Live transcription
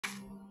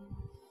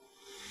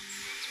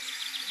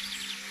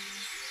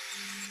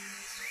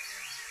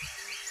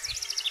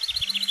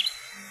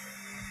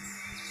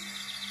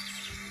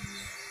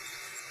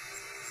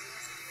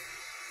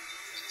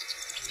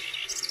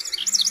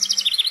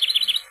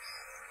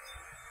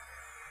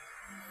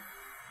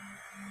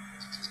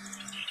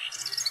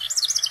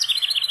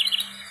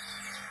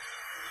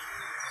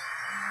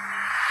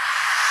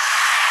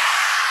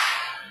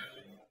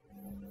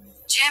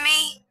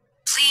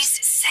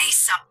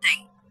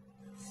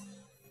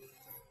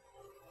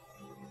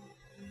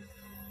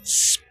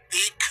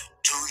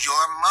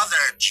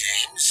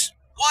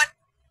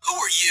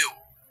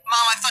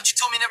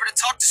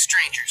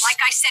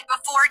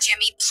Poor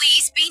Jimmy,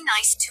 please be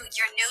nice to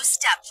your new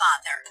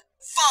stepfather.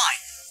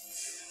 Fine.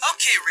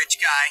 Okay, rich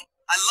guy.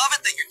 I love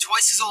it that you're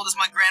twice as old as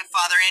my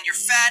grandfather and you're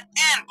fat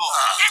and bald.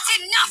 That's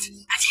enough!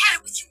 I've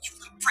had it with you, you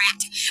little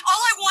brat.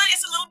 All I want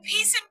is a little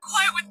peace and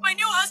quiet with my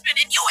new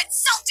husband, and you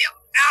insult him!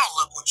 Now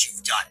look what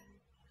you've done.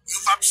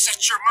 You've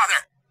upset your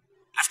mother.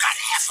 I've got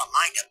half a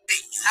mind to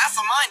beat you. Half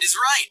a mind is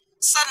right.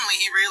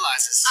 Suddenly he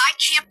realizes. I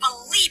can't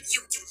believe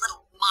you, you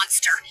little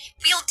monster.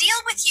 We'll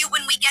deal with you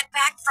when we get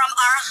back from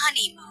our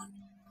honeymoon.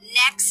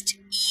 Next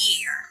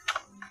year.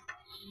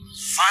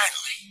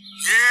 Finally,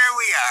 here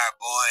we are,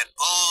 boy.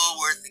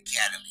 Bullworth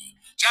Academy.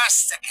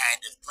 Just the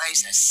kind of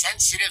place a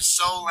sensitive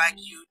soul like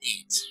you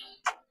needs.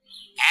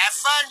 Have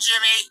fun,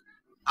 Jimmy.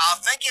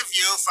 I'll think of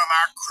you from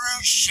our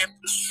cruise ship.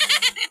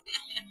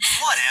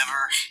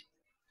 Whatever.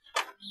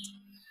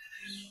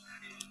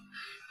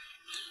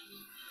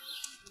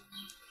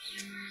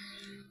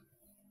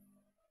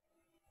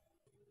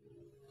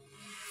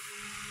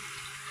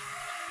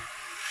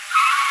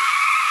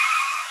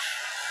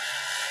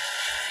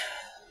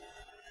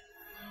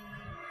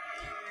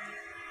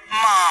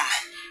 Mom,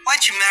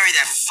 why'd you marry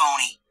that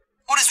phony?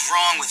 What is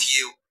wrong with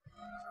you?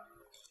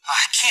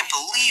 I can't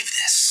believe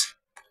this.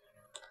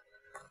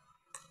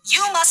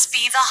 You must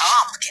be the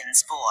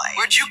Hopkins boy.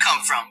 Where'd you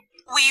come from?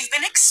 We've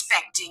been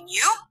expecting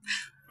you.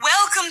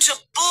 Welcome to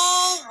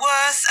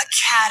Bullworth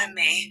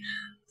Academy.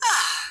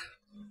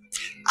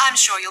 I'm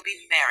sure you'll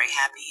be very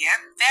happy here.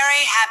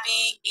 Very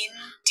happy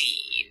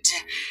indeed.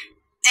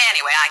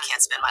 Anyway, I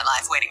can't spend my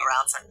life waiting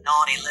around for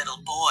naughty little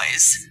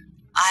boys.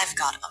 I've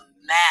got a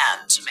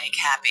man to make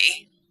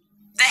happy.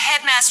 The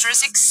headmaster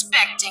is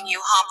expecting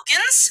you,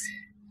 Hopkins,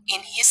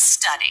 in his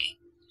study.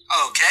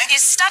 Okay.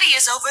 His study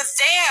is over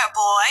there,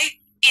 boy,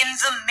 in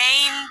the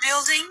main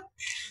building.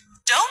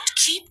 Don't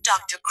keep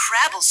Dr.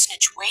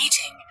 Crabblesnitch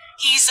waiting.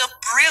 He's a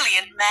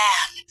brilliant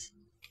man.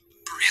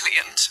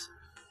 Brilliant.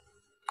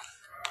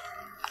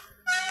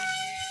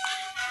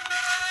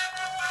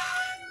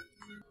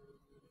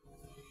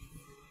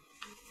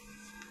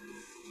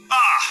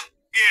 Ah,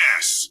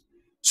 yes.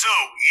 So,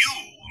 you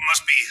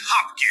must be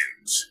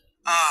Hopkins.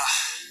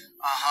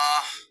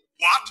 Uh-huh.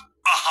 What?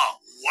 Uh-huh.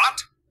 What?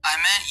 I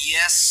meant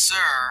yes,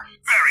 sir.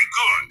 Very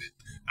good.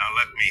 Now,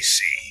 let me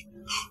see.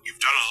 You've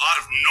done a lot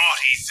of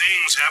naughty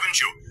things, haven't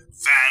you?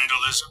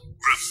 Vandalism,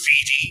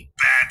 graffiti,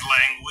 bad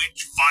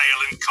language,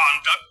 violent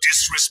conduct,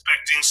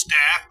 disrespecting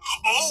staff.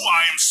 Oh,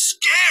 I'm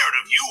scared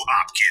of you,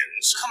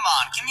 Hopkins. Come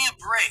on, give me a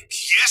break.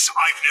 Yes,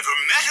 I've never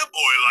met a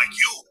boy like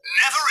you.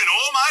 Never in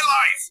all my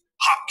life.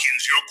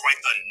 Hopkins, you're quite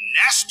the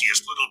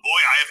nastiest little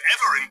boy I have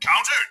ever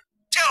encountered.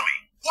 Tell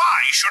me,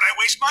 why should I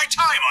waste my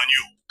time on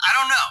you? I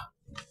don't know.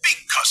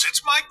 Because it's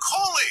my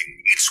calling.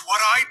 It's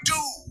what I do.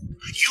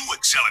 You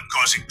excel at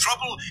causing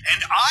trouble,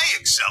 and I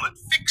excel at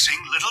fixing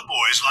little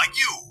boys like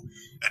you,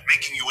 at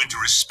making you into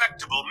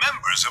respectable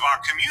members of our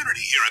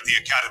community here at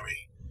the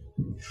Academy.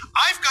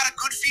 I've got a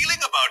good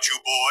feeling about you,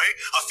 boy,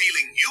 a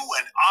feeling you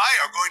and I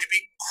are going to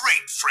be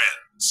great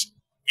friends.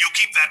 You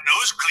keep that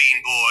nose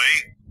clean,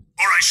 boy,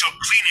 or I shall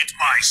clean it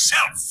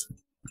myself.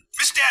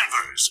 Miss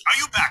Danvers, are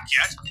you back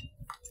yet?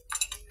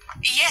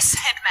 Yes,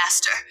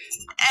 Headmaster.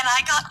 And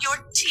I got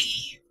your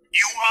tea.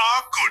 You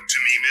are good to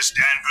me, Miss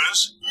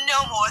Danvers.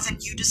 No more than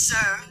you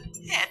deserve,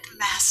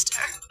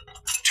 Headmaster.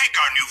 Take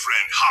our new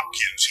friend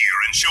Hopkins here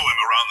and show him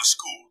around the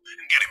school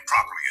and get him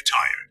properly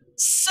attired.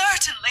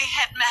 Certainly,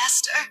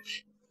 Headmaster.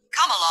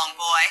 Come along,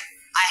 boy.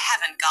 I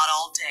haven't got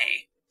all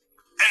day.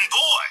 And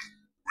boy,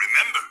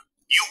 remember,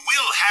 you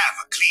will have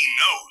a clean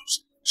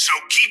nose, so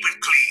keep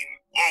it clean,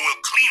 or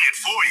we'll clean it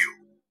for you.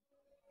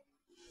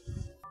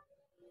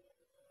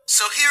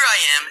 So here I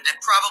am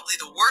at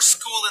probably the worst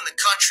school in the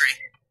country,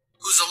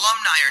 whose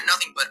alumni are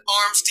nothing but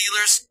arms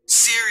dealers,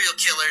 serial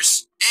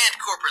killers, and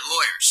corporate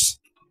lawyers.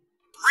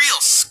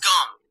 Real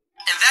scum.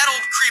 And that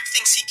old creep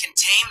thinks he can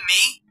tame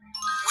me?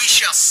 We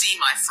shall see,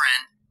 my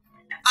friend.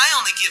 I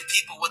only give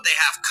people what they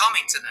have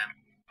coming to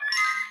them.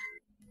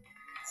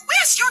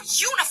 Where's your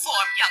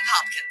uniform, young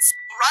Hopkins?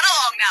 Run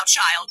along now,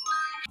 child.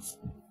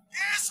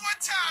 Guess what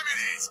time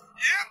it is?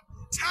 Yep,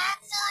 time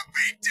for a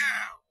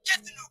beatdown. Get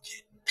the new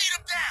kid. Beat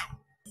him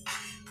down.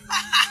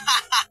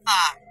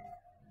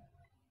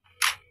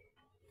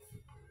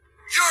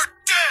 You're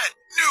dead,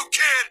 new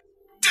kid.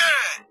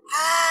 Dead.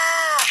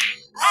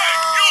 Hey,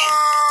 you!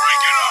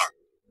 Break it up!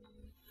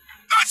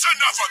 That's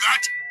enough of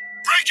that!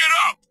 Break it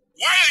up!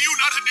 Why are you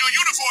not in your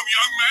uniform,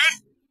 young man?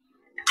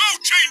 Go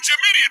change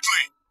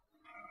immediately!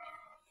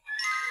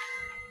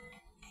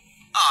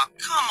 Aw,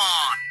 come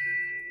on.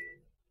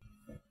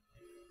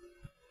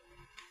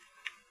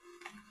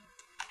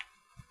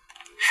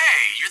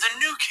 Hey, you're the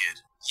new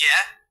kid.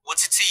 Yeah?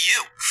 What's it to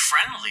you?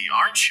 Friendly,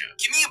 aren't you?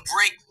 Give me a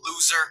break,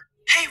 loser.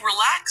 Hey,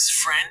 relax,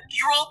 friend.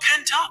 You're all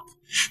pent up.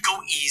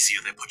 Go easy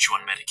or they put you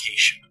on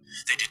medication.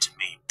 They did to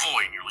me.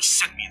 Boy, it nearly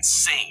sent me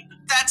insane.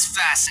 That's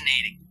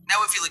fascinating.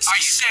 Now if you'll I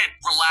excuse me. said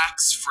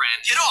relax,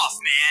 friend. Get off,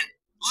 man.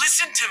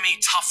 Listen to me,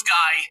 tough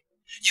guy.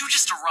 You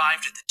just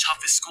arrived at the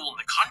toughest school in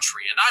the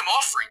country, and I'm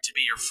offering to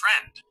be your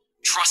friend.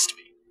 Trust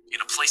me,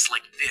 in a place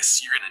like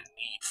this, you're gonna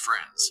need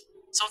friends.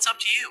 So it's up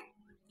to you.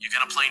 You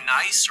gonna play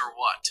nice or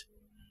what?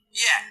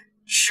 Yeah,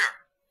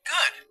 sure.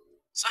 Good.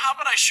 So how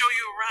about I show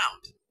you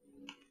around?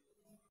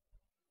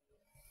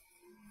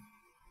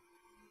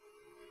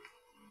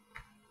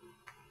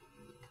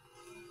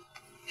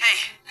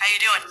 Hey, how you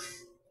doing?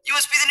 You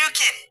must be the new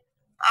kid.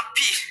 I'm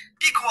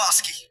Pete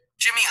Kowalski.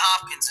 Jimmy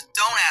Hopkins, and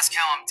don't ask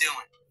how I'm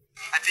doing.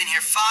 I've been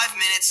here 5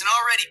 minutes and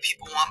already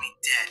people want me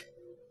dead.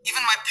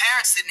 Even my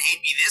parents didn't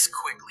hate me this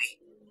quickly.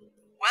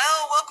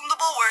 Well, welcome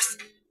to Bullworth.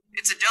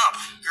 It's a dump.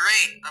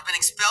 Great. I've been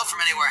expelled from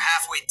anywhere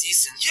halfway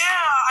decent.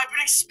 Yeah, I've been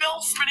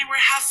expelled from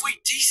anywhere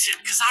halfway decent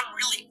because I'm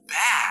really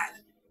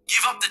bad.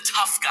 Give up the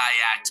tough guy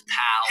act,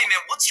 pal. Hey man,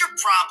 what's your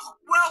problem?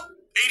 Well,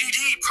 ADD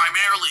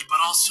primarily,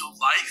 but also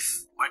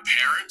life, my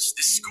parents,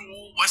 this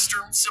school,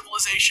 Western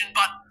civilization,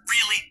 but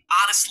really,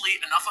 honestly,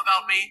 enough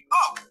about me.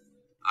 Oh,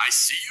 I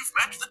see you've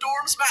met the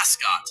dorm's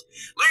mascot.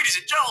 Ladies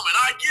and gentlemen,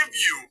 I give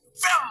you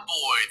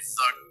Femboy,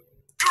 the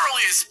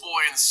girliest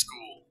boy in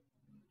school.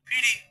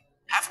 Petey,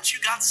 haven't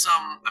you got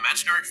some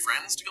imaginary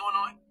friends to go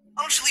annoy?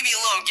 Why don't you leave me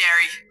alone,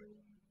 Gary?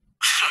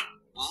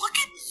 Look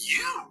at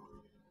you.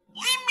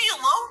 Leave me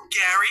alone,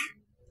 Gary.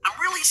 I'm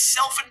really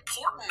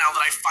self-important now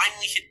that I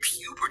finally hit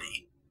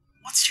puberty.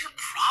 What's your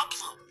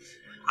problem?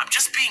 I'm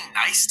just being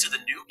nice to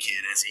the new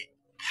kid as he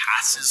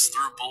passes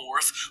through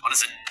Bullworth on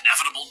his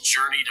inevitable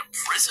journey to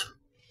prison.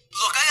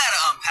 Look, I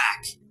gotta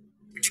unpack.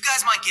 Would you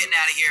guys mind getting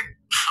out of here?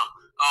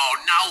 Oh,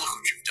 now look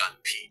what you've done,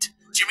 Pete.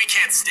 Jimmy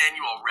can't stand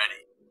you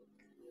already.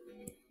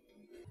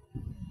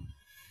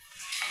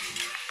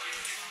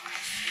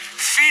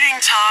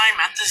 Feeding time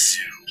at the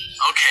zoo.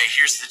 Okay,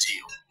 here's the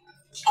deal.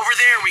 Over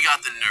there, we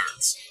got the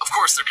nerds. Of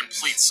course, they're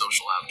complete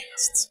social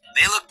outcasts.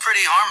 They look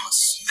pretty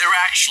harmless. They're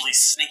actually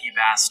sneaky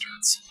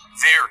bastards.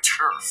 Their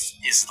turf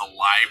is the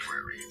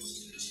library.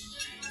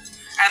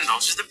 And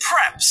those are the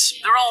preps.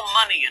 They're all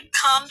money and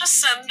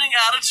condescending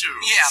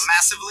attitudes. Yeah,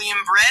 massively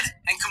inbred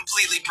and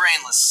completely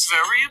brainless.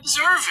 Very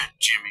observant,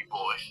 Jimmy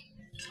boy.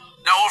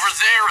 Now over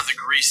there are the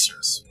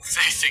greasers.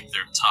 They think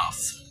they're tough.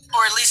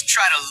 Or at least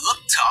try to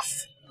look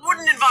tough.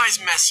 Wouldn't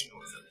advise messing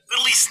with them.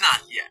 At least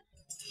not yet.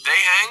 They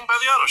hang by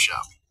the auto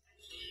shop.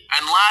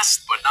 And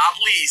last but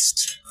not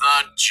least,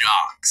 the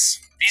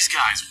jocks. These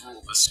guys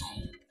rule the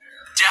school.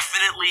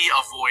 Definitely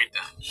avoid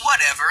them.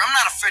 Whatever, I'm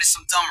not afraid of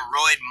some dumb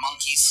roid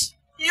monkeys.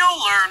 You'll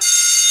learn.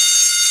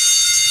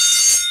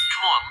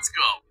 Come on, let's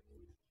go.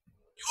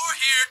 You're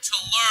here to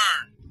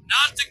learn,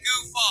 not to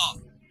goof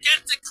off.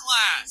 Get to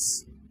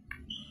class.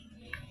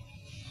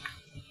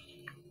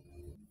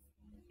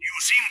 You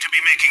seem to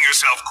be making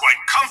yourself quite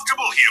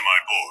comfortable here,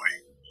 my boy.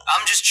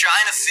 I'm just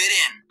trying to fit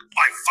in.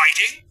 By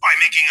fighting? By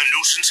making a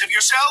nuisance of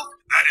yourself?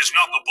 That is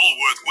not the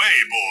Bullworth way,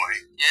 boy.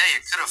 Yeah,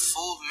 you could have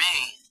fooled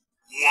me.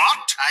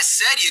 What? I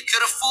said you could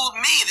have fooled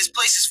me. This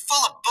place is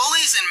full of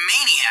bullies and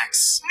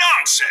maniacs.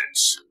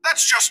 Nonsense.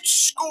 That's just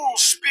school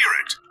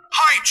spirit.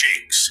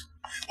 Hijinks.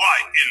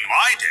 Why, in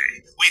my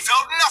day, we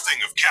felt nothing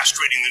of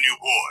castrating the new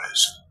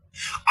boys.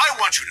 I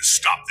want you to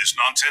stop this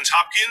nonsense,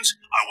 Hopkins.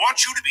 I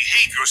want you to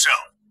behave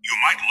yourself. You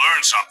might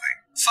learn something.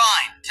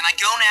 Fine. Can I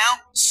go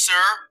now,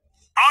 sir?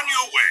 On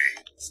your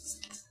way.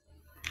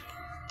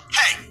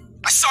 Hey,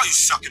 I saw you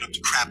sucking up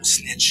to Crabble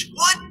Snitch.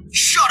 What?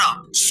 Shut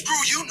up. Screw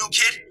you, new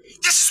kid.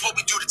 This is what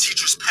we do to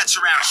teachers' pets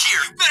around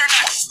here. You better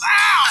not.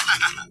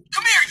 Ow!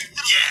 Come here, you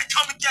little... Yeah,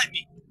 come and get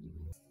me.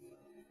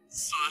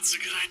 So that's a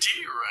good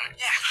idea, right?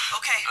 Yeah,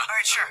 okay. All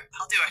right, sure.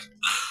 I'll do it.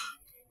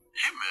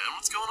 Hey man,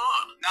 what's going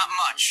on? Not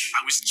much.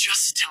 I was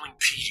just telling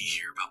Petey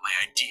here about my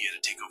idea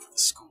to take over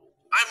the school.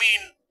 I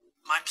mean,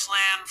 my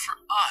plan for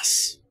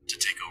us to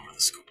take over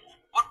the school.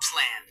 What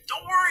plan?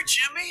 Don't worry,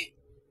 Jimmy.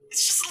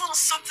 It's just a little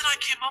something I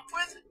came up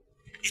with.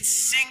 It's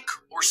sink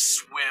or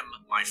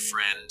swim, my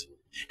friend.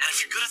 And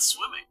if you're good at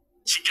swimming,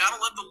 you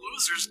gotta let the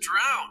losers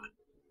drown.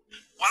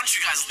 Why don't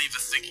you guys leave the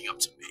thinking up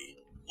to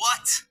me?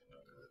 What?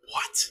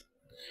 What?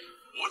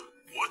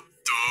 What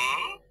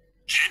the?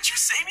 Can't you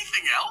say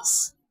anything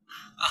else?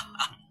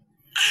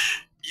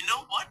 You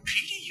know what,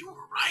 Petey? You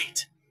were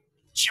right.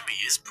 Jimmy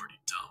is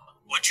pretty dumb.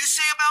 What'd you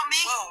say about me?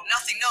 Whoa,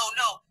 nothing.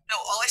 No.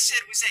 All I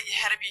said was that you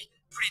had to be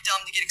pretty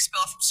dumb to get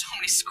expelled from so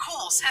many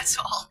schools, that's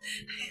all.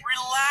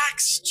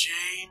 Relax,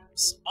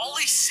 James. All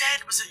he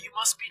said was that you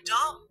must be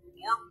dumb.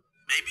 Or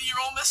maybe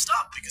you're all messed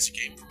up because you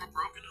came from a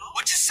broken home.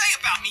 What'd you say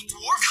about me,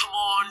 dwarf? Come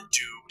on,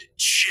 dude.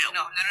 Chill.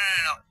 No.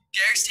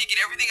 Gary's taking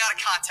everything out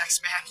of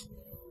context, man.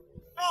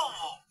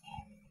 Whoa.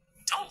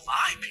 Don't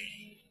lie,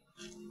 Petey.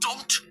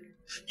 Don't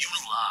you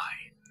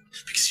lie.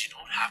 Because you know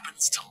what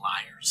happens to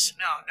liars.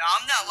 No,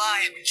 I'm not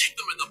lying. We kick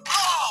them in the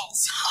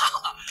balls.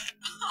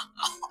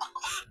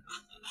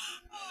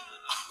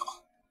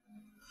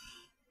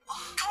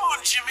 Come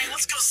on, Jimmy.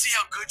 Let's go see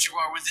how good you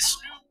are with this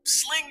new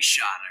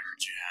slingshot I heard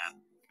you had.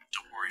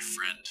 Don't worry,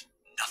 friend.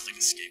 Nothing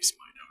escapes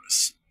my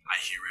notice. I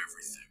hear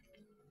everything.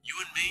 You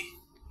and me,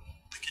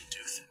 we can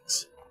do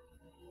things.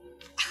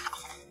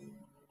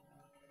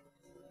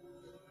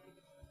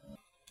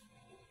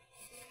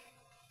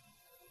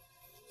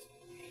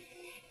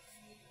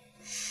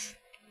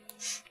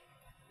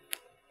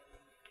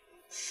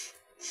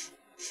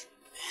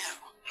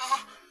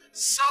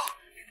 So,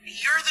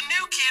 you're the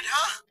new kid,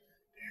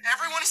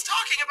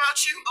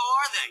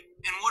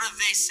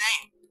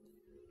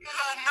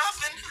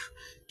 Nothing.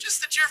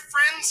 Just that you're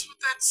friends with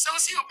that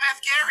sociopath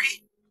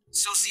Gary.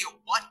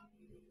 Socio what?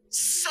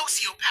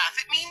 Sociopath.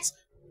 It means...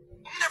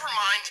 Never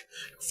mind.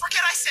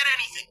 Forget I said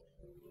anything.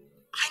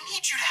 I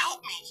need you to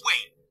help me.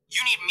 Wait,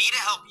 you need me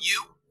to help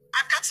you?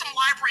 I've got some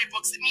library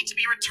books that need to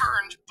be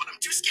returned, but I'm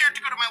too scared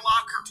to go to my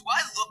locker. Do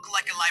I look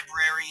like a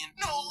librarian?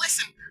 No,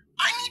 listen.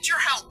 I need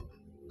your help.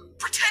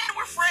 Pretend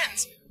we're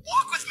friends.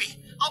 Walk with me.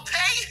 I'll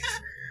pay.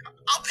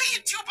 I'll pay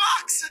you $2. $2?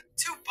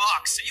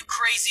 Are you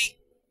crazy?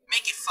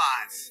 Make it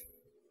 5.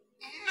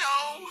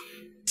 No.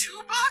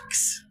 $2?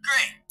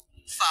 Great.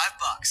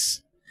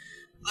 $5.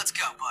 Let's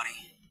go,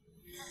 buddy.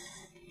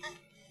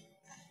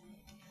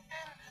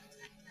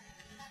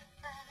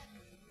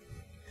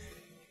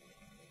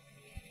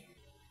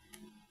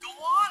 Go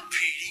on,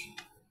 Petey.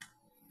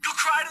 Go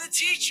cry to the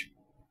teacher.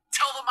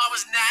 Tell them I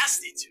was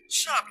nasty to you.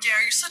 Shut up,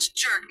 Gary. You're such a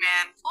jerk,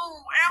 man.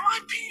 Oh, am I,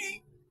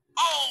 Petey?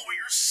 Oh,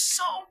 you're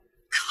so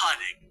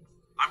cutting.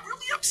 I'm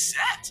really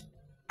upset.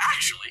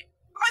 Actually,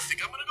 I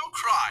think I'm gonna go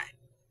cry.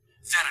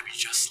 That'd be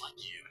just like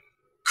you.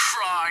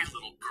 Cry,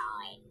 little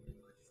girl.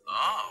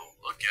 Oh,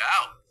 look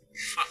out.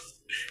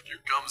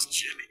 Here comes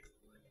Jimmy.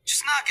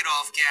 Just knock it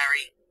off,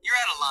 Gary. You're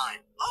out of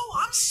line. Oh,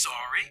 I'm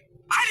sorry.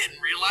 I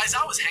didn't realize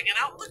I was hanging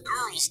out in the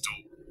girls'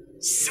 dorm.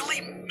 Silly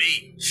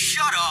me.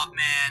 Shut up,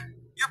 man.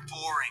 You're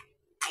boring.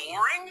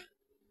 Boring?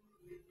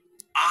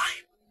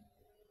 I'm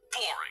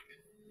boring.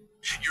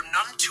 You're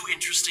none too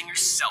interesting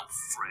yourself,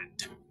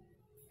 friend.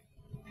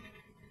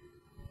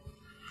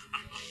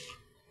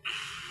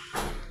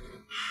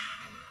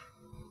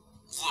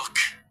 Look,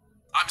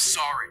 I'm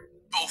sorry,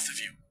 both of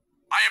you.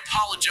 I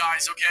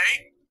apologize,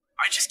 okay?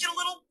 I just get a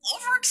little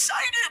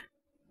overexcited.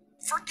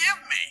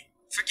 Forgive me.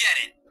 Forget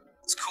it.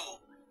 It's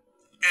cool.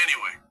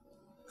 Anyway,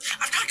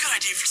 I've got a good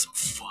idea for some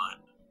fun.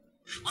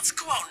 Let's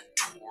go out and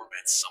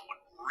torment someone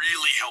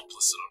really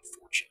helpless and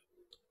unfortunate.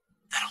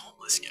 That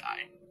homeless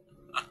guy.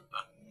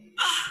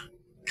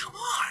 Come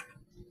on.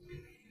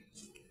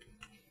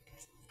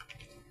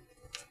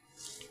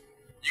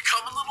 You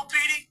coming, little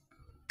Petey?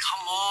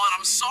 Come on,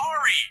 I'm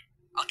sorry.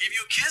 I'll give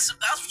you a kiss if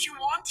that's what you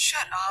want.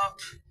 Shut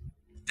up.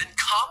 Then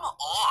come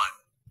on.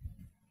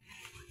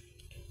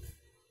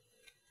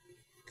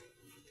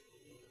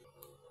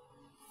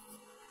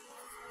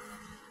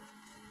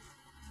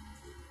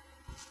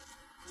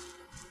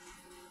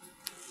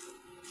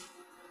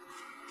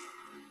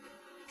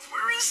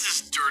 Where is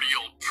this dirty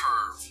old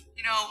perv?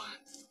 You know,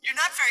 you're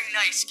not very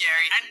nice,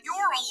 Gary. And you're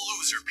a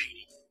loser,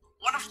 Petey.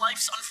 One of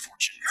life's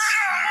unfortunates.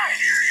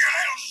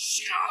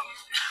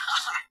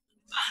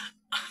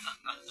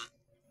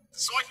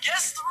 So I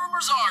guess the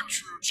rumors are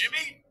true,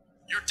 Jimmy.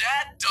 Your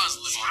dad does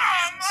live on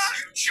hands.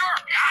 You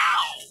jerk!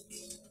 Ow!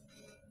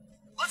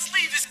 Let's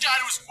leave this guy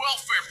to his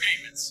welfare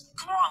payments.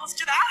 Come on, let's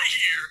get out of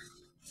here.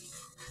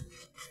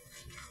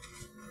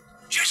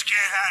 Just get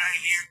out of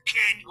here,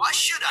 kid. Why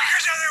should I?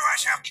 Because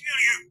otherwise I'll kill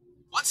you.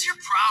 What's your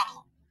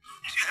problem?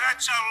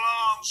 That's a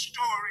long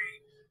story.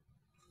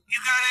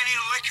 You got any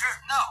liquor?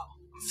 No,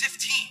 I'm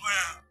 15.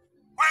 Well,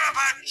 what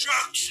about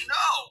drugs?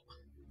 No.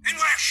 Then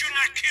why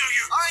shouldn't I kill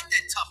you? All right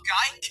then, tough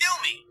guy. Kill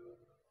me.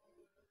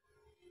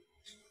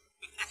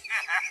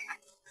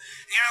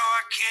 You know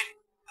what, kid?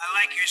 I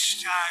like your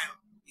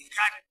style. You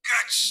got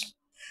guts.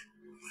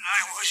 When I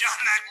was on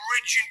that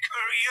ridge in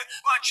Korea,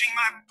 watching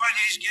my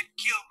buddies get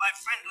killed by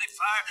friendly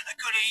fire, I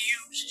could have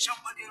used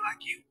somebody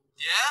like you.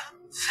 Yeah?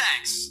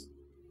 Thanks.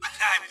 But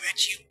I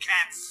bet you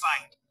can't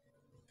fight.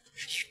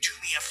 You do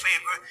me a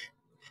favor,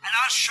 and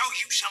I'll show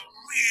you some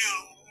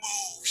real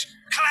moves.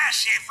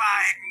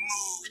 Classified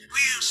moves.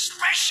 Real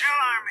special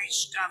army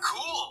stuff.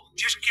 Cool.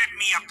 Just get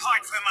me a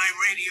part for my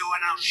radio,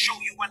 and I'll show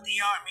you what the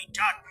army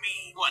taught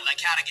me. What,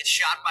 like how to get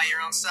shot by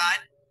your own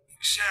side?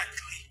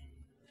 Exactly.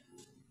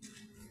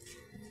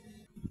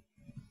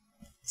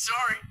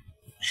 Sorry.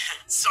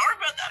 Sorry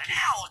about that.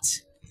 Out.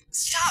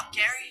 Stop,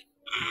 Gary.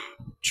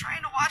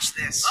 Trying to watch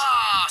this.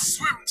 Ah,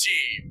 swim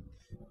team.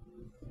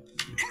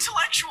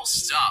 Intellectual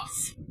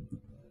stuff.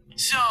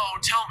 So,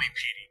 tell me,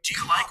 Petey, do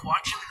you like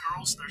watching the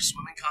girls in their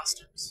swimming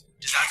costumes?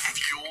 Does that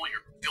fuel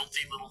your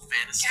filthy little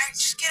fantasies? Gary,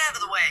 just get out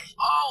of the way.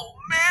 Oh,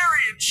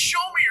 Marion,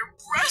 show me your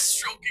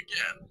breaststroke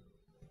again.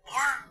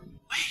 Or,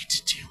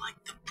 wait, do you like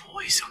the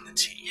boys on the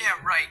team? Yeah,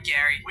 right,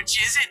 Gary. Which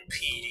is it,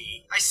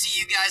 Petey? I see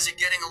you guys are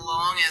getting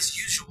along as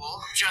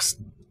usual.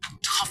 Just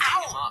toughen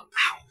him up.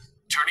 Ow.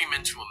 Turn him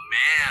into a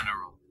man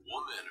or a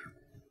woman or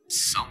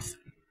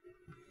something.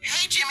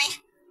 Hey, Jimmy.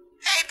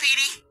 Hey,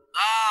 Petey.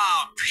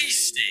 Ah,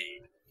 Peace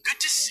Stain. Good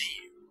to see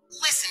you.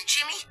 Listen,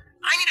 Jimmy,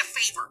 I need a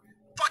favor.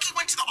 Bucky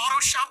went to the auto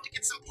shop to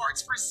get some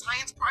parts for his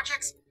science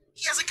projects.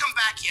 He hasn't come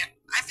back yet.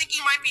 I think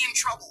he might be in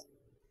trouble.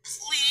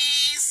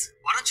 Please?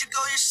 Why don't you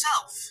go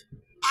yourself?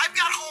 I've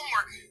got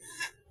homework.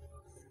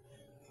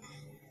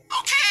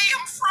 Okay,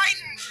 I'm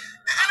frightened.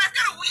 And I've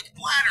got a weak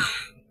bladder.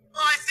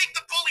 Oh, I think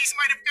the bullies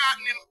might have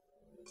gotten him.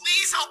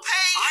 Please, I'll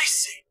pay. I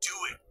say do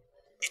it.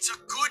 It's a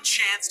good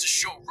chance to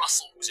show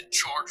Russell who's in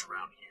charge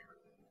around here.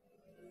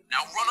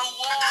 Now run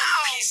along,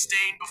 Peace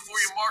Stain, before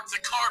you mark the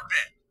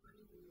carpet.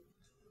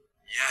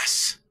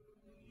 Yes.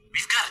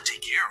 We've got to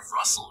take care of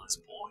Russell and his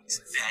boys.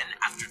 Then,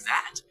 after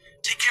that,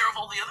 take care of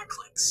all the other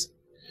cliques.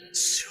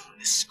 Soon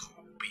this school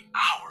will be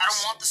ours. I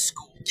don't want the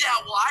school. Yeah,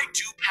 well, I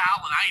do,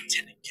 pal, and I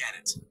intend to get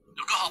it.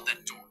 Now go help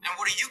that door. And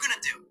what are you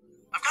gonna do?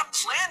 I've got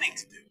planning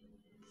to do.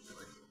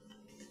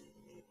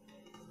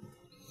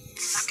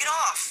 Knock it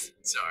off.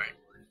 Sorry.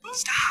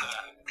 Stop.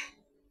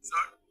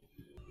 Sorry.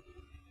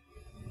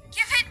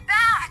 Give it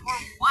back! Or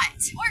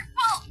what? Or,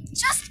 well,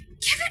 just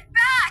give it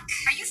back!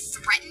 Are you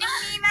threatening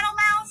me, Metal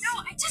Mouth? No,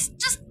 just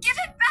give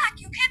it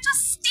back! You can't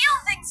just steal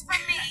things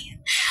from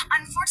me!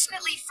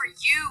 Unfortunately for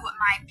you,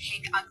 my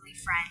pig ugly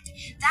friend,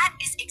 that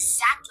is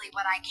exactly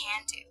what I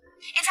can do.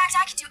 In fact,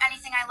 I can do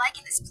anything I like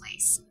in this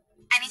place.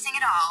 Anything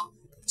at all.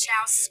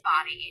 Ciao,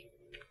 Spotty.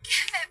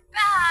 Give it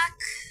back!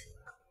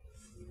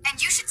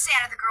 And you should stay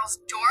out of the girls'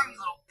 dorm, you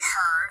little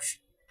perv.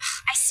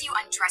 I see you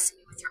undressing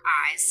me with your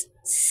eyes.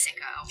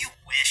 Sicko. You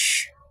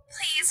wish.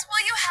 Please,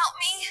 will you help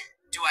me?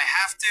 Do I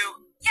have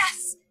to?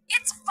 Yes,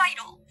 it's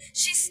vital.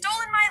 She's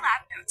stolen my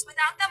lab notes.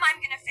 Without them,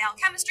 I'm gonna fail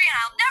chemistry and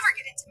I'll never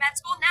get into med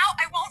school. Now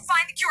I won't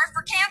find the cure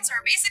for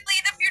cancer.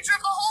 Basically, the future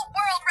of the whole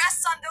world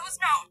rests on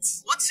those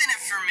notes. What's in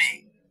it for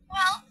me?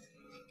 Well,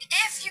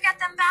 if you get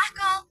them back,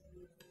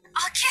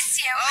 I'll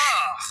kiss you.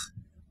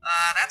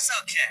 That's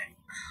okay.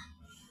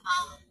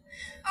 Oh,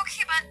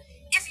 okay, but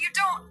if you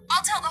don't,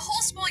 I'll tell the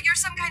whole school you're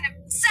some kind of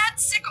sad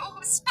sicko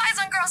who spies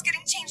on girls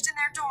getting changed in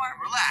their dorm.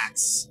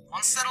 Relax.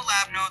 One set of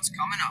lab notes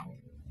coming up.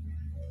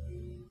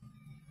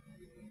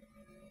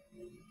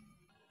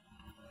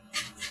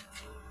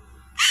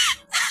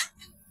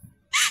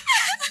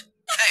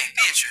 Hey,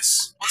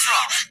 Beatrice, what's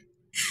wrong?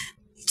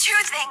 Two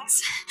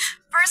things.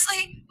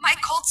 Firstly, my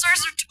cold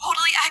sores are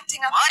totally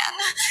acting up again.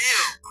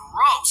 Ew,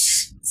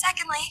 gross.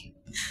 Secondly,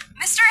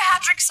 Mr.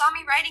 Hattrick saw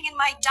me writing in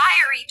my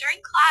diary during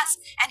class,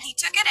 and he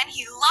took it and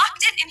he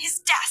locked it in his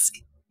desk.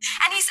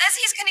 And he says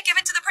he's going to give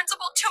it to the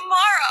principal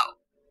tomorrow.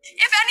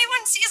 If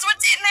anyone sees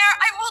what's in there,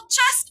 I will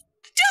just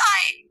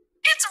die.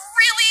 It's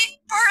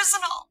really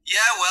personal.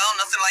 Yeah, well,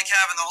 nothing like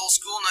having the whole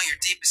school know your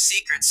deepest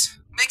secrets.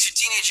 Makes your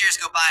teenage years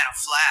go by in a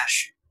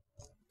flash.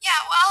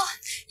 Yeah, well,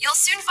 you'll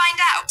soon find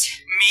out.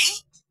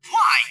 Me?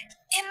 Why?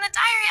 In the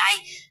diary,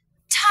 I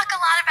talk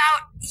a lot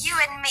about you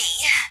and me.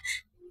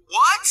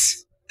 What?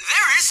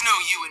 There is no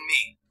you and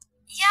me.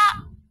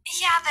 Yeah,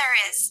 there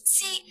is.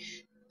 See,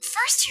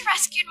 first you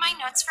rescued my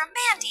notes from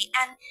Mandy,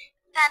 and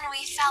then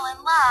we fell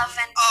in love,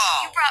 and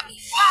you brought me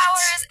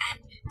flowers,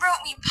 and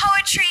wrote me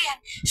poetry,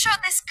 and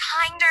showed this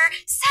kinder,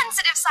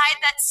 sensitive side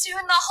that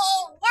soon the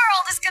whole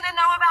world is gonna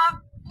know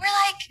about. We're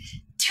like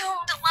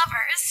doomed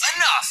lovers.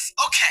 Enough.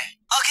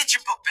 Okay, I'll get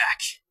your book back.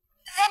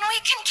 Then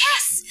we can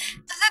kiss.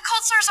 The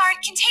cold sores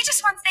aren't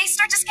contagious once they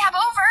start to scab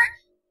over.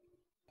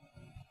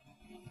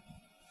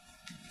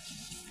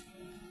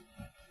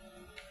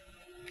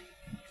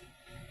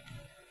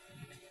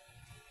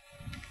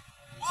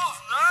 Move,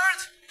 nerd!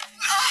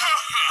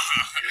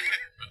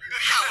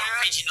 How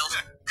original.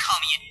 Call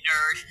me a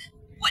nerd.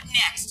 What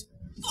next?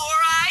 4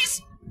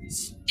 eyes?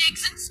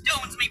 Sticks and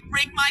stones may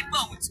break my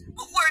bones,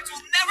 but words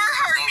will never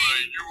hurt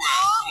me.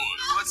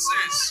 What's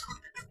this?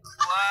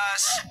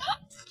 Class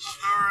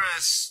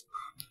president.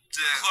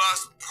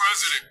 Class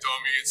president,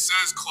 dummy. It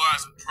says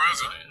class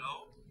president.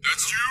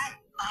 That's you?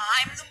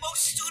 I'm the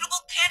most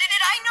suitable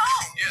candidate I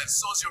know. Yeah,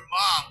 so's your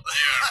mom.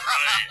 Yeah,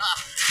 right.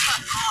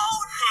 Oh,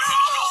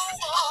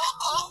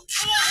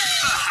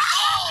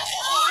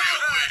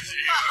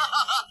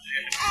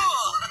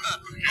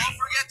 no! Don't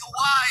forget to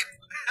wipe.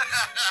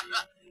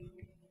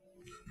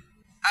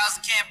 How's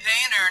the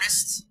campaign,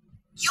 Ernest?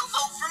 You'll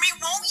vote for me,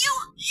 won't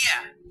you?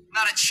 Yeah,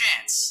 not a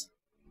chance.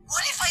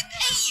 What if I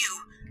pay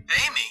you?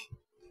 Pay me?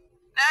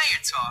 Now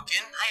you're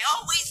talking. I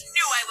always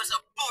knew I was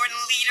a born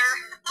leader.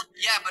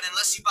 Yeah, but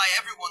unless you buy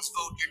everyone's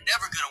vote, you're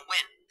never gonna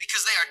win.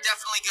 Because they are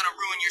definitely gonna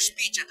ruin your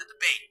speech at the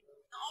debate.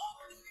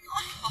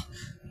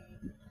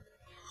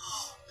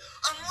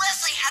 Unless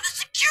I had a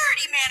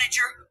security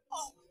manager.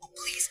 Oh,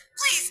 please,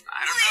 please,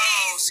 I don't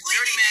know.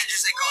 Security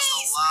managers, they cost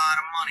a lot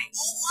of money.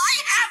 Oh, I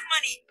have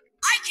money.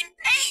 I can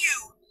pay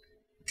you.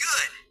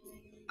 Good.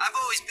 I've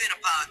always been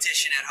a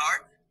politician at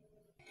heart.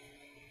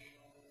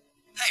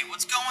 Hey,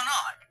 what's going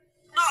on?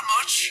 Not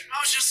much. I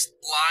was just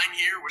lying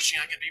here wishing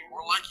I could be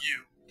more like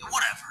you.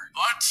 Whatever.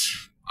 But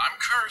I'm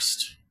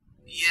cursed.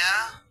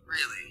 Yeah?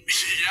 Really?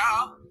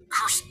 Yeah,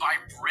 cursed by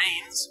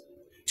brains.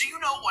 Do you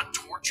know what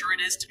torture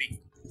it is to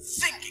be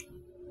thinking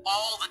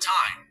all the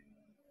time?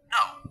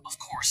 No, of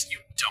course you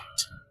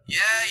don't.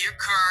 Yeah, you're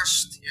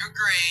cursed. You're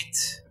great.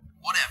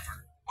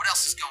 Whatever. What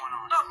else is going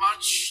on? Not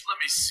much. Let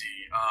me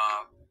see.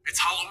 It's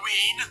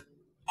Halloween.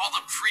 All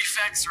the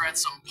prefects are at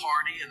some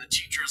party and the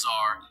teachers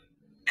are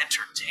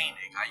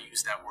entertaining. I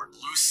use that word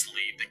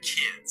loosely, the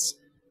kids.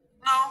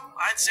 No,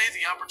 I'd say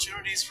the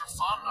opportunities for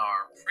fun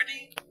are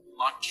pretty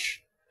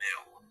much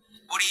nil.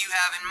 What do you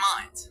have in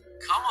mind?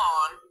 Come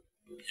on,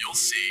 you'll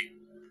see.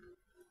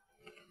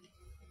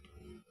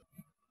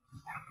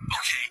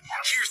 Okay,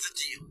 here's the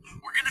deal.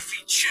 We're gonna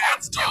feed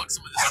Chad's dog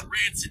some of this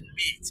rancid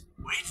meat.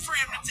 Wait for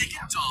him to take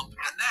a dump,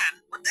 and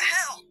then... What the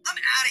hell? I'm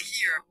out of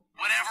here.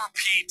 Whatever,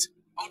 Pete.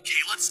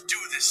 Okay, let's do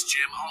this,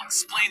 Jim. I'll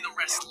explain the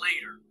rest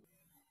later.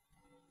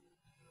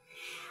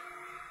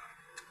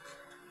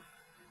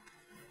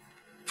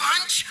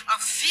 bunch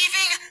of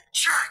thieving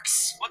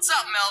jerks. What's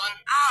up,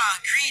 Melvin?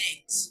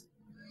 Greetings.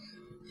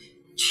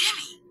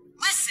 Jimmy,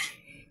 listen.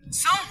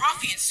 Some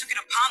ruffians took it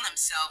upon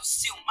themselves to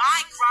steal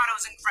my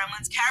Grottos and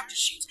Gremlins character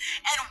sheets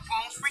and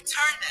won't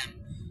return them.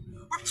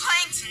 We're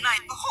playing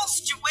tonight. The whole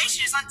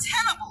situation is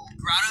untenable.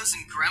 Grottos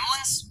and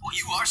Gremlins? Well,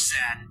 you are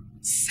sad.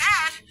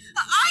 Sad?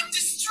 I'm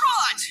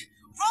distraught.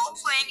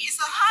 Role-playing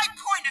is the high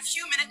point of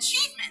human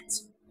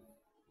achievement.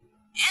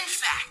 In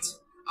fact,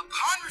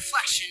 upon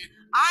reflection,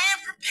 I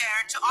am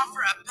prepared to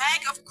offer a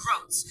bag of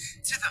groats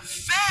to the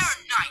fair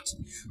knight,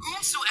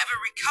 whomsoever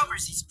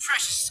recovers these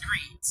precious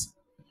screens.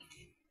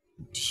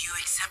 Do you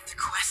accept the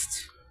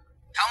quest?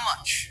 How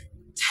much?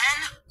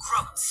 10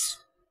 groats.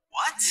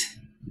 What?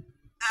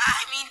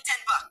 I mean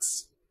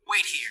 $10.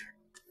 Wait here.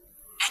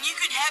 And you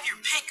can have your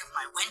pick of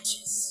my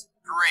wenches.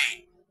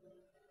 Great.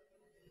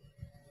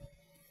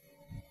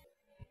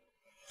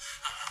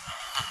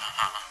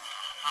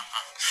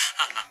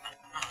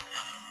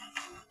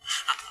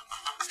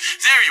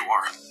 There you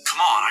are.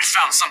 Come on, I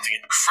found something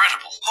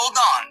incredible. Hold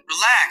on.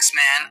 Relax,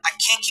 man. I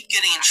can't keep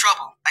getting in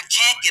trouble. I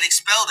can't get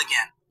expelled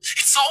again.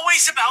 It's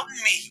always about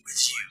me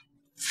with you.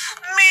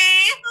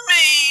 Me.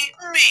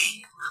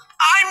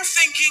 I'm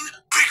thinking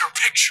bigger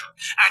picture,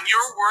 and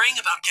you're worrying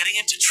about getting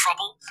into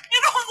trouble? You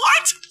know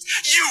what?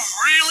 You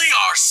really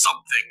are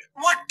something.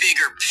 What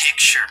bigger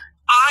picture?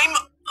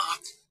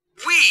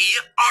 We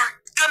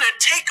are gonna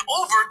take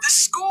over this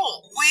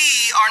school.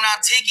 We are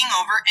not taking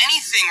over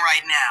anything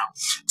right now.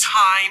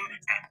 Time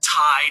and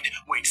tide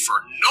wait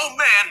for no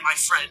man, my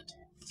friend.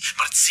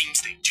 But it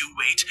seems they do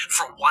wait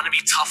for a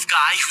wannabe tough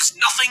guy who's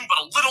nothing but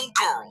a little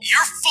girl.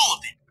 You're full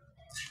of it.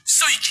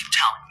 So you keep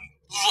telling me,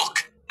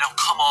 look, now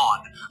come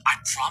on. I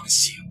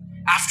promise you,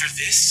 after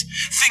this,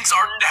 things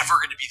are never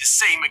gonna be the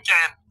same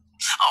again.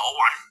 Oh,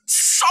 I'm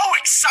so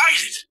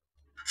excited.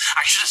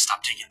 I should have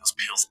stopped taking those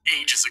pills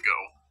ages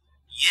ago.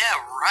 Yeah,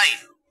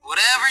 right.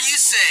 Whatever you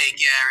say,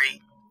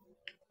 Gary.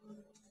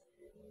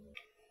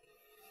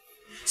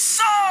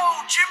 So,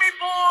 Jimmy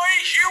boy,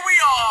 here we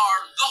are.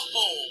 The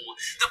hole.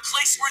 The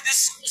place where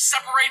this school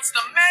separates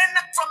the men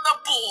from the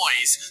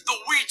boys. The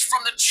wheat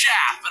from the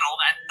chaff and all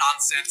that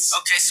nonsense.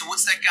 Okay, so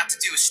what's that got to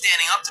do with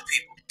standing up to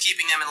people?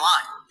 Keeping them in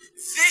line?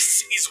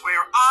 This is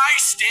where I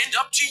stand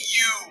up to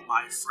you,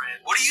 my friend.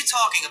 What are you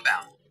talking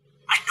about?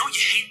 I know you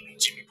hate me,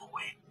 Jimmy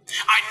boy.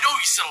 I know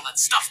you said all that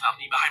stuff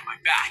about me behind my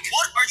back.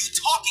 What are you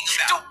talking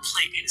about? Don't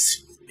play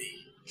innocent with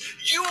me.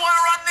 You want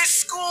to run this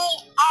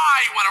school?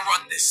 I want to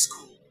run this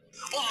school.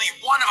 Only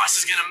one of us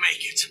is going to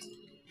make it.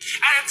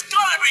 And it's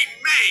going to be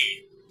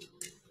me.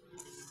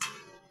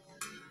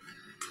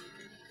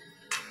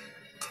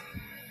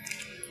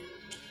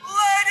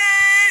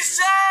 Ladies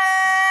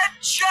and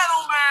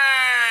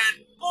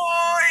gentlemen,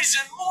 boys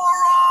and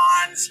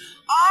morons,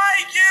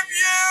 I give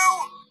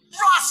you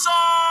Russell!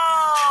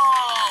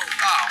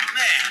 Oh,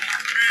 man.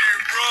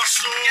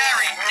 Russell!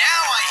 Gary,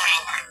 now I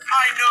hate you.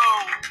 I know,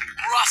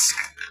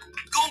 Russell.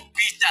 Go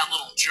beat that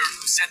little jerk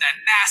who said that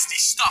nasty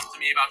stuff to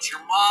me about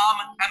your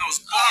mom and those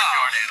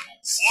barnyard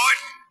animals. What?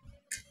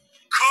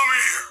 Come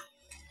here.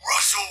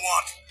 Russell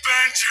wants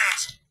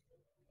vengeance.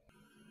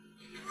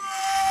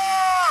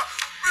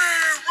 Me,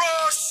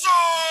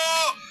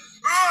 Russell!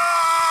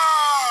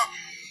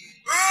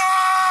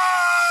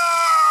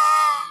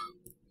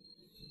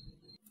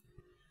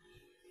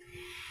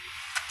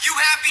 You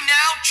happy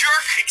now,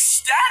 jerk?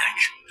 Ecstatic!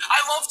 I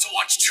love to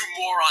watch two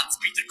morons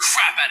beat the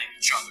crap out of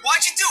each other.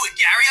 Why'd you do it,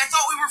 Gary? I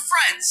thought we were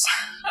friends.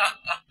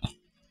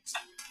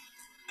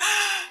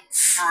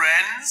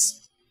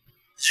 Friends?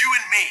 You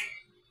and me.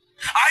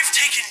 I've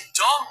taken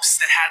dumps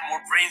that had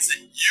more brains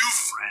than you,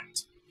 friend.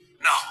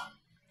 No,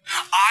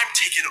 I'm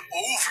taking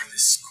over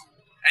this school,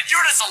 and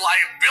you're just a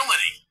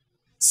liability.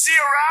 See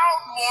you around,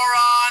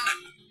 moron!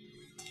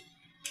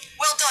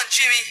 Well done,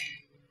 Jimmy.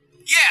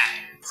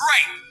 Yeah,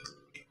 great.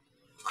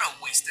 What a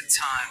waste of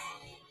time.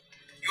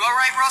 You all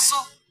right,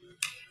 Russell?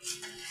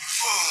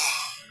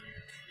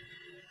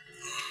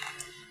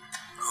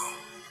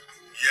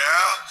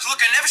 Yeah? Look,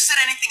 I never said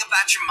anything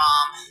about your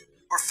mom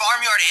or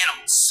farmyard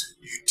animals.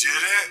 You did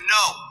it?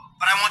 No,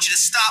 but I want you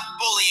to stop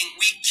bullying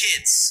weak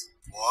kids.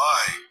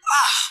 Why?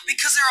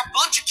 Because there are a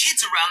bunch of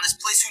kids around this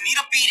place who need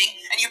a beating,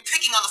 and you're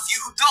picking on the few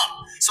who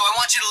don't. So I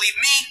want you to leave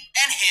me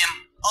and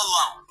him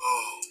alone.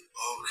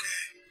 Oh,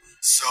 okay.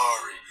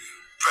 Sorry.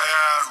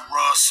 Bad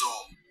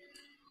Russell.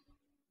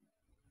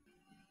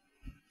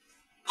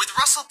 With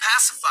Russell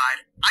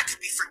pacified, I could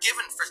be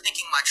forgiven for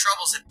thinking my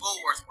troubles at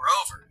Bullworth were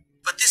over.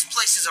 But this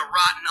place is a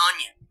rotten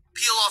onion.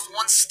 Peel off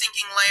one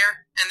stinking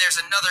layer, and there's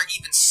another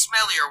even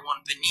smellier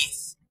one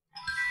beneath.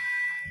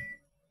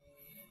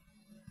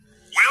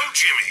 Well,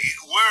 Jimmy,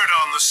 word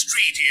on the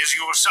street is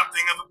you're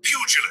something of a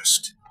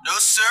pugilist. No,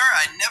 sir,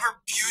 I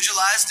never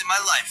pugilized in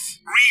my life.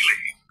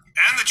 Really?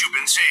 And that you've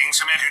been saying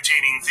some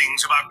entertaining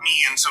things about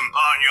me and some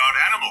barnyard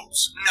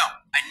animals.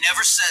 No, I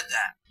never said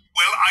that.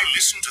 Well, I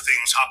listen to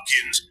things,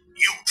 Hopkins.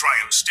 You try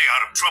and stay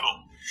out of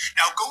trouble.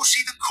 Now go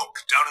see the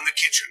cook down in the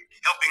kitchen.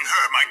 Helping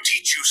her might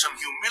teach you some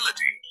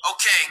humility.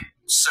 Okay,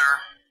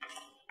 sir.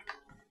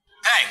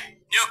 Hey,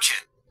 new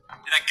kid.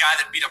 You're that guy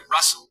that beat up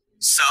Russell.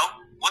 So,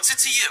 what's it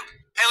to you?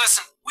 Hey,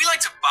 listen, we like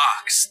to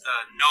box, the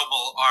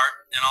noble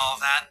art and all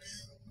that.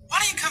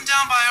 Why don't you come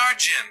down by our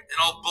gym in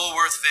Old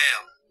Bulworth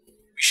Vale?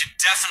 We should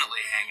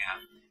definitely hang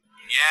out.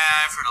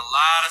 Yeah, I've heard a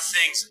lot of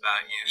things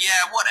about you.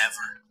 Yeah,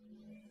 whatever.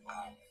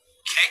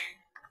 Okay.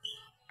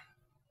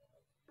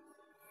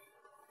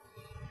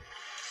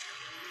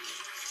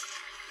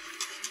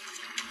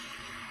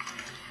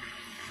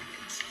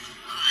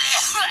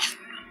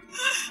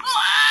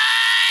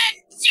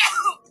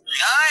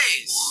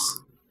 Nice.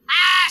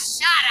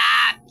 Shut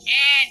up,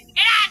 kid.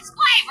 It adds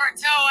flavor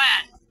to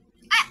it.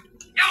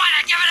 You want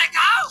to give it a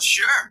go?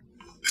 Sure.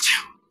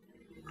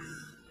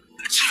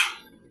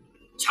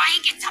 Try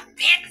and get some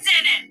bits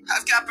in it.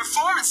 I've got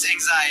performance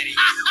anxiety.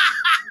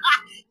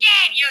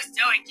 Get used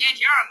to it, kid.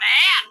 You're a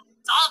man.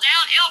 It's all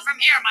downhill from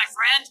here, my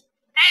friend.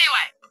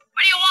 Anyway,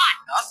 what do you want?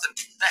 Nothing.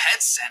 The head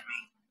sent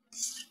me.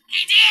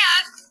 He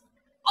did?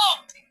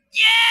 Oh,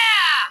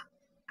 yeah!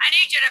 I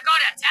need you to go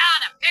to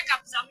town and pick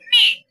up some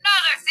meat and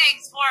other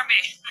things for me.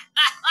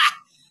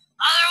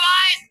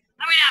 Otherwise,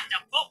 I'm gonna have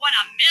to put one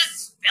of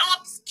Miss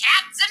Phillips'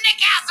 cats in the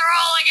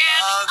casserole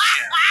again.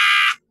 Okay.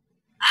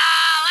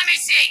 Let me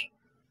see.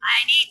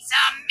 I need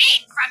some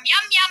meat from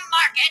Yum Yum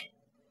Market.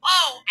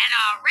 Oh, and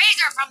a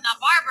razor from the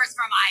barber's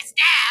for my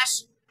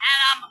stash.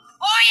 And,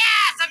 oh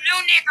yeah, some new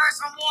knickers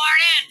from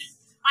Warden.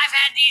 I've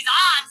had these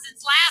on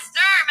since last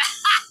term.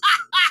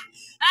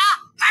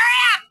 Hurry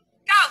up!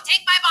 Go,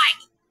 take my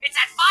bike. It's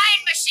that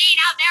fine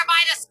machine out there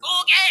by the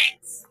school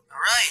gates.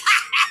 All right.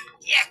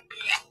 Yeah.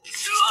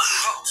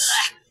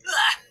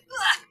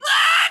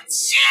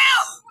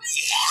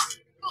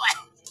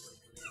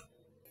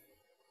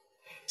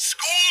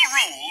 School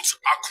rules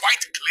are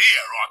quite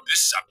clear on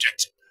this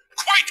subject.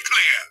 Quite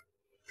clear.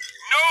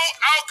 No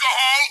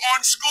alcohol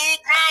on school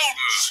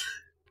grounds.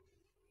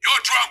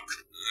 You're drunk.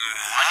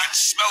 I can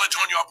smell it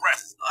on your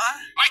breath.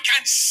 I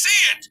can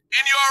see it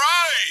in your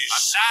eyes.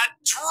 I'm not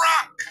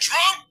drunk.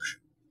 Drunk?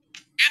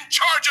 In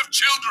charge of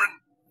children?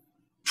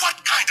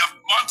 What kind of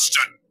monster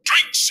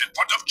drinks in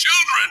front of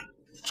children?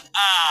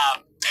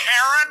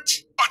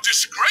 Parent? A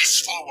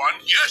disgraceful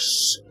one,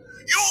 yes.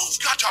 You've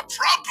got a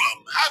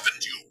problem,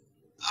 haven't you?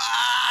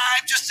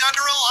 I'm just under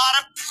a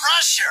lot of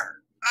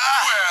pressure.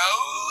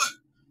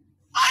 Well,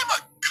 I'm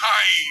a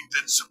kind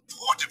and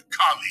supportive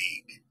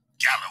colleague,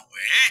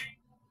 Galloway.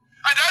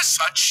 And as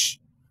such,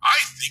 I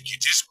think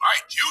it is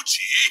my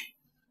duty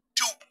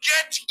to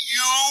get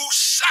you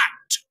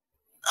sacked.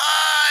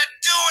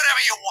 Do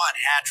whatever you want,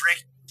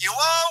 Patrick. You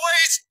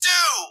always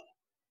do.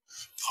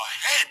 The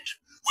head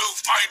will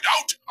find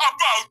out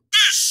about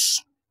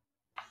this.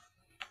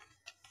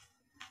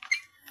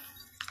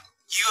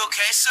 You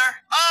okay, sir?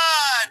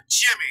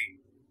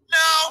 Jimmy.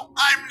 No,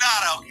 I'm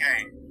not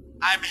okay.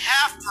 I'm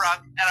half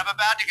drunk and I'm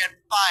about to get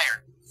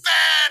fired.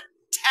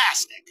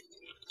 Fantastic.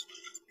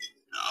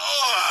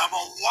 Oh, I'm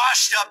a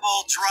washed up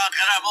old drunk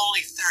and I'm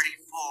only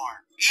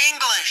 34.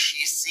 English,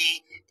 you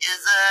see,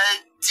 is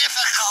a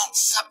difficult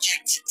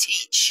subject to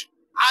teach.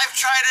 I've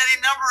tried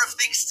any number of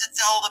things to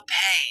dull the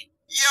pain.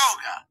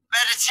 Yoga,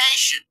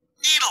 meditation,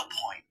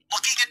 needlepoint,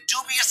 looking at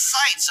dubious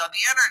sites on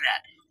the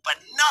internet. But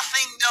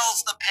nothing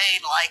dulls the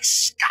pain like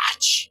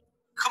scotch.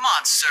 Come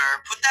on, sir.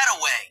 Put that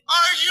away.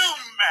 Are you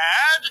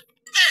mad?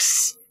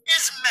 This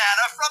is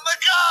manna from the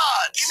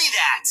gods. Give me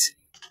that.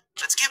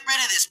 Let's get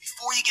rid of this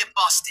before you get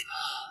busted.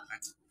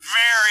 That's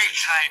very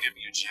kind of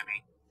you,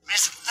 Jimmy.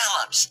 Miss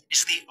Phillips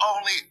is the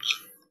only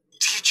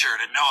teacher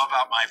to know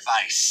about my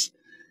vice.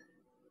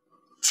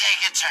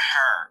 Take it to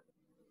her.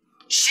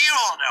 She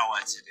will know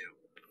what to do.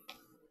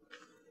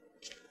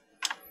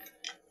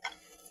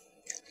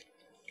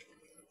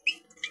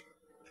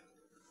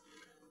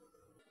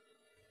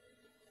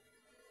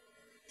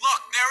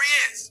 Look, there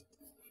he is.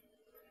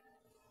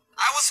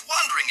 I was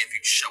wondering if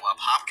you'd show up,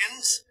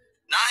 Hopkins.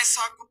 Nice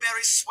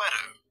Huckleberry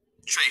sweater.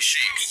 Trey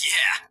chic.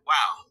 Yeah,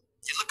 wow.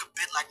 You look a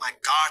bit like my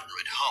gardener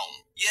at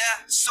home.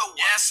 Yeah, so what?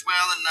 Yes,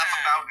 well, enough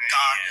about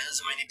gardeners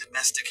or any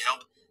domestic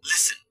help.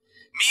 Listen,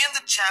 me and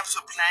the chaps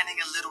were planning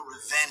a little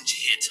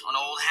revenge hit on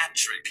old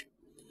Hat-Trick.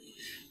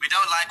 We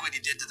don't like what he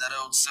did to that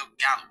old Silk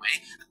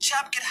Galloway. A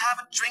chap can have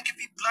a drink if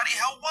he bloody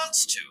hell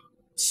wants to.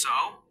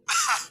 So?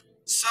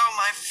 So,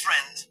 my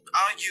friend,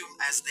 are you,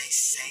 as they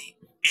say,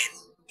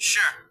 in?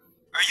 Sure.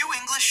 Are you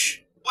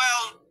English?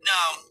 Well,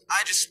 no,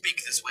 I just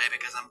speak this way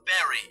because I'm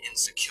very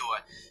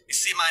insecure. You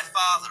see, my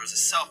father is a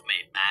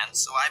self-made man,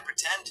 so I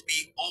pretend to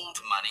be old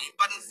money,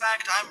 but in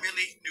fact, I'm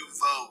really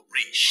nouveau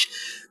riche.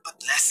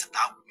 But less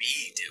about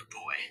me, dear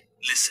boy.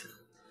 Listen,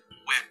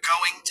 we're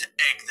going to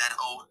egg that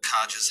old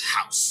codger's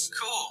house.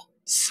 Cool.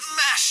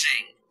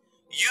 Smashing!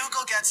 You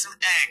go get some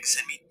eggs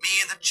and meet me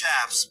and the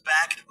chaps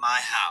back at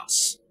my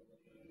house.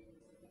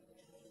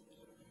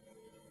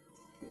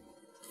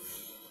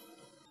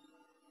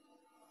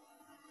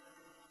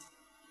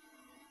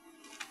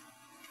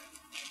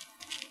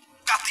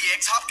 Got the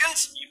eggs,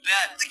 Hopkins? You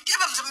bet. Then give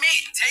them to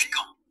me. Take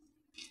them.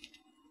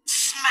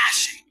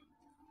 Smashing.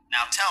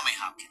 Now tell me,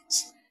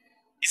 Hopkins,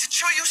 is it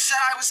true you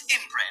said I was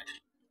inbred?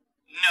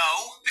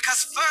 No,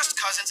 because first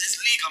cousins is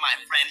legal, my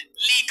friend.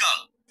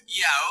 Legal.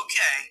 Yeah,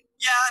 okay.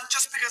 Yeah,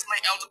 just because my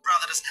elder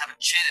brother doesn't have a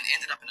chin and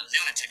ended up in a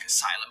lunatic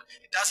asylum,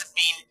 it doesn't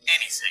mean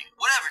anything.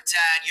 Whatever,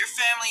 Tad. Your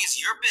family is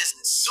your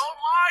business. Don't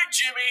lie,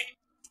 Jimmy.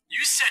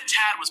 You said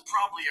Tad was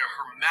probably a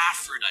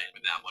hermaphrodite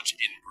with that much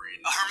inbreed.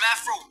 A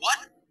hermaphro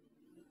what?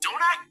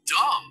 Don't act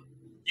dumb.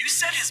 You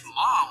said his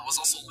mom was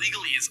also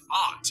legally his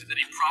aunt and that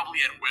he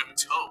probably had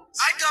webbed toes.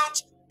 I don't.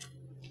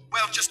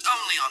 Well, just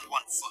only on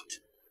one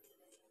foot.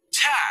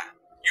 Tad,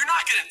 you're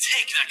not gonna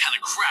take that kind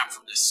of crap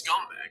from this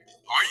scumbag,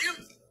 are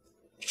you?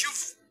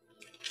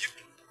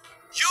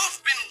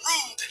 You've been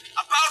rude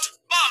about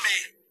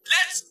Mommy.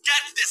 Let's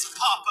get this,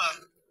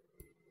 Papa.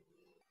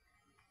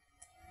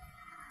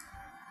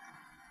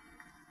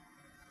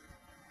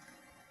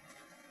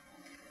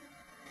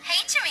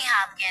 Hey, Jimmy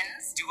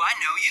Hopkins. Do I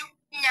know you?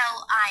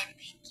 No, I'm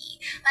Pinky,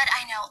 but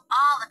I know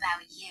all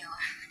about you.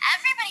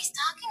 Everybody's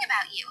talking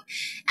about you.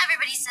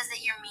 Everybody says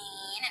that you're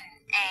mean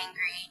and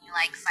angry and you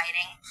like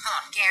fighting.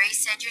 Huh. Gary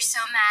said you're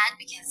so mad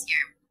because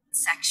you're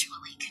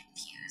sexually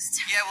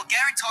confused. Yeah, well,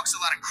 Gary talks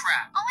a lot of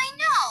crap. Oh, I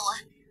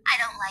know. I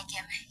don't like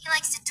him. He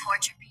likes to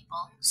torture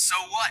people. So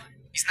what?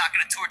 He's not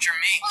gonna torture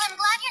me. Well, I'm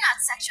glad you're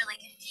not sexually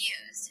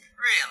confused.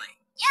 Really?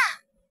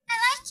 Yeah, I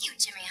like you,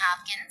 Jimmy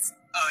Hopkins.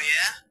 Oh,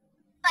 yeah?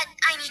 But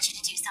I need you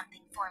to do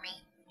something for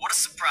me. What a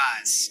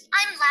surprise.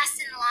 I'm last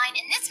in line,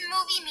 and this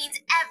movie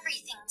means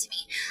everything to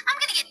me. I'm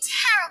gonna get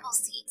terrible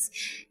seats.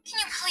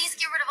 Can you please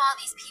get rid of all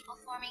these people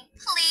for me?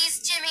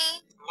 Please,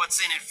 Jimmy? What's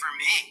in it for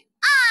me?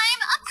 I'm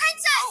a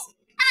princess,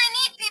 and I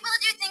need people to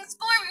do things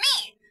for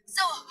me.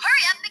 So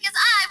hurry up, because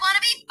I want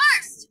to be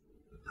first.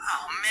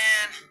 Oh,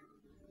 man.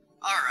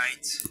 All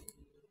right.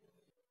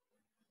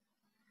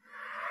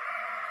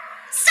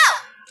 So,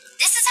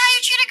 this is how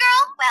you treat a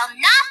girl? Well,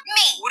 not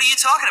me. What are you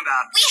talking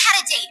about? We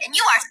had a date, and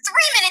you are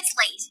 3 minutes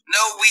late.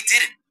 No, we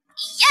didn't.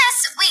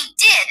 Yes, we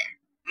did.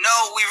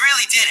 No, we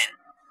really didn't.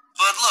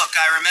 But look,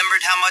 I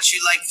remembered how much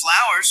you like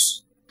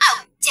flowers.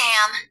 Oh,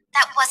 damn.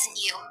 That wasn't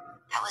you.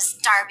 That was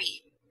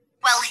Darby.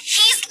 Well,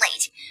 he's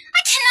late.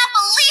 I cannot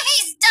believe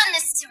he's done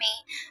this to me.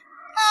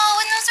 Oh,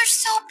 and those are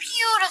so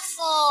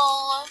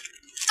beautiful.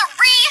 3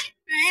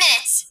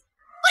 minutes.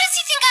 What does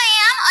he think I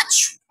am? A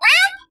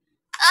tramp?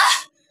 Ugh.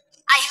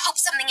 I hope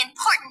something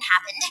important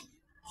happened.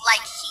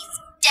 Like he's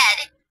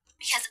dead.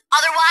 Because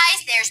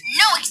otherwise, there's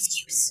no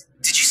excuse.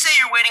 Did you say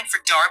you're waiting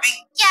for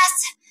Darby? Yes,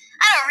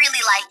 I don't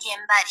really like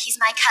him, but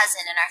he's my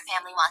cousin and our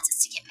family wants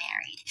us to get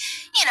married.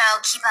 You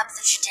know, keep up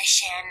the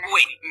tradition.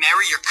 Wait,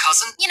 marry your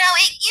cousin? You know,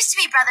 it used to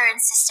be brother and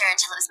sister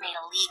until it was made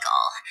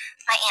illegal.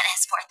 My aunt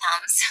has 4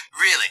 thumbs.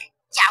 Really?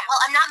 Yeah,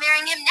 well, I'm not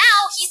marrying him now.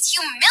 He's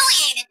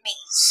humiliated me.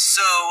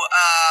 So,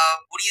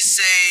 what do you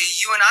say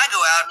you and I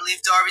go out and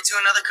leave Darby to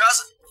another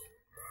cousin?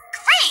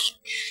 Great.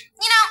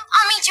 You know,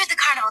 I'll meet you at the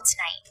carnival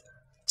tonight.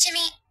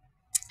 Jimmy,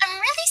 I'm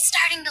really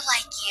starting to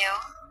like you.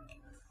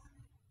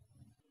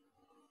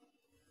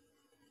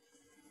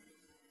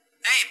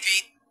 Hey,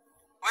 Pete.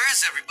 Where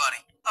is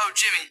everybody? Oh,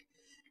 Jimmy.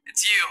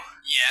 It's you.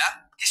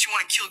 Yeah? Guess you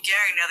want to kill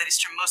Gary now that he's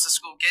turned most of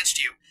school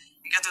against you.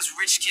 You got those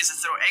rich kids that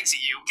throw eggs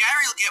at you.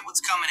 Gary'll get what's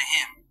coming to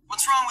him.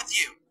 What's wrong with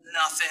you?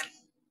 Nothing.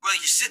 Well,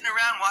 you're sitting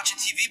around watching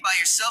TV by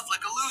yourself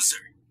like a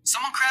loser.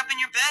 Someone crap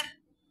in your bed?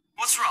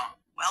 What's wrong?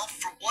 Well,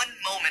 for one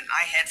moment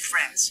I had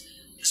friends.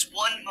 Just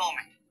one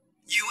moment.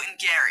 You and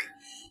Gary.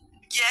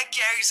 Yeah,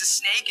 Gary's a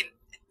snake and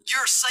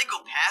you're a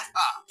psychopath.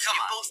 Come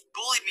on. You both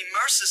bullied me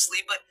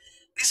mercilessly, but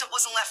at least I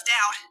wasn't left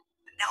out.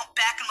 And now I'm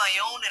back on my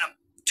own and I'm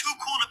too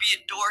cool to be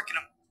a dork and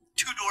I'm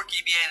too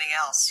dorky to be anything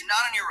else. You're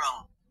not on your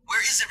own.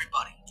 Where is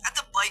everybody? At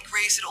the bike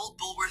race at Old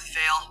Bulworth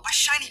Vale. My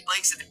shiny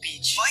bike's at the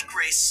beach. Bike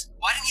race?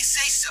 Why didn't you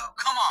say so?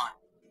 Come on.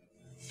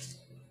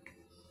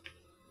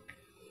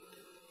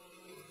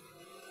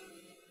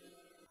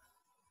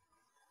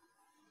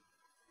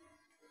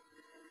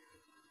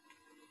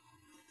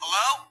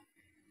 Hello?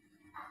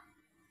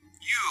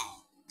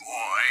 You,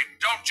 boy,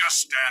 don't just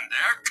stand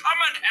there. Come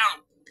and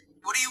help.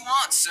 What do you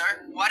want,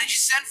 sir? Why did you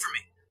send for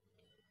me?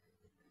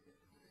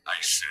 I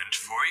sent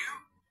for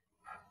you?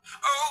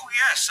 Oh,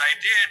 yes, I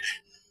did.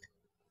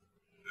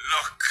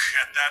 Look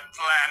at that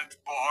plant,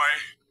 boy.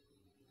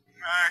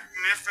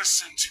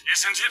 Magnificent,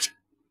 isn't it?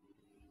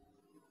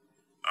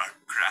 A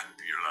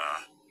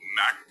crapula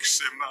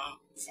maxima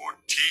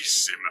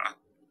fortissima.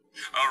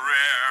 A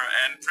rare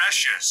and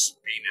precious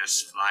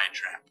Venus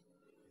flytrap.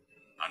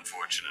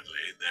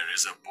 Unfortunately, there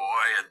is a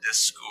boy at this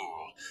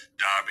school,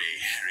 Darby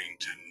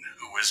Harrington,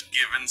 who was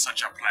given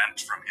such a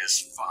plant from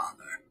his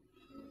father.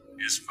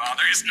 His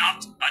father is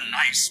not a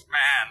nice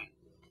man.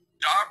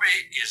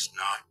 Darby is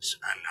not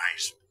a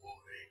nice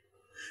boy.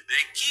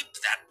 They keep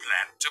that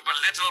plant to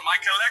belittle my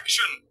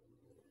collection.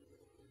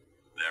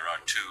 There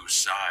are 2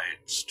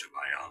 sides to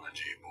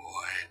biology,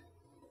 boy.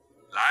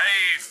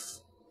 Life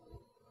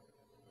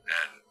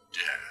and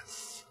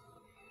death.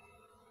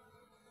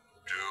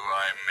 Do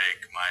I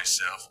make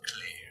myself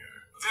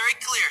clear? Very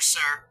clear,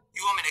 sir.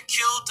 You want me to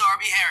kill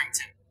Darby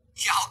Harrington?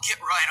 Yeah, I'll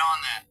get right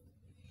on that.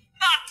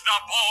 Not the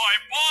boy,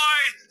 boy!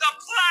 The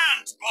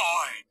plant,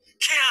 boy!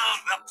 Kill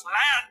the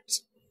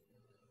plant!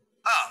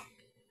 Oh,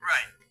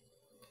 right.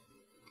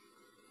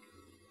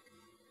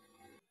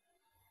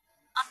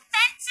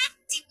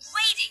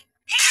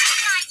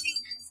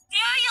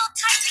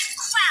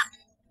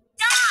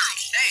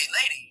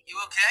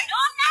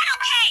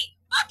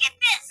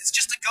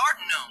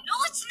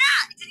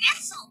 an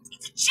insult.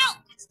 It's a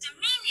joke. It's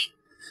demeaning.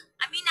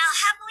 I mean,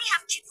 I'll happily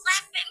have kids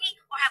laugh at me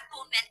or have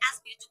grown men ask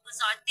me to do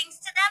bizarre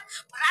things to them,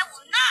 but I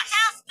will not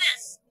have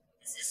this.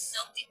 This is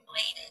so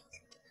degrading.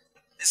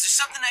 Is there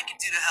something I can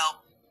do to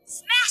help?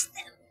 Smash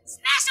them!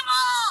 Smash them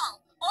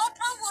all! All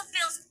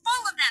Woodville's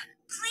full of them.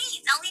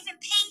 Please, I'll even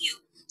pay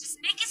you. Just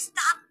make it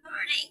stop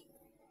hurting.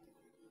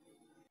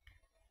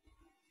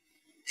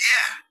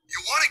 Yeah,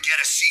 you want to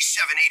get a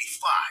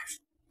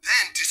C785,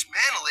 then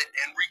dismantle it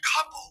and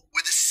recouple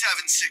with a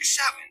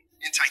 767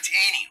 in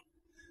titanium.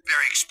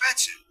 Very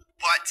expensive,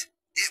 but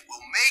it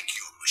will make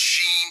your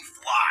machine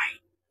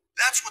fly.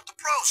 That's what the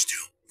pros do.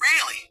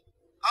 Really?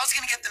 I was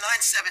gonna get the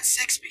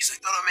 976 because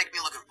I thought it would make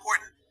me look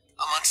important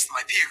amongst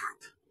my peer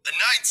group. The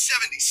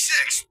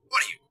 976?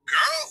 What are you,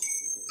 girl?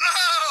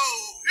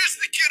 Oh, here's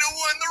the kid who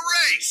won the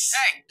race.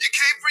 Hey. You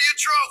came for your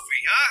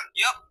trophy, huh?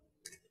 Yep.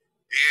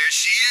 Here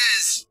she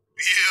is.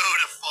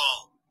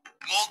 Beautiful.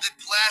 Molded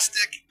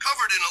plastic,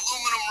 covered in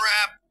aluminum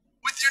wrap,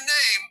 with your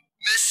name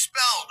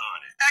misspelled on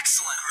it.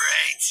 Excellent.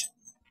 Great.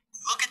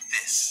 Look at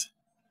this.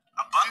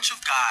 A bunch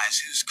of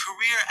guys whose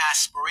career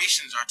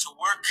aspirations are to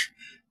work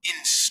in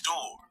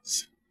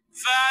stores.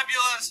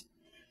 Fabulous.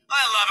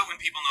 I love it when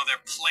people know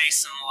their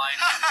place in life.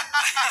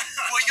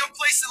 Well, your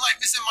place in life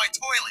is in my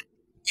toilet,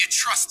 you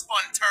trust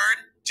fund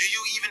turd. Do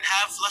you even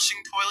have flushing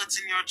toilets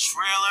in your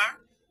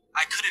trailer?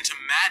 I couldn't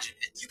imagine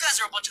it. You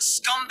guys are a bunch of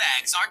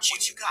scumbags, aren't you?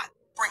 What you got?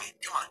 Bring it,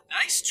 come on.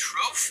 Nice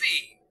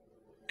trophy.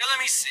 Here, let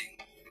me see.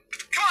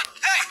 Come on,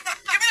 hey,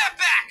 give me that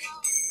back.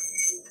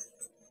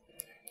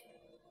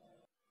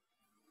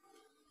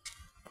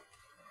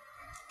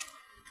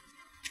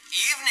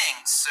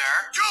 Evening,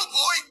 sir. Joe,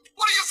 boy,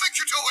 what do you think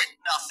you're doing?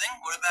 Nothing.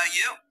 What about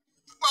you?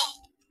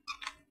 Well,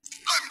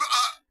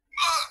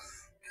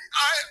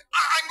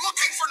 I'm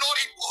looking for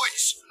naughty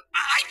boys.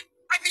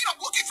 I mean,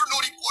 I'm looking for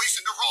naughty boys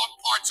in the wrong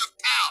parts of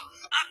town.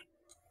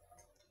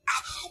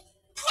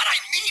 What I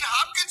mean,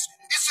 Hopkins,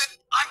 is that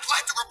I'm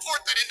glad to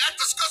report that in that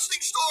disgusting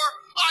store,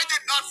 I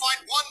did not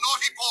find one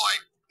naughty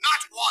boy.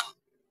 Not one.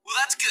 Well,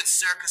 that's good,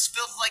 sir, because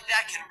filth like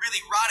that can really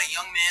rot a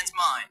young man's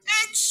mind.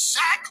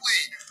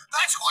 Exactly.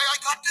 That's why I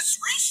got this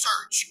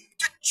research,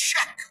 to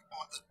check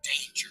on the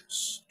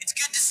dangers. It's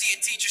good to see a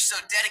teacher so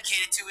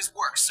dedicated to his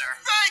work, sir.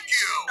 Thank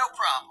you. No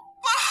problem.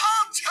 But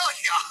I'll tell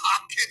you,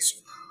 Hopkins,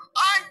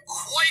 I'm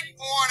quite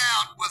worn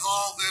out with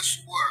all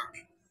this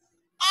work.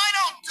 I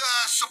don't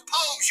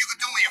suppose you could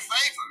do me a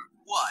favor.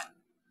 What?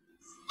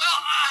 Well,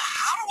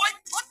 how do I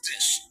put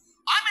this?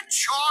 I'm in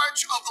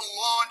charge of the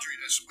laundry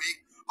this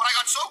week, but I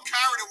got so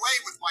carried away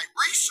with my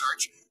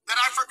research that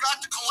I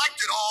forgot to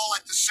collect it all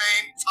at the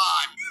same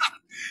time.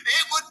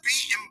 It would be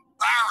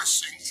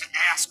embarrassing to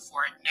ask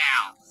for it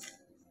now.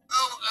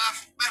 Oh,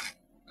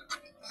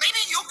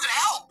 maybe you could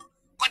help,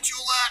 but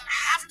you'll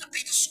have to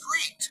be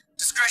discreet.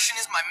 Discretion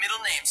is my middle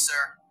name,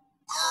 sir.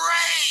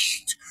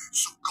 Great!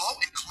 So go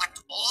and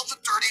collect all the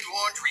dirty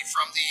laundry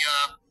from the,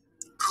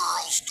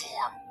 girls'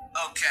 dorm.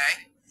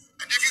 Okay.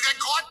 And if you get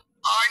caught,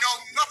 I know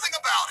nothing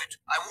about it.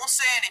 I won't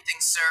say anything,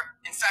 sir.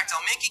 In fact,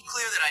 I'll make it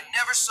clear that I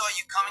never saw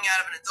you coming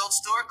out of an adult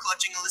store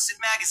clutching illicit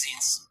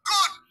magazines.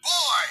 Good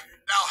boy!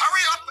 Now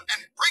hurry up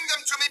and bring them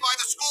to me by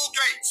the school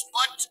gates,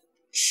 but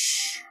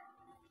shh.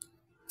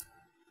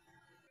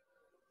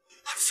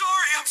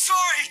 I'm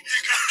sorry.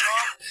 You got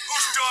dumb?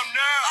 Who's dumb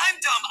now? I'm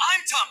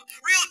dumb.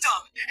 Real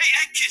dumb.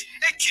 Hey,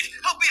 kid,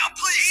 help me out,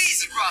 please.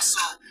 Easy,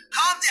 Russell.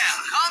 Calm down.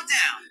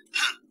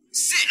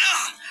 Sit.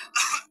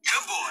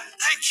 Good boy.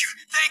 Thank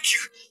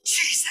you.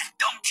 Jeez, that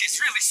dumb kid's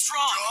really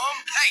strong. Dumb?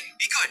 Hey,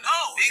 be good.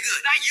 No, Be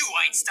good. not you,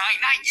 Einstein,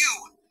 not you.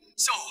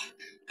 So,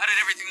 how did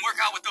everything work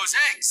out with those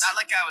eggs? Not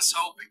like I was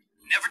hoping.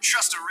 Never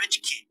trust a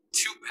rich kid.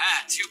 Too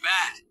bad.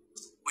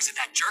 Was it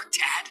that jerk,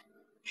 Tad?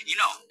 You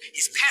know,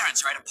 his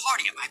parents are at a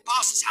party at my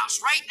boss's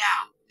house right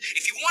now.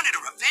 If you wanted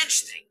a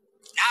revenge thing,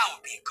 now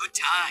would be a good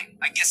time.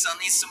 I guess I'll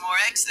need some more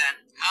eggs then.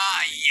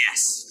 Ah,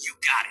 yes, you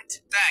got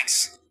it.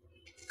 Thanks.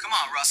 Come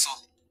on,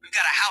 Russell. We've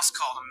got a house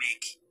call to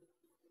make.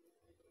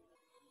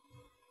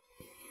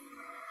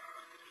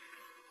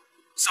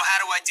 So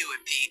how do I do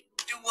it, Pete?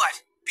 Do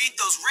what? Beat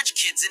those rich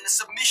kids into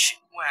submission.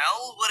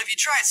 Well, what have you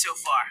tried so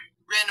far?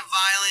 Random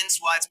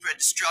violence, widespread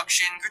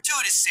destruction,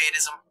 gratuitous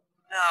sadism.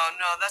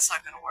 No, that's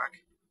not gonna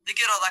work. They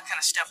get all that kind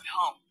of stuff at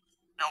home.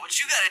 Now, what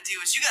you gotta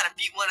do is you gotta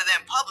beat one of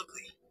them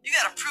publicly. You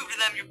gotta prove to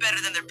them you're better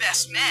than their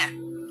best man.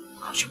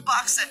 Why don't you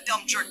box that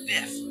dumb jerk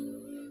Biff?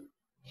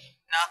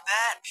 Not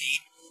bad,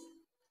 Pete.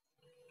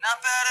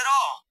 Not bad at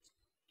all.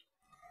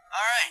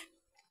 All right.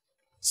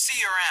 See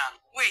you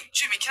around. Wait,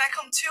 Jimmy, can I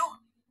come too?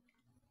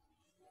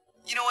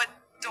 You know what?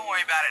 Don't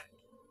worry about it.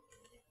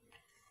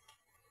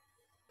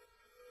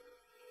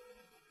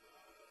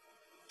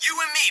 You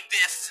and me,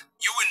 Biff.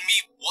 You and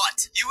me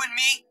what? You and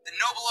me, the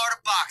noble art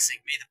of boxing.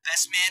 May the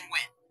best man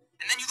win.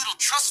 And then you little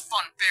trust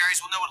fund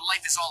fairies will know what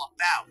life is all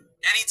about.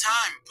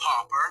 Anytime,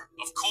 Pauper.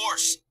 Of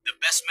course. The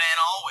best man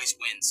always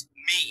wins.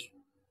 Me.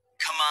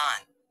 Come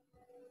on.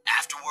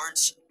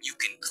 Afterwards, you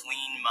can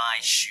clean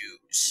my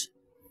shoes.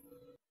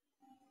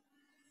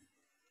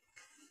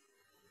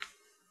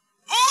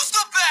 Who's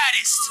the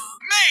baddest?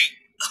 Me!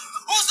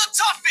 Who's the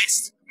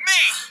toughest?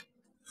 Me.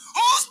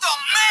 Who's the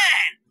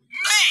man?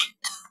 Me.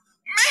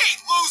 Me,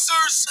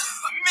 losers.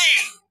 Me.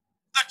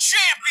 The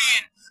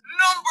champion.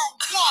 #1.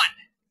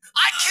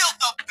 I killed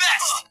the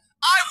best.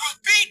 I will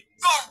beat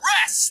the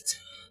rest.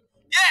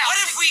 Yeah. What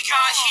if we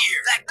got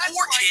here? That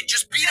poor kid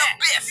just beat up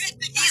Biff.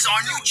 He's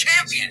our new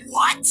champion.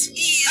 What?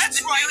 He is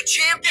the new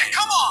champion. Yeah,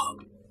 come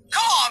on.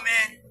 Come on,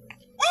 man.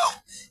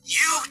 Woo!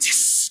 You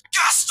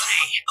disgust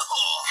me.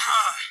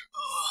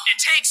 It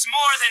takes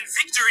more than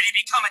victory to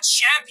become a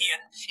champion.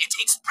 It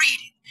takes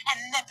breeding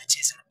and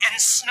nepotism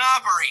and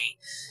snobbery.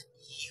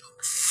 You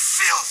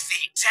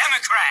filthy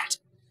Democrat.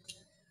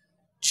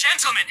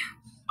 Gentlemen,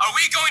 are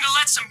we going to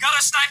let some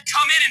gutter snipe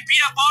come in and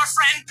beat up our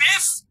friend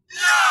Biff?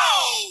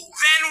 No!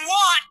 Then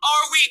what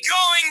are we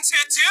going to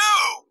do?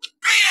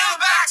 Beat him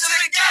back to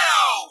the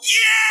ghetto!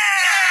 Yeah!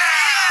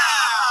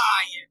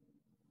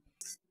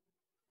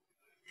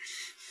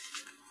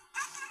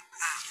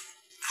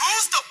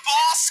 Who's the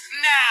boss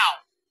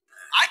now?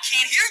 I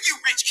can't hear you,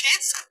 rich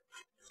kids.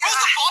 Who's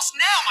the boss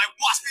now, my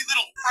waspy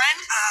little friend?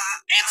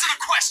 Answer the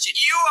question.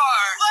 You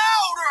are...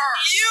 Louder!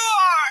 You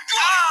are...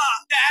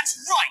 Good! That's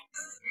right.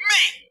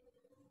 Me!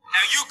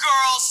 Now you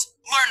girls,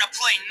 learn to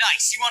play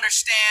nice, you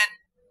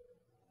understand?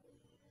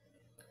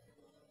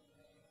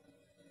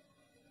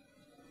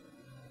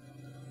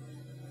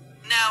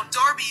 Now,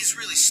 Darby is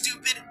really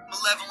stupid,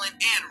 malevolent,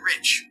 and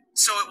rich.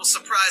 So it will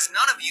surprise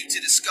none of you to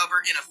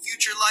discover in a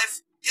future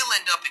life, he'll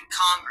end up in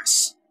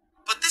Congress.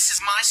 But this is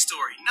my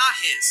story, not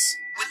his.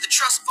 With the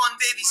trust fund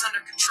babies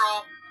under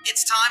control,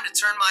 it's time to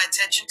turn my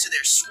attention to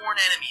their sworn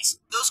enemies,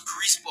 those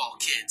greaseball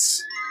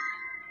kids.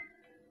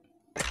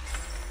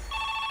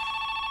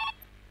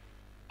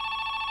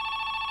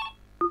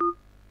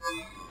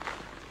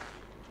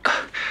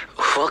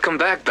 Welcome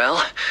back,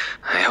 Belle.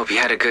 I hope you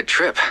had a good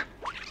trip.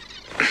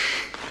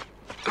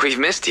 We've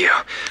missed you.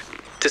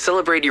 To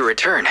celebrate your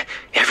return,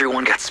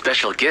 everyone got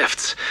special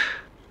gifts.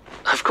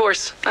 Of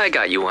course, I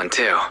got you one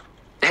too.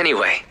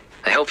 Anyway,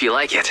 I hope you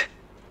like it.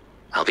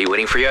 I'll be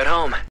waiting for you at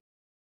home.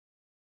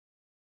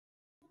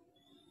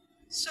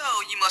 So,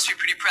 you must be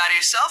pretty proud of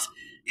yourself.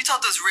 You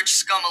taught those rich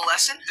scum a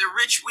lesson. They're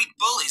rich, weak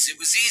bullies. It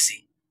was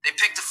easy. They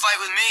picked a fight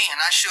with me,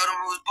 and I showed them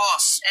who was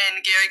boss.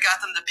 And Gary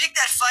got them to pick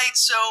that fight,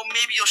 so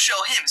maybe you'll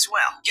show him as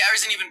well.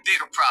 Gary's an even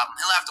bigger problem.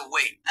 He'll have to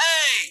wait.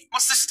 Hey,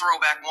 what's this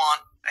throwback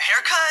want? A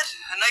haircut?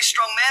 A nice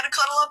strong man to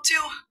cuddle up to?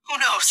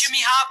 Who knows?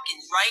 Jimmy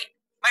Hopkins, right?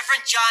 My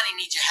friend Johnny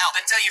needs your help.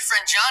 Then tell your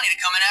friend Johnny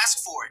to come and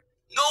ask for it.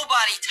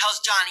 Nobody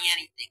tells Johnny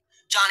anything.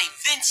 Johnny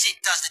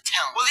Vincent does the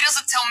telling. Well, he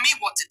doesn't tell me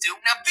what to do.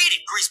 Now beat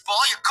it,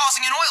 greaseball. You're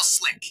causing an oil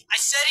slick. I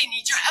said he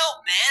needs your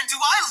help, man. Do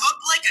I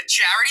look like a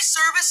charity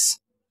service?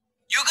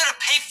 You're gonna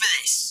pay for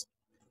this.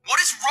 What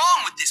is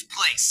wrong with this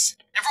place?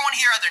 Everyone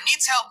here either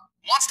needs help,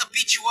 wants to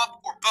beat you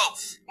up, or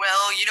both.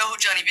 Well, you know who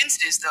Johnny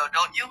Vincent is, though,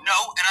 don't you?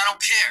 No, and I don't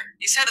care.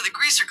 He's head of the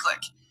Greaser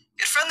Clique.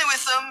 Get friendly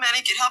with him, and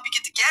he can help you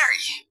get to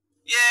Gary.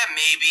 Yeah,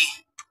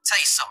 maybe. Tell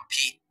you something,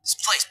 Pete. This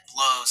place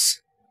blows.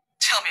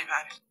 Tell me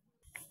about it.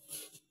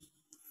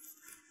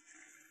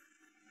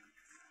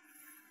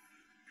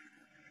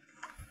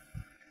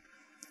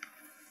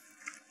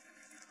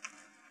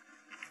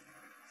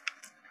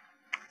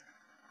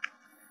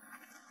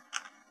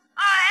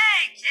 Oh,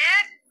 hey,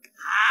 kid.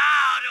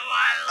 How do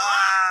I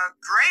look?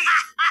 Great.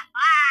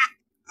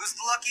 Who's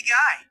the lucky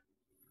guy?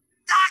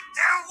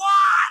 Dr.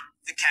 Watt.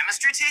 The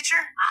chemistry teacher?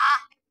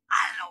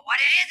 I don't know what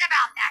it is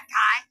about that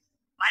guy,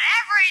 but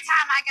every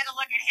time I get a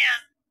look at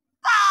his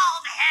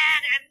bald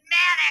head and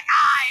manic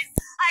eyes,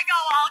 I go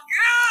all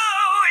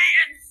gooey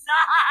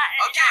inside.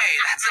 Okay,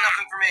 that's enough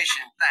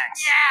information.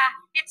 Thanks.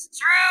 Yeah, it's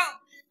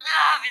true.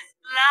 Love is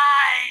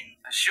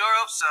blind. I sure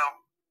hope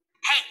so.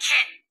 Hey,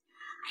 kid,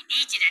 I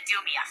need you to do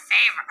me a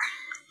favor.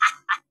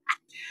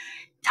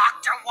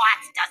 Dr.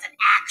 Watts doesn't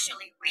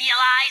actually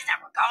realize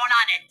that we're going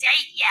on a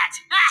date yet.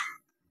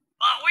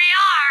 But we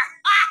are.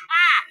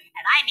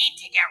 And I need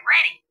to get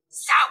ready.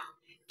 So,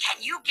 can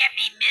you get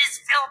me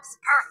Ms.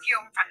 Phillips'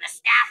 perfume from the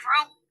staff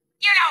room?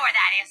 You know where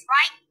that is,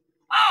 right?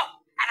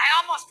 Oh, and I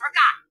almost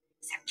forgot.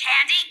 Some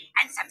candy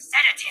and some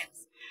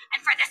sedatives.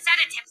 And for the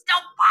sedatives,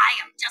 don't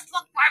buy them. Just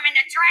look for them in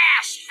the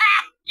trash.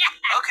 Yeah.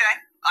 Okay,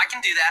 I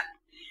can do that.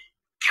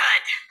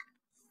 Good.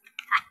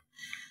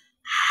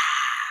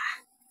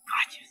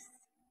 Gorgeous.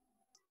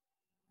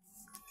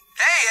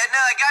 Hey, Edna,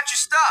 I got your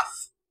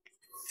stuff.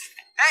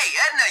 Hey,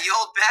 Edna, you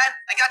old bat,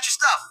 I got your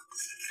stuff.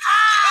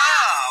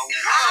 Oh,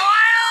 How do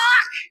I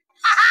look?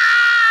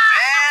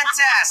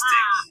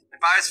 fantastic.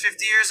 If I was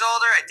 50 years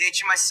older, I'd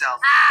date you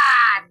myself.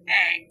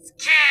 Thanks,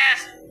 kid.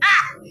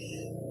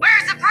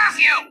 Where's the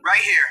perfume?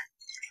 Right here.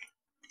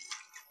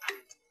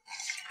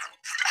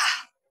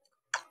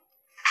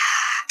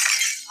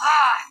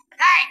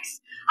 Thanks.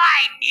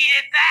 I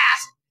needed that.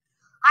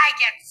 I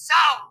get so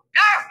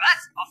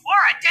nervous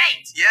before a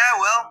date. Yeah,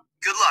 well,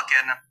 good luck,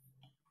 Edna.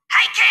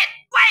 Hey, kid,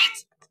 wait.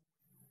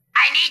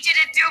 I need you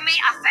to do me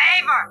a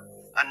favor.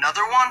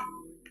 Another one?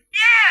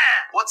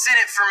 Yeah. What's in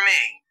it for me?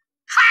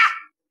 Ha!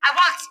 I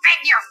won't spit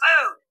in your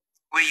food.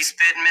 Will you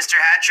spit in Mr.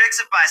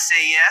 Hattricks if I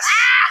say yes?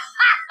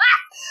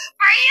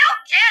 For you,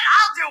 kid,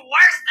 I'll do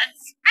worse than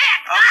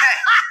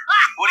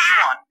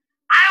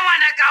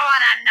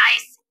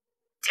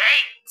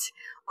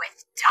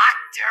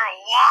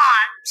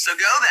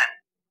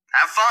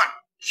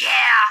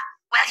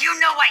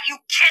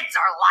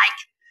are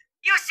like.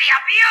 You see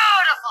a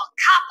beautiful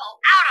couple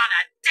out on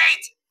a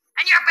date,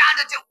 and you're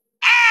bound to do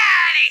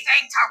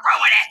anything to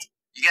ruin it.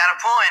 You got a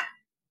point.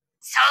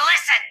 So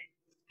listen,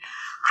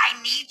 I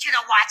need you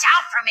to watch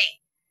out for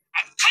me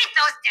and keep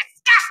those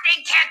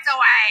disgusting kids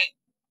away.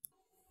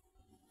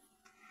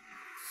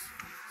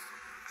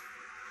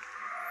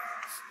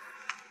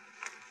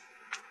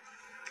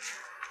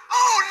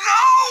 Oh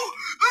no!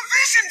 The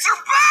visions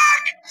are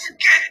back!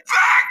 Get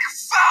back,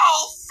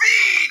 foul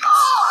fiend!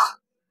 Oh,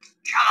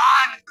 come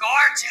on,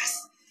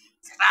 gorgeous.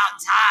 It's about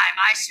time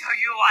I show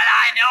you what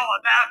I know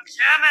about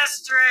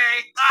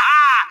chemistry.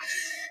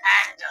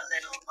 And a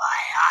little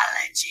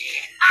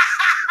biology.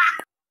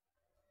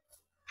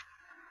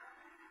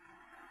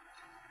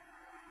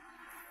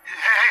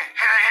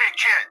 Hey,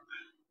 kid.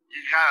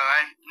 You got a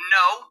line?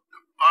 No.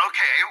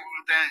 Okay,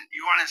 well, then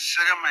you want to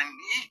sit on my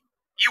knee?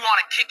 You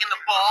want a kick in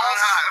the balls?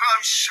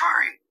 I'm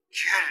sorry,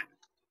 kid.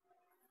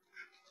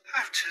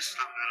 I'm just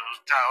a little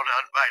down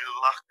on my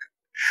luck.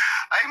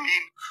 I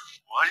mean,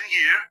 1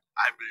 year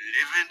I'm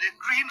living in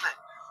Greenland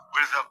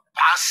with a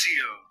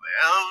posse of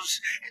elves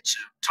and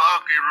some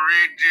talking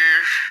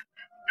reindeer.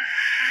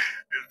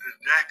 And the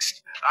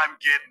next,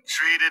 I'm getting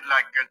treated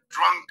like a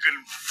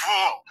drunken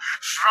fool,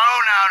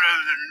 thrown out of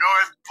the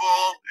North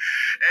Pole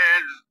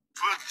and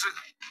put to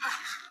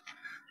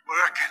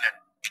work in a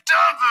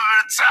dump of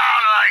a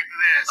town like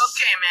this.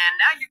 Okay, man,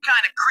 now you're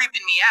kind of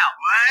creeping me out.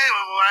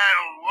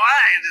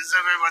 Why does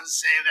everyone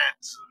say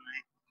that to me?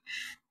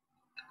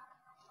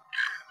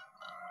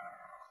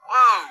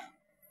 Whoa,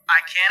 I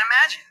can't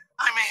imagine.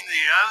 I mean,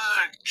 the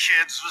other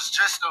kids was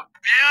just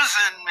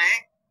abusing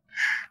me,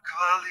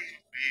 calling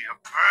me a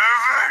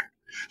pervert,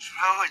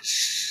 throwing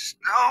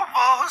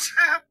snowballs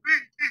at me.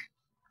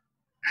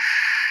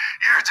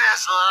 You're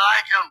just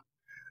like them,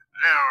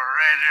 little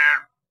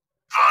red-haired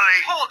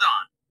bully. Hold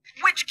on.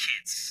 Which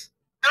kids?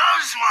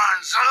 Those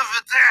ones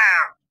over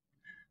there.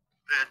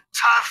 The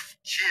tough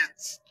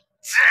kids.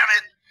 Damn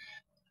it.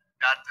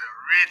 Not the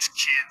rich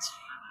kids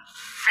from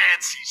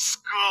fancy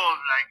school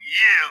like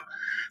you.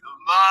 The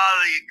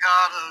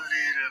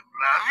molly-coddle-little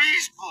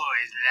mommy's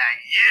boys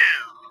like you.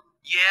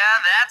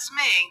 Yeah, that's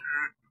me.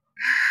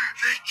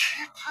 They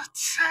keep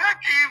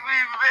attacking me,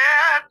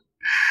 man.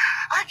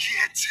 I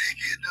can't take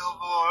it no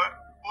more.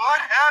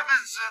 What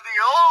happens in the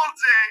old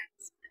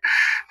days?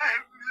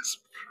 I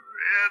miss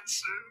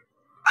Prancer.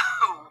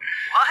 Oh,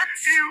 what?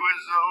 He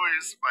was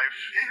always my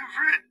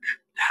favorite.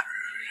 Not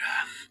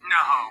Rudolph.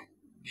 No.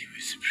 He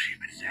was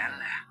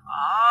Primadella.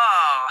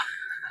 Oh.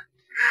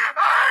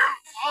 I'm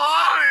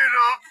falling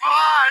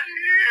apart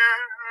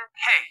here.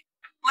 Hey,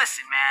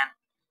 listen, man.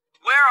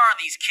 Where are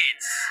these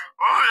kids?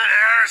 Over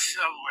there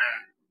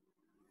somewhere.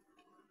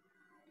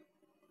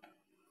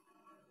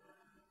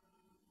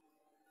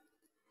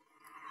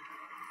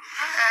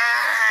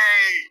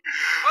 Hey!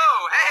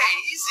 Whoa, hey,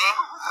 easy.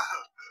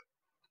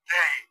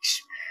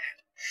 Thanks, man.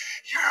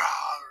 You're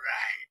all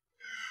right.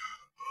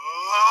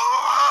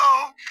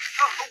 Oh,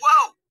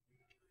 Whoa.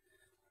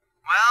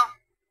 Well,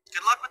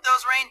 good luck with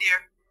those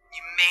reindeer,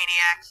 you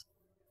maniacs.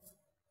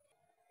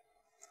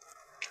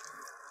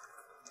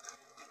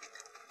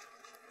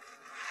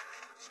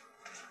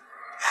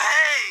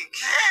 hey,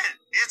 kid,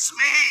 it's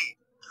me.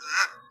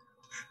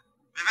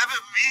 Remember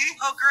me?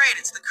 Oh, great,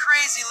 it's the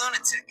crazy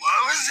lunatic.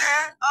 What was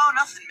that? Oh,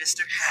 nothing,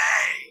 mister.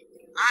 Hey,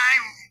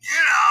 I'm,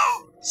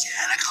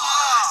 Santa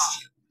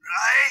Claus,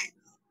 right?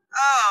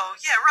 Oh,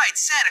 yeah, right,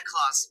 Santa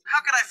Claus.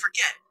 How could I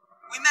forget?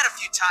 We met a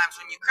few times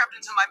when you crept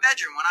into my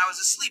bedroom when I was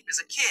asleep as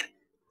a kid.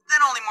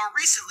 Then only more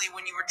recently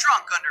when you were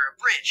drunk under a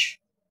bridge.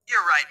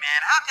 You're right,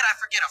 man. How could I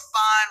forget a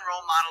fine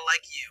role model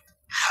like you?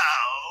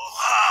 Ho.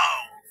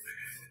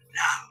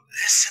 Now,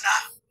 listen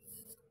up.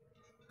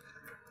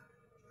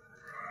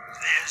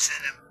 There's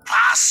an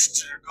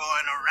imposter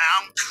going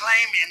around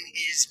claiming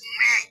he's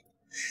me.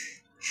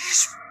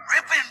 He's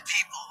ripping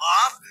people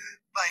off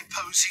by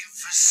posing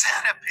for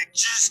Santa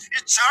pictures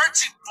and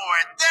charging for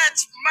it.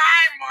 That's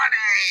my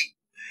money.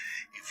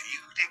 If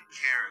you take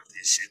care of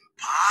this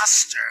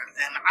imposter,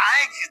 then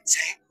I can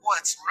take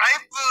what's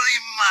rightfully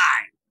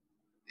mine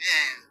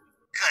and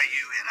cut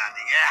you in on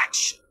the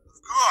action, of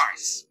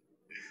course.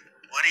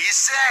 What do you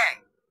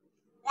say?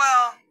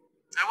 Well,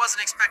 I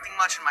wasn't expecting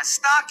much in my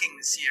stocking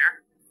this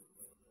year.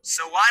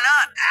 So why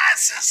not?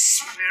 That's a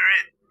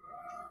spirit.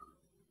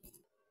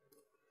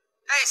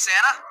 Hey,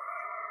 Santa.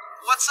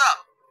 What's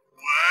up?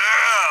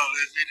 Well,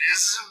 if it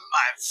isn't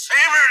my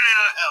favorite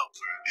little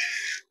helper.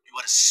 You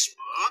want to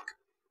smoke?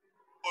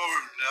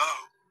 Oh,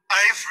 no.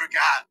 I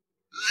forgot.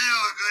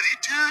 Little goody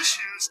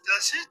two-shoes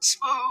doesn't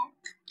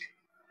smoke.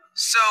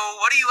 So,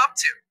 what are you up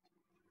to?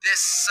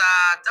 This,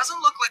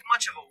 doesn't look like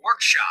much of a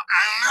workshop.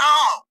 I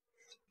know.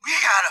 We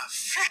gotta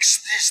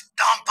fix this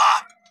dump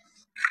up.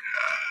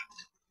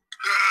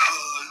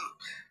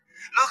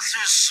 Look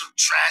through some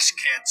trash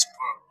cans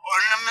for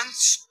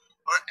ornaments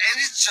or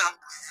any junk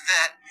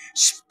that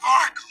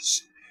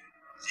sparkles.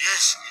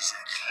 This is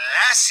a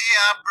classy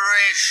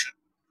operation.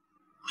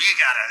 We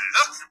gotta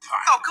look the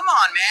part. Oh, come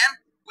on,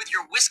 man. With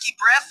your whiskey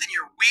breath and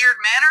your weird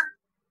manner?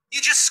 You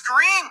just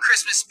scream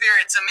Christmas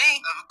spirit to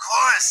me. Of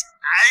course,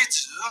 I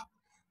do.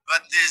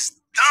 But this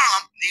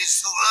dump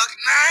needs to look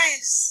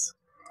nice.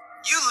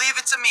 You leave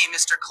it to me,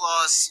 Mr.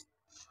 Claus.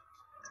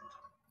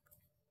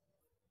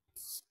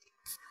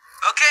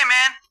 Okay,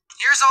 man.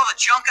 Here's all the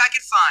junk I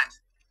could find.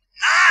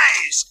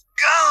 Nice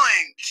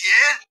going,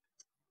 kid.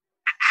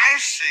 I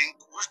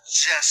think we're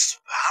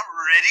just about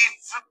ready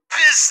for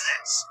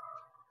business.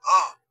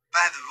 Oh,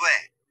 by the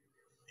way,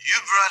 you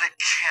brought a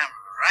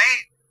camera,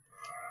 right?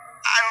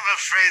 I'm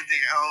afraid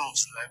the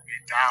elves let me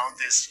down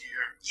this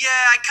year.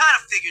 Yeah, I kind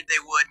of figured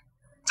they would.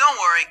 Don't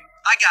worry,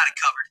 I got it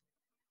covered.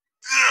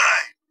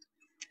 Good.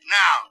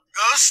 Now,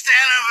 go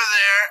stand over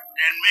there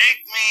and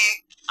make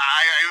me,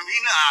 I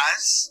mean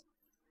us,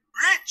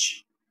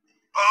 rich.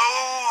 Ho,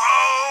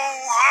 ho,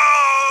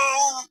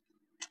 ho!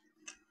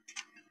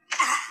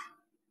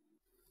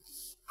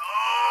 Ho,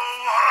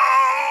 ho,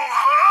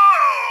 ho!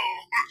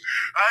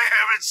 I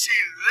haven't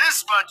seen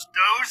this much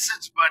dough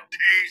since my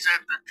days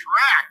at the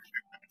track.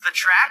 The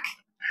track?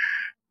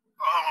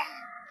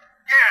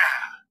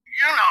 Yeah,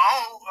 you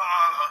know,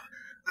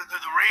 the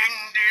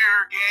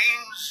reindeer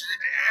games,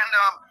 and,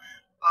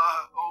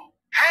 oh,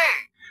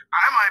 hey,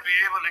 I might be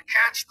able to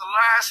catch the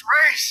last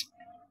race.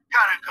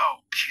 Gotta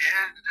go,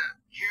 kid.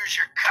 Here's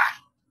your cut.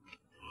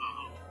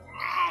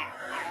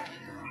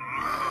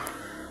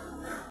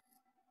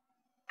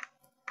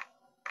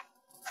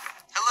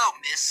 Hello,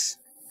 miss.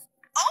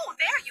 Oh,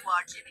 there you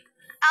are, Jimmy.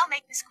 I'll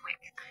make this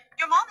quick.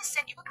 Your mom has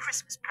sent you a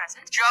Christmas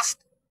present. Just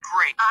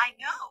great. I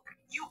know.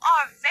 You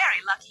are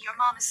very lucky. Your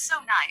mom is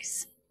so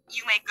nice.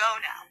 You may go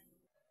now.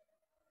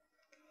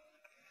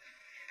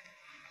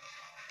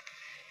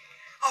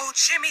 Oh,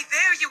 Jimmy,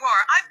 there you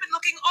are. I've been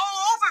looking all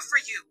over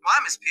for you. Why,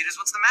 Miss Peters?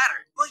 What's the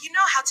matter? Well, you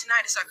know how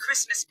tonight is our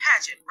Christmas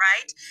pageant,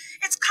 right?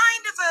 It's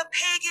kind of a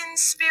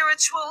pagan,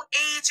 spiritual,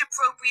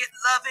 age-appropriate,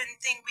 loving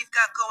thing we've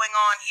got going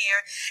on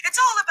here. It's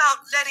all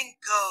about letting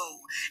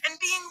go and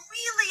being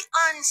really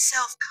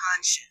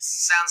unself-conscious.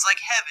 Sounds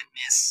like heaven,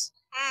 miss.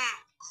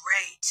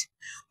 Great.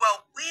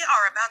 Well, we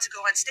are about to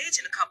go on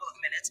stage in a couple of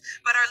minutes,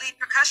 but our lead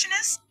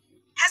percussionist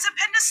has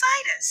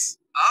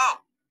appendicitis.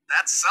 Oh,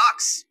 that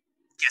sucks.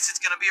 Guess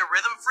it's gonna be a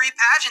rhythm-free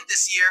pageant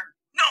this year.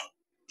 No,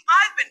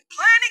 I've been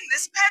planning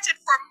this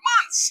pageant for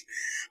months.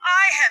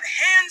 I have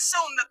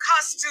hand-sewn the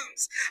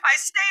costumes.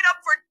 I stayed up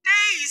for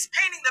days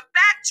painting the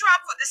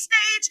backdrop for the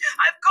stage.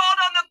 I've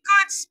called on the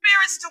good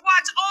spirits to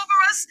watch over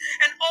us,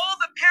 and all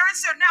the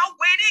parents are now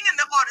waiting in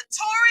the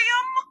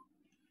auditorium.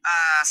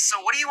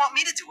 So what do you want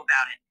me to do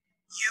about it?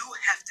 You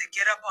have to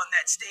get up on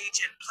that stage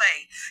and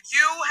play.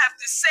 You have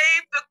to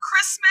save the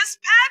Christmas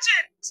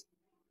pageant.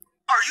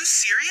 Are you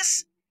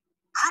serious?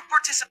 Group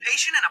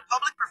participation in a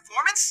public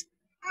performance?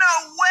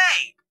 No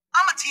way!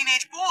 I'm a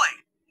teenage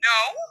boy. No?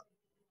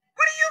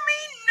 What do you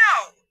mean, no?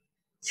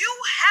 You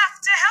have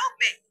to help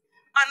me.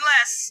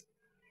 Unless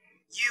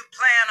you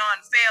plan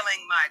on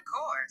failing my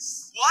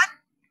course.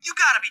 What? You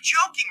gotta be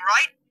joking,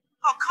 right?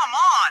 Oh, come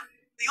on.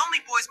 The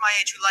only boys my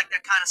age who like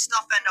that kind of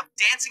stuff end up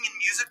dancing in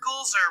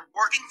musicals or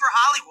working for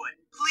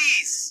Hollywood.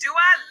 Please. Do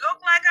I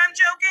look like I'm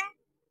joking?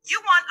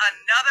 You want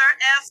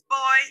another F,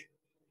 boy?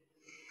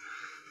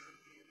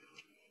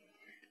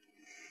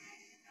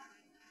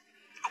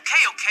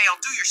 Okay,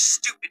 I'll do your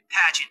stupid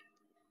pageant.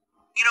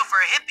 You know,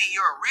 for a hippie,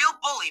 you're a real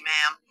bully,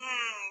 ma'am.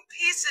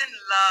 Peace and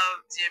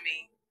love,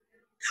 Jimmy.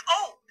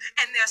 Oh,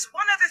 and there's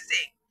one other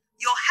thing.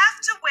 You'll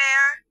have to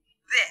wear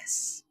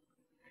this.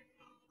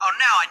 Oh,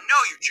 now I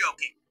know you're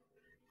joking.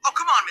 Oh,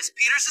 come on, Miss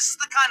Peters. This is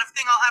the kind of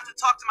thing I'll have to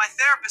talk to my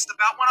therapist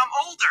about when I'm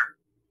older.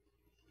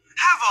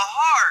 Have a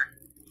heart.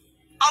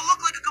 I'll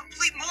look like a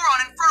complete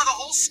moron in front of the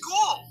whole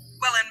school.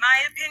 Well, in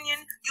my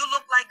opinion, you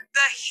look like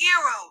the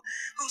hero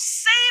who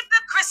saved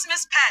the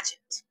Christmas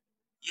pageant.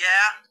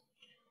 Yeah?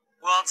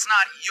 Well, it's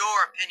not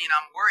your opinion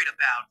I'm worried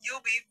about.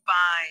 You'll be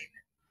fine.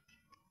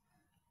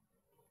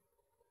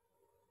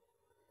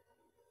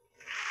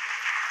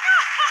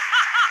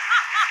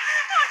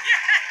 Oh,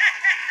 yes!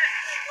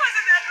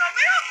 Wasn't that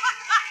lovely?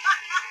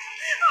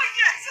 Oh,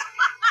 yes!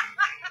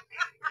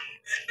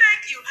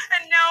 Thank you.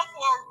 And now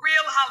for a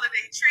real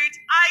holiday treat,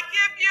 I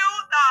give you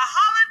the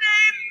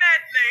holiday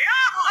medley.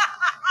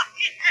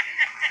 Yes!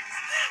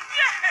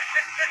 Yes!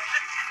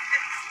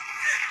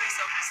 Please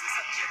don't mess this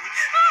up, Jimmy.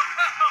 Yes.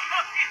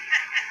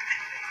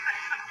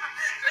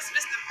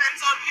 Christmas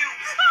depends on you.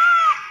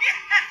 Oh,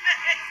 yes!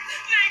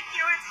 Thank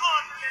you. It's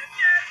awesome.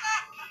 Yes.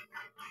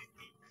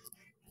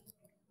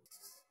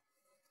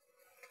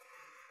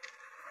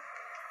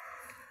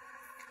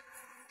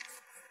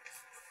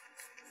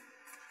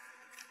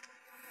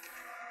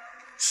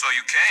 So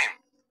you came.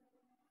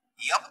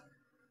 Yup.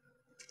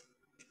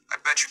 I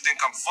bet you think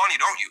I'm funny,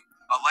 don't you?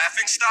 A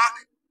laughing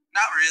stock?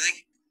 Not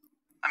really.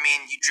 I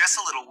mean, you dress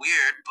a little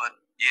weird, but...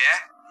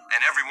 Yeah?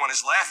 And everyone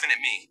is laughing at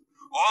me.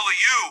 All of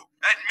you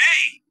at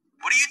me!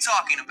 What are you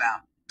talking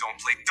about? Don't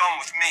play dumb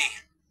with me.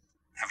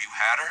 Have you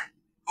had her?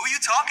 Who are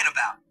you talking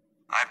about?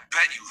 I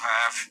bet you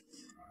have.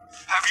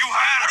 Have you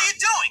had her? What are you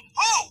doing?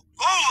 Who?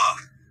 Lola!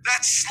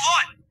 That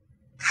slut!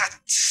 That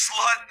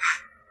slut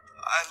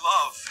I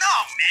love. No,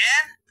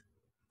 man!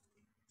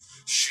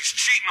 She's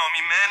cheating on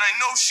me, man. I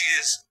know she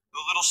is.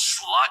 The little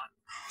slut.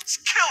 It's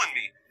killing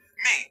me.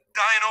 Me,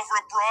 dying over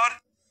a broad?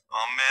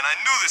 Oh, man, I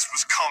knew this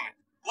was coming.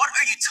 What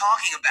are you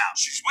talking about?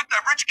 She's with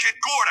that rich kid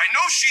Gord. I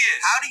know she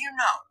is. How do you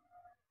know?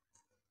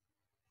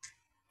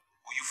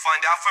 Will you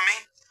find out for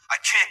me? I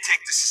can't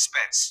take the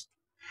suspense.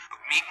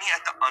 Meet me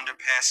at the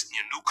underpass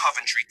near New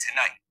Coventry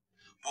tonight.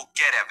 We'll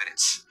get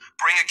evidence.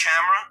 Bring a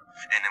camera,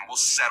 and then we'll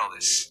settle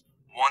this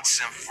once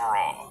and for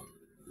all.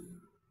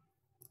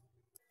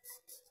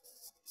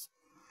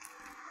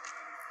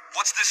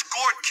 What's this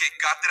Gord kid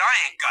got that I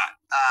ain't got?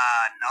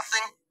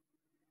 Nothing.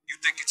 You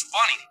think it's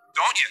funny,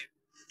 don't you?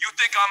 You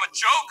think I'm a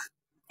joke?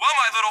 Well,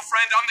 my little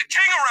friend, I'm the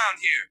king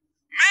around here.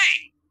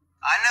 Me!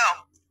 I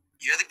know.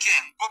 You're the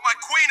king. But my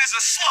queen is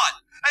a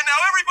slut, and now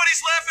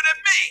everybody's laughing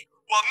at me.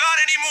 Well, not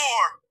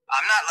anymore.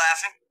 I'm not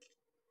laughing.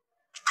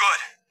 Good.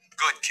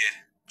 Good, kid.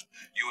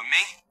 You and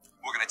me,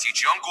 we're gonna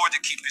teach young Gord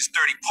to keep his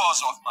dirty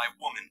paws off my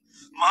woman.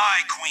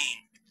 My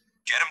queen.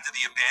 Get him to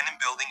the abandoned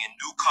building in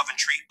New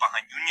Coventry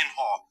behind Union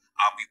Hall.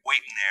 I'll be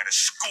waiting there to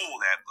school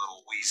that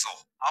little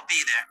weasel. I'll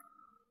be there.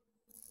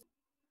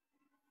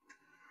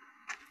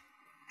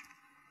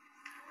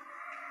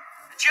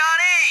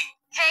 Johnny!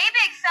 Hey,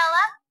 big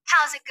fella.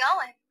 How's it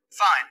going?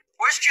 Fine.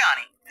 Where's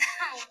Johnny?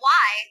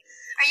 Why?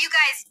 Are you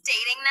guys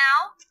dating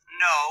now?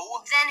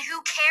 No. Then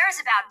who cares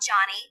about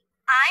Johnny?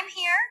 I'm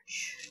here.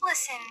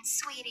 Listen,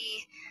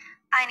 sweetie,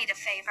 I need a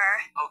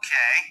favor.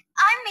 Okay.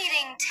 I'm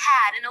meeting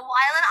Tad in a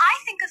while, and I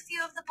think a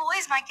few of the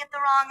boys might get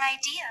the wrong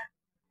idea.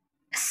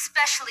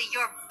 Especially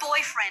your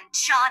boyfriend,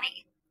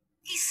 Johnny.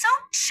 He's so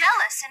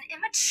jealous and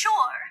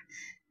immature.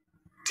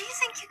 Do you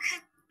think you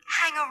could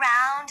hang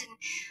around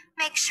and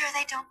make sure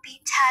they don't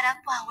beat Tad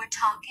up while we're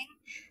talking?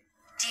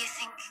 Do you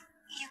think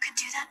you could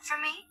do that for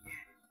me?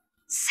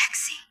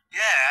 Sexy.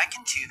 Yeah, I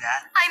can do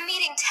that. I'm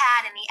meeting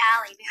Tad in the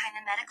alley behind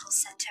the medical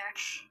center.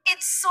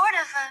 It's sort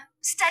of a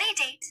study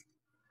date.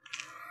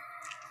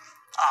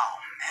 Oh,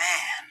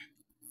 man.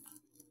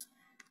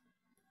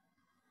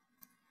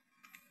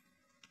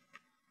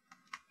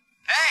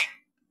 Hey!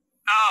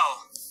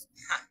 Oh,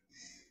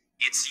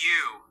 it's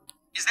you.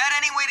 Is that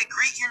any way to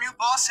greet your new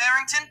boss,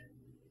 Harrington?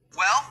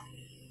 Well,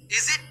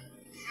 is it?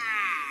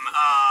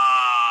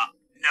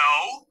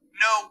 No.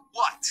 No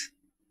what?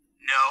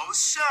 No,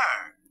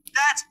 sir.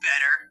 That's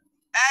better.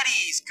 At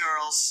ease,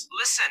 girls.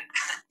 Listen,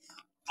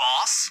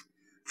 boss,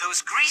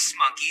 those grease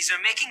monkeys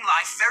are making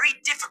life very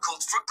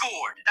difficult for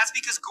Gord. That's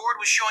because Gord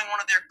was showing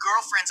one of their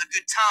girlfriends a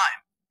good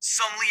time.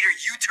 Some leader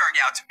you turned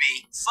out to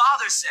be.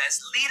 Father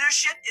says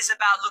leadership is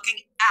about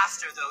looking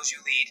after those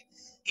you lead.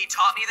 He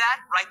taught me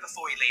that right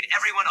before he laid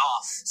everyone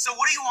off. So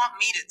what do you want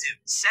me to do?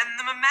 Send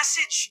them a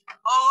message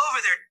all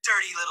over their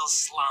dirty little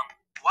slum.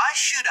 Why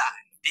should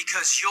I?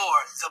 Because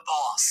you're the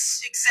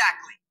boss.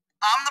 Exactly.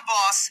 I'm the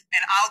boss,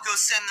 and I'll go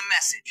send the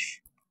message.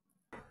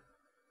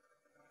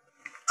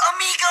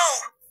 Amigo!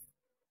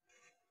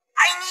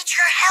 I need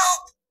your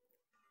help!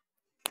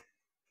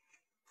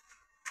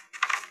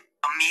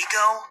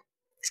 Amigo?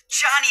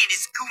 Johnny and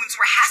his goons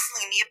were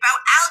hassling me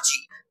about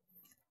Algie.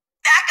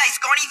 That guy's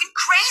gone even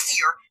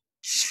crazier.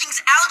 He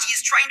thinks Algie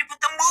is trying to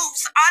put the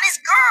moves on his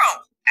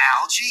girl.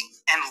 Algie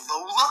and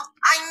Lola?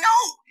 I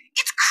know.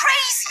 It's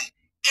crazy.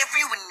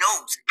 Everyone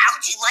knows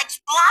Algie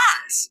likes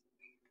blondes.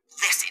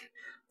 Listen,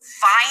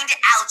 find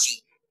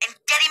Algie and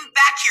get him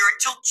back here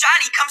until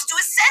Johnny comes to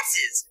his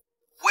senses.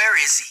 Where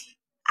is he?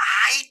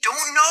 I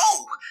don't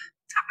know.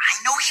 I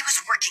know he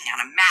was working on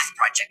a math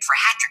project for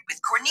Hattrick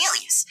with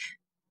Cornelius.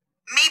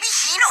 Maybe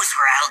he knows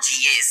where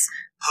Algie is.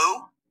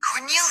 Who?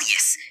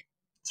 Cornelius.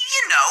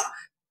 You know,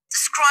 the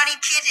scrawny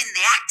kid in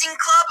the acting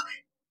club.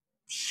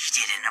 He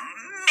did an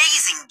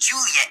amazing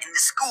Juliet in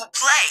the school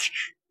play.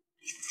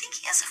 I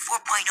think he has a 4.0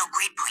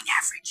 grade point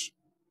average.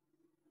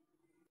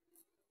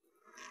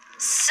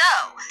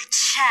 So,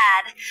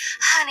 Chad,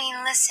 honey,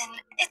 listen,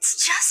 it's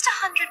just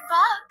 $100.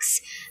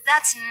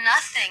 That's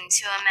nothing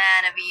to a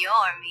man of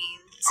your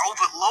means. Oh,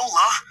 but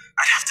Lola,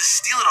 I'd have to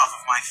steal it off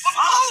of my phone.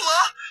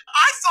 Lola,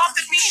 I thought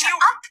that me and Shut you...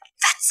 up,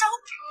 fatso.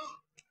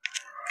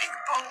 Big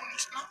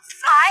bones, not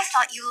I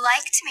thought you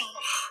liked me.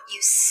 You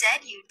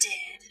said you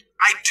did.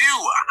 I do.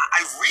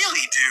 I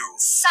really do.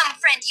 Some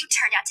friend you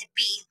turned out to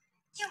be.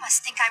 You must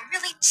think I'm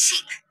really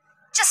cheap.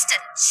 Just a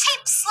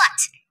cheap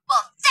slut.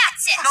 Well,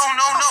 that's it. No,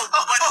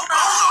 but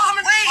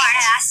Lola, wait.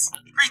 Smartass.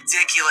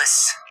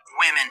 Ridiculous.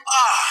 Women.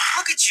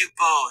 Look at you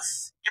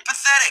both. You're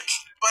pathetic.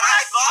 But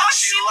I thought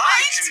she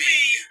liked me.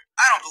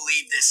 I don't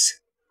believe this.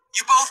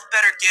 You both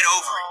better get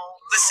over it.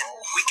 Listen,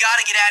 we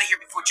gotta get out of here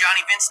before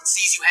Johnny Vincent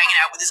sees you hanging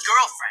out with his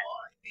girlfriend.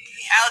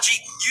 Algie,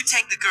 you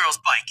take the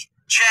girl's bike.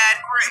 Chad,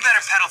 you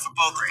better pedal for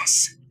both of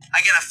us.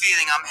 I get a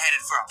feeling I'm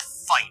headed for a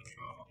fight.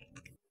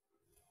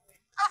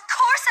 Of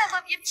course I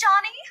love you,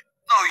 Johnny.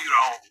 No, you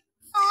don't.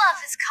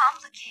 Love is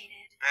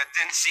complicated. That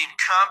didn't seem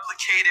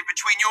complicated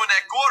between you and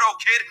that Gordo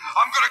kid.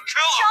 I'm gonna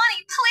kill him.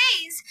 Johnny,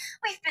 please.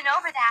 We've been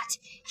over that.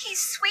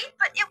 He's sweet,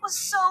 but it was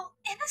so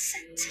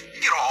innocent.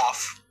 Get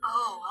off.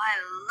 Oh, I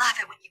love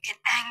it when you get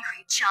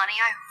angry,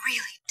 Johnny. I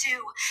really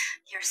do.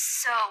 You're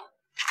so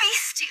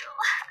bestial.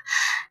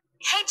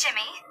 Hey,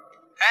 Jimmy.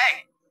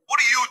 Hey,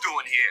 what are you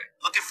doing here?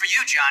 Looking for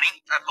you,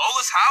 Johnny. At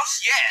Lola's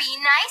house? Yeah.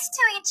 Be nice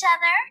to each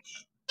other.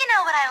 You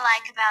know what I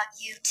like about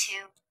you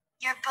two?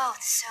 You're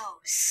both so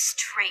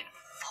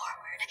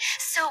straightforward,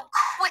 so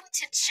quick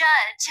to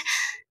judge,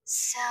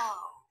 so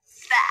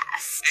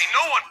fast. Ain't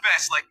no one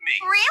fast like me.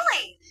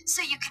 Really?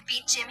 So you could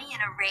beat Jimmy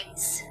in a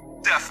race?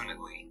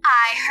 Definitely.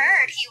 I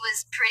heard he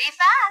was pretty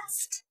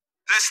fast.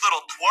 This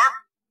little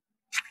twerp?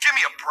 Give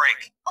me a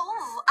break.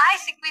 Oh, I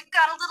think we've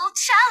got a little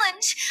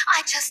challenge.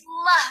 I just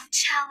love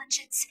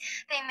challenges.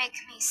 They make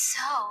me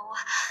so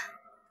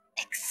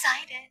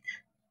excited.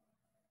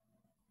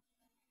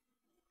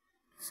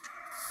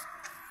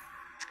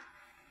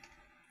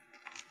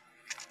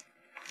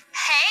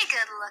 Hey,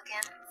 good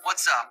looking.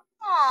 What's up?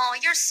 Oh,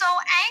 you're so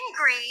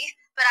angry.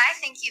 But I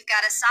think you've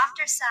got a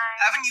softer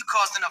side. Haven't you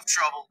caused enough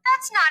trouble?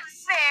 That's not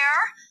fair.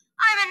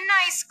 I'm a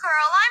nice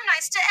girl. I'm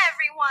nice to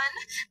everyone.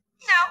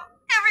 Now,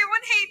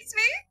 everyone hates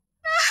me.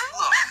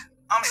 Look,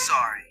 I'm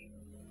sorry.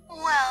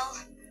 Well,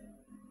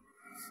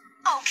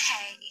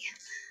 okay.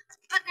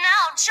 But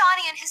now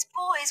Johnny and his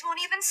boys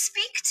won't even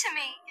speak to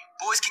me.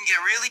 Boys can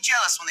get really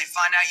jealous when they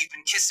find out you've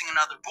been kissing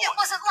another boy. It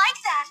wasn't like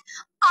that.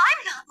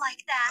 I'm not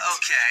like that.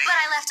 Okay. But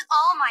I left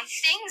all my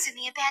things in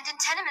the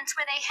abandoned tenements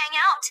where they hang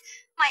out.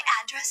 My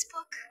address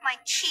book, my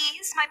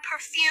keys, my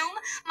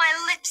perfume, my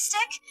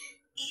lipstick,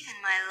 even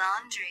my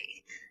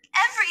laundry.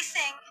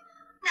 Everything.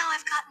 Now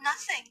I've got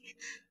nothing.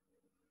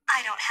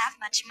 I don't have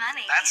much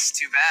money. That's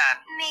too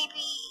bad.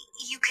 Maybe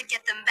you could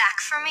get them back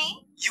for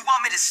me? You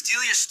want me to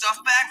steal your stuff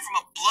back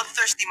from a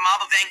bloodthirsty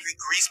mob of angry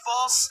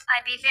greaseballs?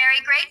 I'd be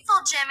very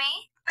grateful,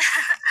 Jimmy.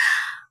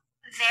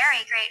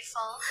 Very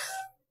grateful.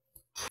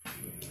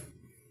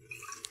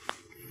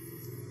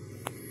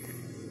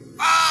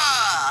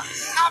 Ah,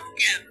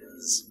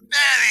 Hopkins.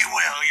 Very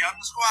well, young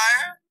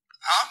squire.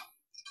 Huh?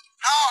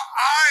 How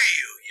are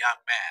you, young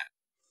man?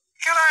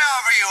 Can I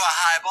offer you a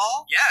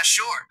highball? Yeah,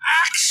 sure.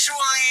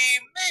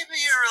 Actually,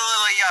 maybe you're a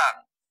little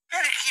young.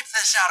 Better keep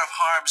this out of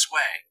harm's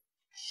way.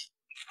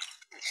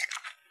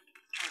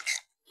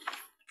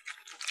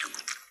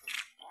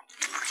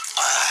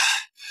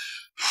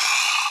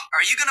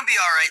 Are you gonna be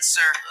alright,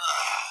 sir?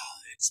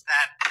 It's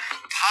that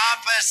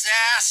pompous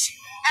ass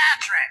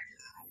Patrick.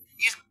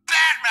 He's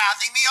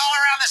bad-mouthing me all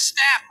around the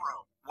staff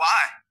room.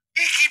 Why?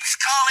 He keeps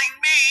calling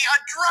me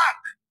a drunk.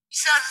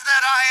 Says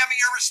that I am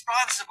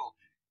irresponsible.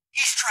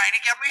 He's trying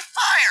to get me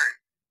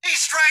fired.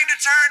 He's trying to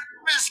turn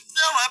Miss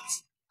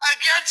Phillips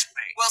against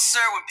me. Well,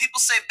 sir, when people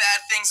say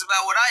bad things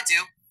about what I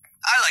do,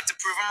 I like to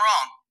prove them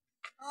wrong.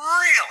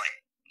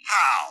 Really?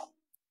 How?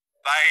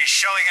 By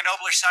showing a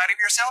nobler side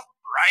of yourself?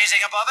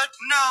 Rising above it?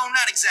 No,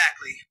 not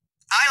exactly.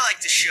 I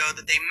like to show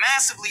that they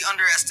massively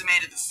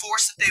underestimated the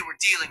force that they were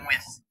dealing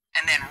with,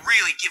 and then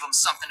really give them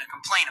something to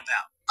complain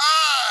about.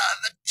 Ah,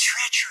 the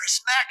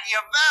treacherous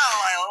Machiavel.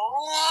 I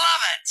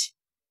love it.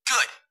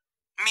 Good.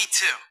 Me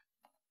too.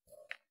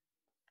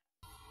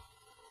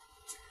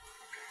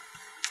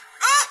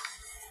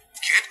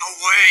 Get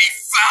away,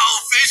 foul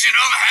vision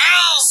of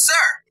hell!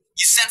 Sir,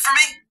 you sent for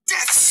me?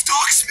 Death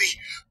stalks me,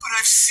 but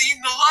I've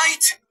seen the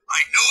light.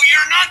 I know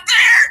you're not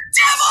there,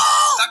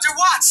 devil! Dr.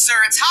 Watts,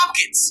 sir, it's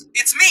Hopkins.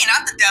 It's me,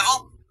 not the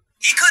devil.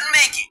 He couldn't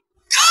make it.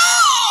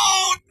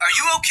 Oh! Are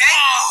you okay?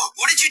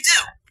 What did you do?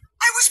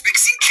 I was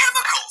mixing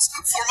chemicals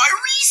for my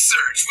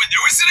research when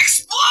there was an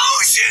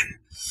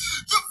explosion.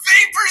 The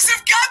vapors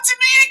have got to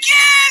me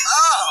again!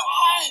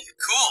 Oh,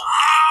 cool.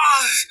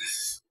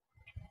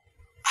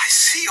 I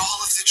see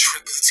all of the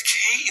triplets,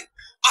 Kane.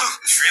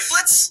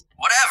 Triplets?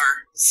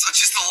 Whatever.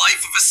 Such is the life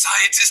of a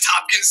scientist,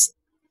 Hopkins.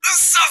 The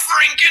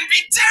suffering can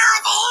be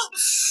terrible.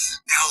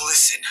 Now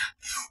listen,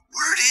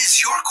 word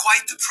is you're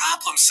quite the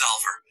problem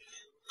solver.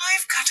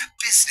 I've got a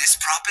business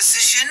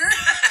proposition.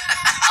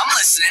 I'm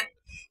listening.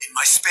 In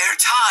my spare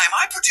time,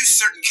 I produce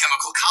certain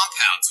chemical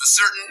compounds with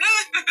certain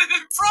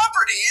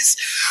properties.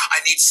 I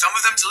need some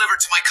of them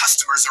delivered to my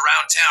customers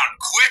around town.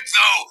 Quick,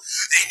 though.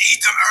 They need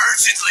them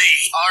urgently.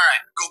 All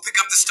right. Go pick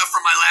up the stuff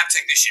from my lab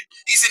technician.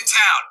 He's in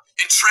town,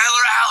 in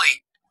Trailer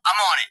Alley. I'm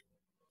on it.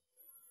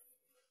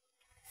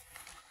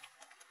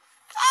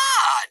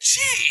 Ah,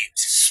 James.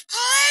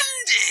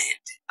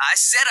 Splendid. I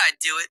said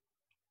I'd do it.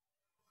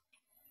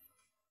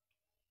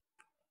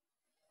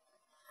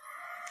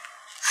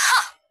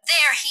 Huh!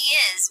 There he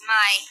is,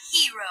 my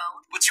hero.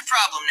 What's your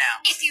problem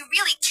now? If you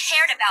really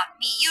cared about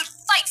me, you'd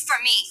fight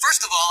for me. First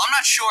of all, I'm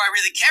not sure I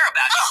really care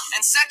about you. Oh.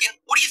 And second,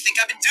 what do you think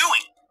I've been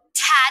doing?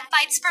 Tad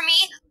fights for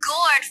me.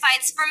 Gord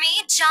fights for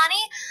me.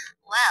 Johnny,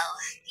 well,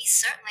 he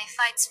certainly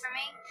fights for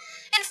me.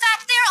 In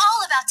fact, they're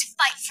all about to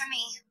fight for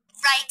me.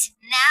 Right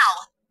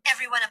now.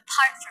 Everyone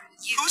apart from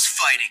you. Who's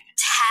fighting?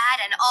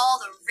 Tad and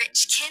all the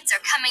rich kids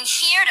are coming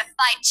here to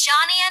fight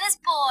Johnny and his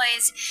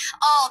boys.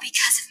 All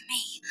because of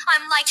me.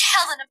 I'm like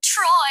Helen of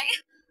Troy.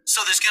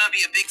 So there's gonna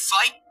be a big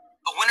fight?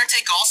 A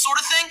winner-take-all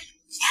sort of thing?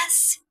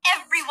 Yes,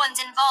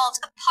 everyone's involved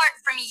apart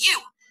from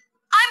you.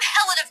 I'm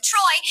Helen of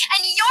Troy,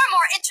 and you're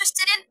more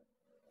interested in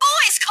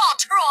boys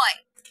called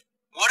Troy.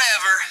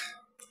 Whatever.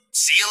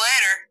 See you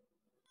later.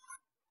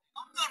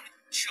 I'm done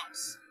with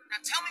chumps. Now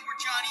tell me where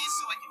Johnny is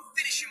so I can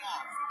finish him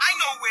off. I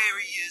know where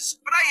he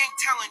is, but I ain't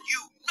telling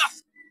you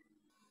nothing.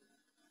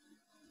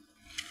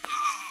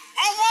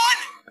 Who won?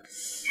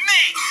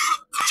 Me!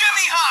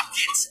 Jimmy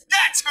Hopkins!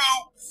 That's who!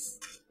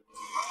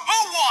 Who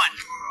won?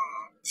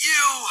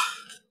 You.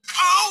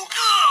 Who?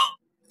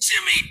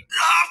 Jimmy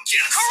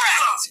Hopkins!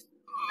 Correct!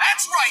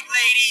 That's right,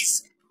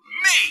 ladies!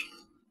 Me!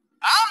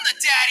 I'm the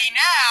daddy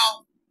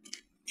now!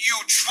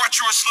 You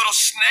treacherous little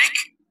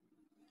snake!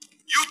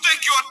 You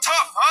think you're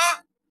tough,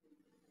 huh?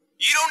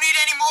 You don't need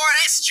any more of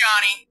this,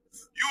 Johnny.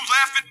 You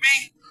laugh at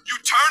me? You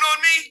turn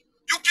on me?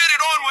 You get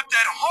it on with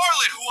that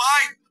harlot who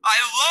I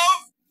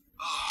love?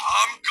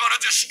 I'm gonna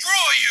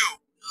destroy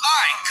you!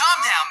 Alright,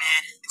 calm down,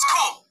 man. It's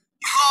cool.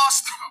 You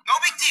lost. No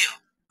big deal.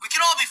 We can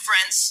all be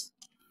friends.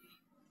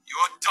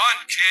 You're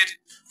done, kid.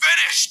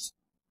 Finished!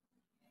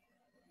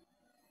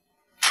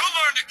 You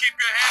learn to keep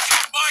your hands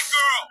off my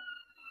girl!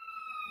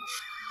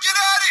 Get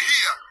out of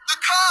here! The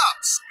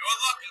cops! You're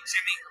lucky,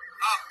 Jimmy.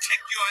 I'll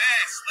kick your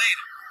ass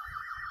later.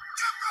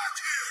 Get back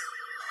here!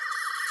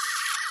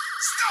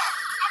 Stop!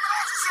 I'm an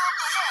officer of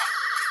the law!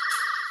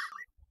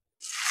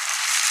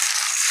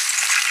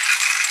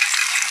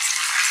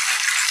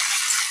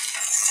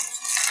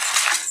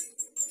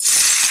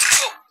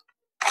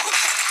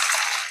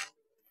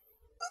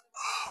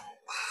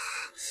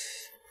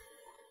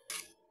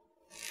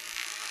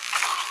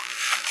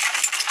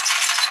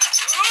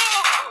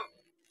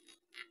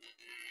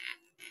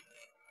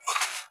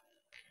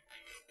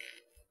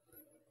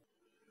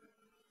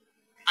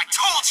 I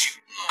told you.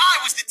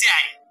 I was the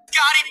daddy.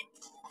 Got it?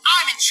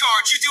 I'm in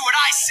charge. You do what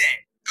I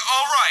say.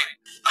 All right.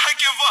 I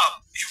give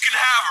up. You can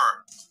have her.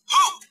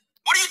 Who?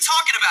 What are you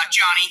talking about,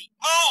 Johnny?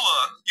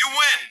 Lola, you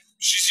win.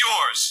 She's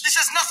yours. This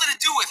has nothing to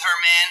do with her,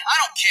 man. I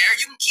don't care.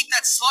 You can keep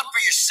that slut for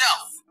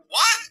yourself.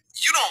 What?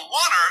 You don't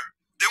want her?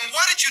 Then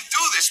why did you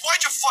do this? Why'd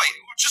you fight?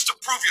 Just to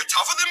prove you're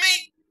tougher than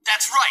me?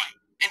 That's right.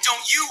 And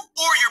don't you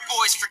or your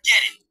boys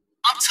forget it.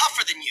 I'm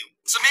tougher than you.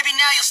 So maybe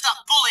now you'll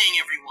stop bullying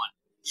everyone.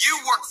 You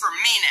work for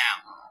me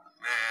now.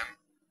 Man.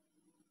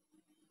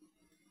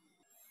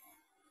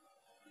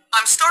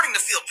 I'm starting to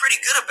feel pretty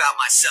good about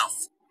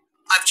myself.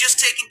 I've just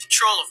taken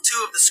control of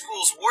 2 of the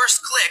school's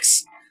worst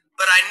cliques,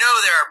 but I know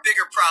there are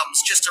bigger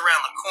problems just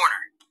around the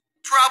corner.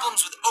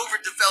 Problems with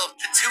overdeveloped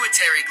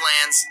pituitary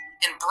glands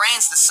and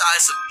brains the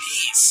size of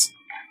peas.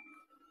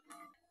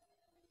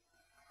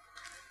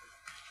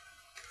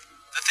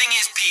 The thing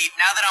is, Pete,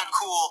 now that I'm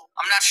cool,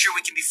 I'm not sure we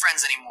can be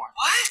friends anymore.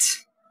 What?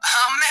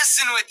 I'm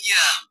messing with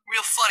ya.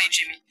 Real funny,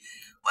 Jimmy.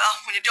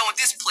 Well, when you're done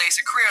with this place,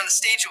 a career on the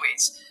stage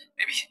awaits.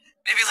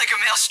 Maybe like a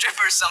male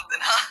stripper or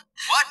something, huh?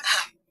 What?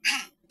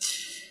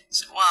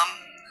 So,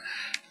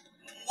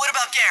 what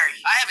about Gary?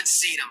 I haven't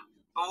seen him.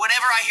 But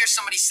whenever I hear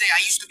somebody say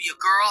I used to be a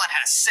girl and had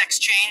a sex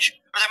change,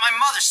 or that my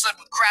mother slept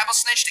with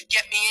Crabblesnitch to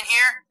get me in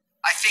here,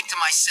 I think to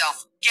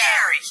myself,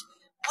 Gary,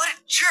 what a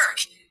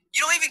jerk.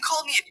 You don't even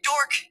call me a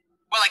dork.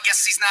 Well, I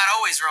guess he's not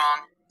always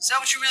wrong. Is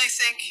that what you really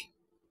think?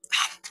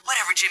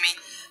 Whatever, Jimmy.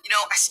 You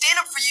know, I stand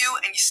up for you,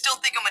 and you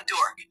still think I'm a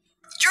dork.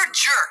 You're a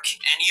jerk,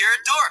 and you're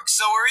a dork,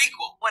 so we're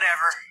equal.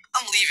 Whatever.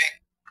 I'm leaving.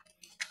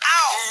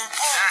 Ow!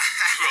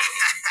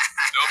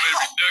 Now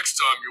maybe next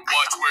time you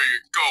watch where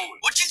you're going.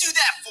 What'd you do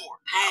that for?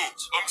 Oh,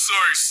 I'm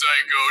sorry,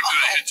 Psycho.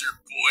 Did I hit your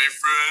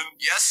boyfriend?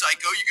 Yes,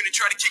 Psycho. You gonna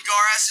try to kick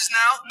our asses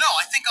now? No,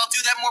 I think I'll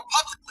do that more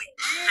publicly.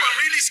 I'm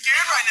really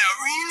scared right now.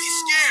 Really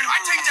scared.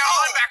 I take down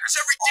linebackers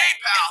every day,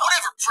 pal.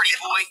 Whatever, pretty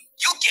boy.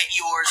 You'll get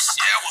yours.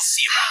 Yeah, we'll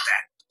see about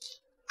that.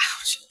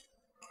 Ouch.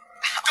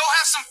 Go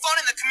have some fun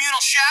in the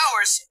communal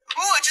showers.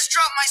 Ooh, I just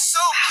dropped my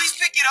soap. Please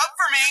pick it up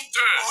for me.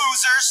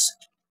 Losers.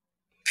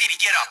 Petey,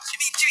 get up.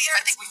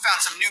 I think we found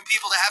some new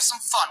people to have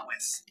some fun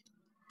with.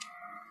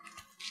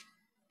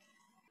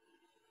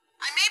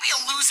 I may be a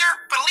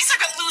loser, but at least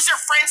I've got loser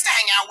friends to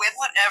hang out with.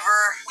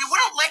 Whatever. We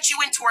wouldn't let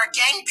you into our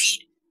gang,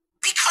 Pete,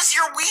 because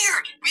you're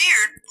weird.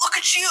 Weird? Look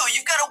at you.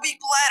 You've got a weak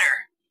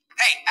bladder.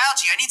 Hey,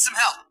 Algie, I need some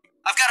help.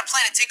 I've got a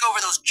plan to take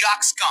over those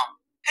jock scum.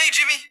 Hey,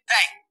 Jimmy.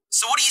 Hey,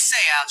 so what do you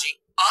say,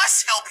 Algie?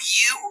 Us help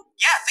you?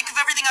 Yeah, think of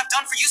everything I've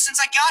done for you since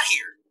I got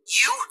here.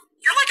 You?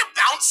 You're like a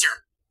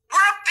bouncer.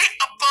 We're a bit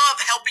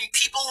above helping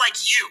people like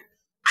you.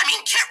 I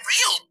mean, get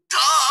real,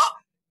 duh.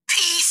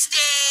 Pea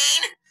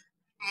stain.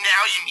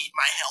 Now you need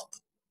my help.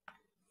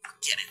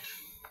 Get it.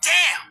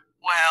 Damn.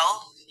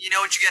 Well, you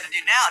know what you gotta do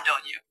now,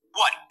 don't you?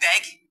 What,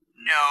 beg?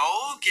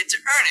 No, get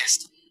to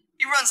Ernest.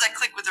 He runs that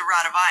clique with the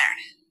rod of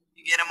iron.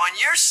 You get him on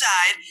your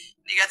side,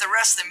 and you got the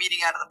rest of them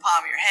eating out of the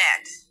palm of your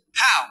hand.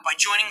 How? By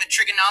joining the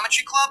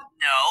trigonometry club?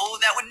 No,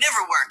 that would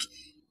never work.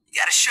 You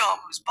gotta show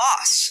him who's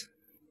boss.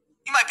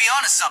 You might be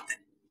onto something.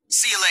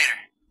 See you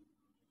later.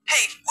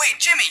 Hey, wait,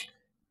 Jimmy.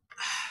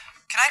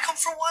 Can I come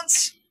for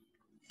once?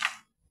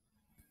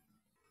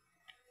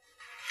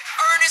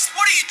 Ernest,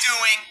 what are you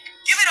doing?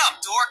 Give it up,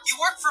 dork. You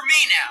work for me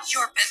now.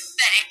 You're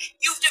pathetic.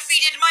 You've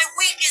defeated my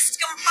weakest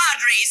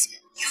compadres.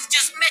 You've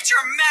just met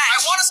your match.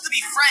 I want us to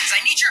be friends.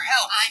 I need your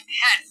help. I've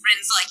had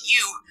friends like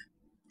you.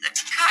 The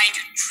kind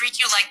who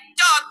treat you like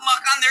dog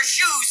muck on their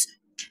shoes.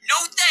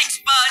 No thanks,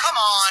 bud. Come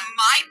on.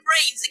 My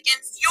brains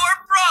against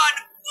your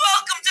brawn.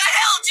 Welcome to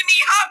hell,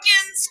 Jimmy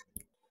Hopkins!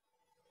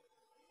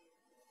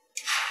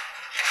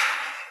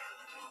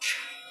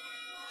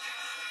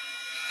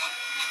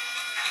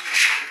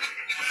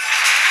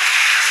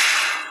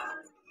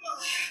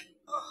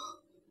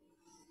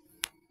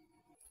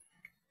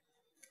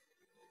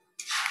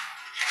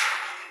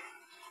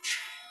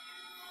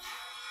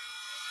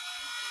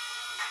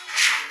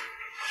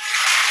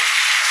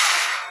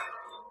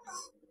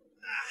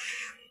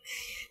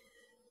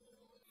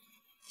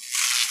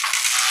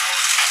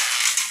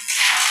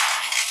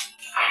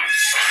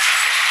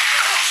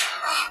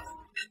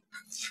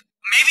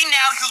 Maybe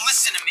now he'll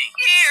listen to me.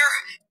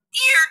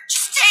 Here,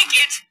 just take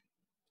it.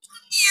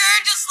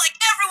 You're just like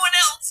everyone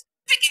else,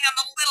 picking on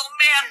the little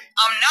man.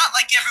 I'm not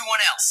like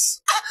everyone else.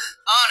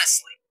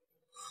 Honestly.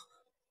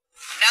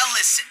 Now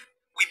listen,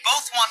 we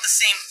both want the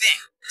same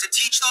thing, to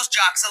teach those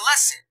jocks a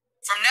lesson.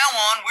 From now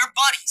on, we're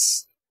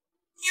buddies.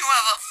 You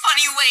have a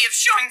funny way of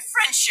showing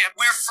friendship.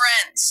 We're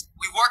friends.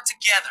 We work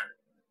together.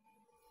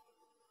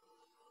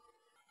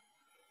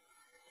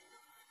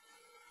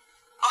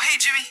 Oh, hey,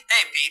 Jimmy.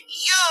 Hey, Pete.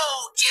 Yo,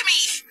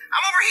 Jimmy,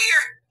 I'm over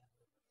here.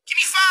 Give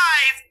me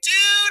 5,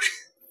 dude.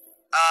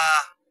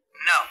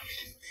 No.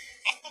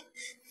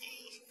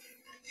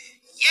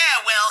 Yeah,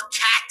 well,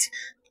 cat.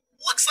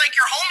 Looks like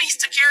your homies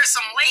took care of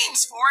some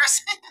lanes for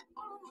us.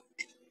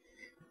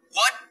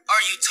 What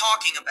are you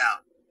talking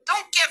about?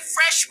 Don't get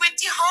fresh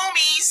with your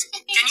homies.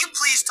 Can you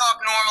please talk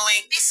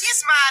normally? This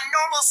is my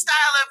normal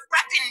style of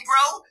rapping,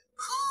 bro.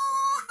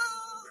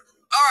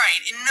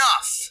 Alright,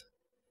 enough.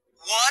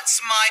 What's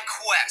my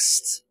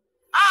quest?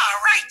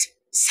 Right.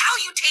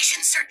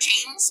 Salutations, Sir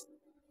James.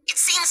 It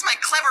seems my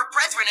clever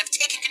brethren have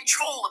taken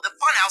control of the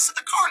funhouse at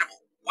the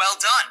carnival. Well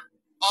done.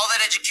 All that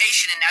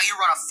education and now you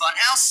run a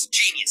funhouse?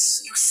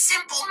 Genius. You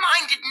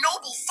simple-minded,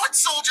 noble foot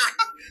soldier.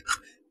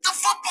 The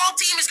football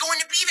team is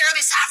going to be there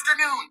this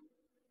afternoon.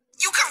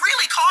 You could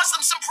really cause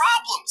them some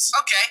problems.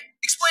 Okay,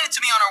 explain it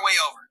to me on our way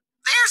over.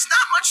 There's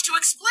not much to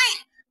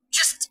explain.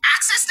 Just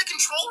access the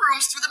control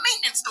rooms through the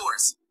maintenance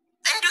doors.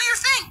 Then do your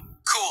thing.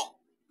 Cool.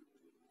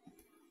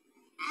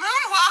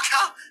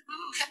 Moonwalk.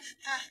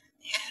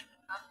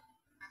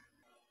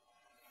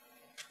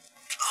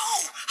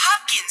 Oh,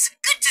 Hopkins,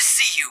 good to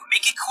see you.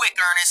 Make it quick,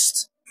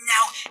 Ernest.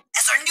 Now,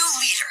 as our new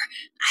leader,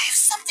 I have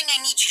something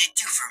I need you to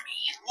do for me.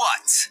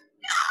 What?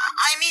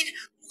 I mean,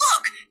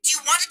 look, do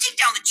you want to take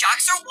down the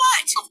jocks or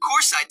what? Of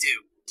course I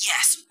do.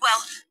 Yes,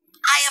 well,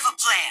 I have a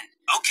plan.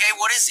 Okay,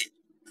 what is it?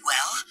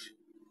 Well,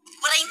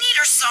 what I need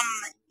are some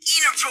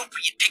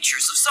inappropriate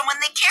pictures of someone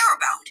they care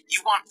about.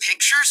 You want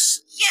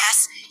pictures?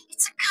 Yes,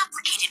 it's a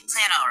complicated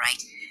plan, all right.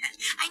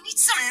 I need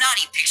some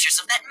naughty pictures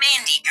of that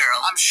Mandy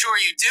girl. I'm sure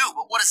you do,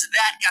 but what has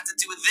that got to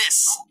do with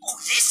this? Oh,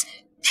 this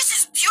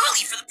is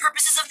purely for the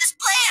purposes of this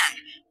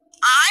plan.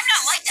 I'm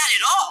not like that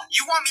at all.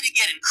 You want me to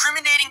get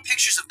incriminating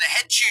pictures of the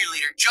head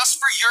cheerleader just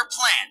for your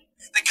plan?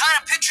 The kind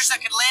of pictures that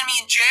could land me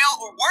in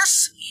jail or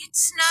worse?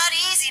 It's not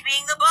easy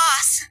being the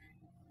boss.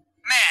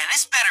 Man,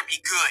 this better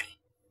be good.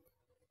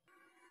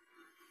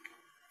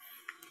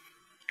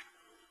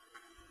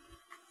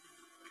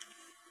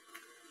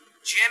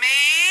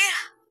 Jimmy,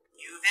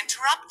 you've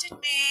interrupted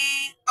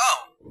me.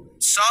 Oh,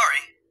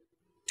 sorry.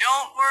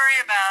 Don't worry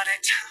about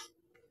it.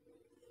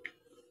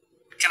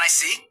 Can I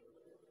see?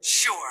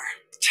 Sure,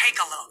 take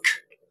a look.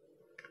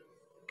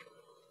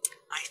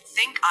 I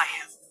think I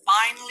have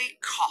finally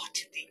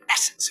caught the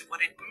essence of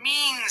what it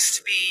means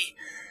to be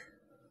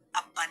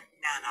a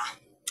banana.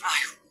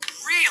 I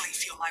really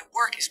feel my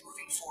work is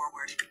moving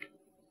forward.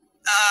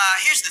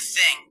 Here's the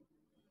thing.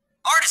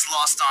 Art is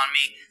lost on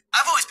me.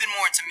 I've always been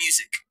more into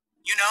music.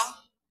 You know?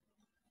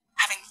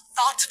 Having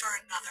thoughts for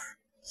another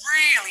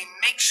really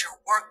makes your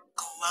work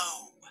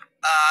glow.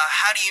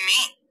 How do you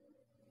mean?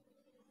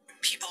 When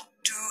people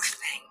do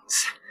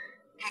things,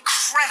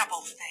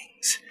 incredible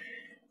things,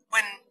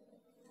 when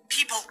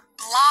people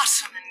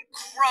blossom and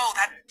grow,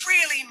 that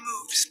really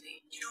moves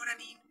me. You know what I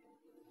mean?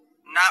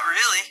 Not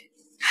really.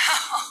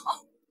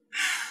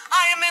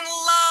 I am in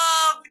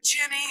love,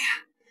 Jimmy.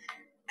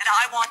 And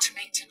I want to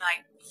make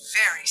tonight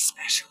very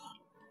special.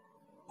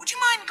 Would you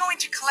mind going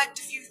to collect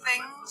a few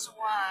things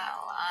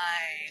while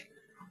I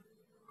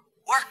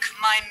work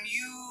my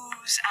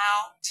muse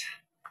out?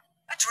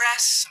 A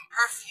dress, some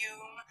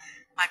perfume,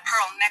 my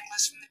pearl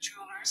necklace from the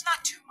jeweler's,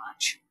 not too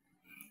much.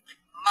 I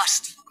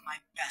must look my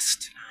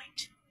best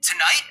tonight.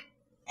 Tonight?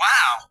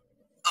 Wow.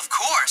 Of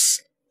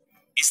course.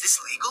 Is this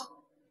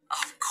legal?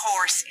 Of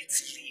course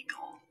it's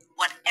legal.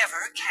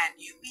 Whatever can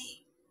you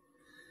mean?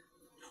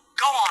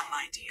 Go on,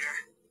 my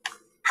dear.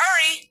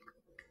 Hurry!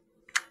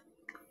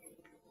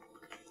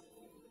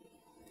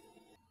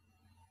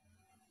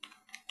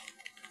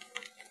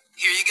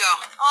 Here you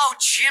go. Oh,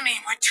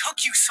 Jimmy, what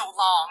took you so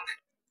long?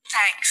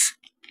 Thanks.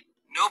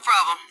 No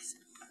problem.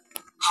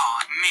 Oh,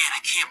 man,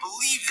 I can't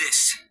believe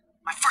this.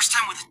 My first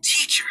time with a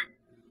teacher.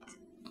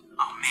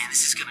 Oh, man,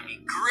 this is gonna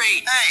be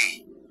great.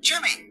 Hey,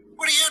 Jimmy,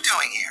 what are you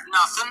doing here?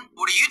 Nothing.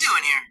 What are you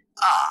doing here?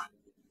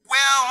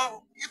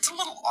 Well, it's a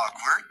little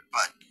awkward,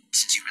 but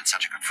since you've been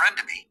such a good friend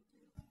to me,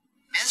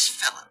 Ms.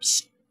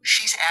 Phillips,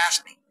 she's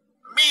asked me,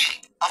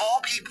 Me, of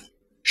all people.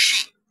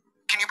 She.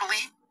 Can you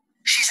believe?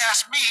 She's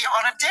asked me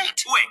on a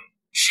date. Wait,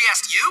 she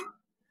asked you?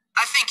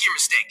 I think you're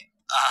mistaken.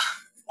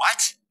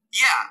 What?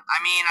 Yeah,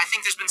 I mean, I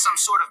think there's been some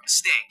sort of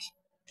mistake.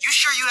 You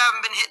sure you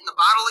haven't been hitting the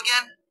bottle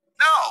again?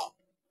 No.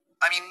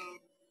 I mean,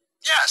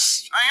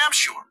 yes, I am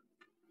sure.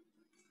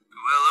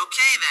 Well,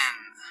 okay then.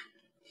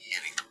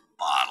 Hitting the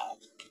bottle.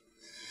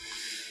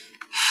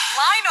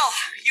 Lionel,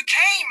 you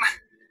came.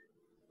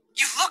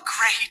 You look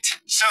great.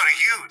 So do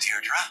you,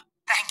 Deirdre.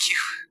 Thank you.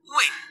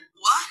 Wait,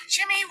 what?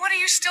 Jimmy, what are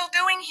you still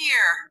doing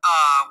here?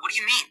 What do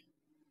you mean?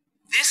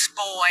 This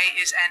boy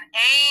is an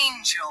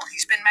angel.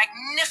 He's been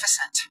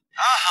magnificent.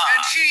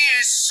 And he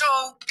is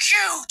so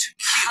cute.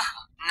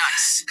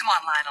 Nice. Come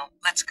on, Lionel.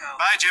 Let's go.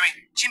 Bye, Jimmy.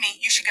 Jimmy,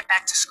 you should get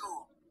back to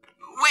school.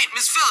 Wait,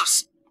 Miss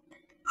Phillips.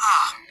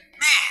 Ah,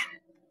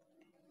 man.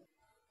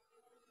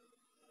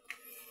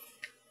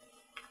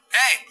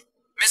 Hey,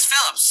 Miss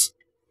Phillips.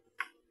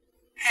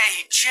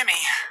 Hey,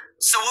 Jimmy.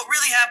 So what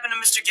really happened to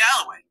Mr.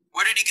 Galloway?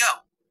 Where did he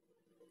go?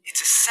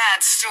 It's a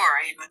sad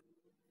story, but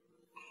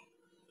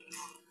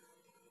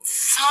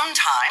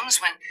sometimes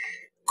when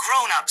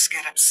grown-ups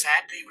get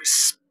upset, they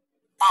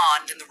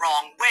respond in the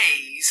wrong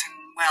ways,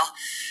 and, well,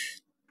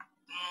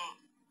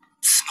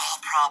 small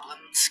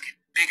problems get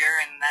bigger,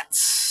 and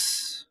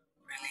that's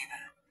really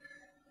the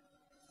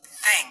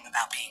thing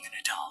about being an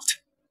adult.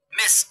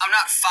 Miss, I'm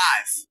not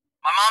 5.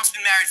 My mom's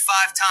been married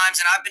 5 times,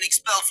 and I've been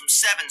expelled from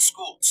 7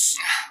 schools.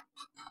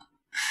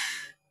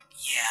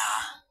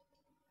 Yeah.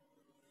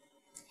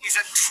 He's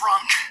a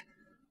drunk.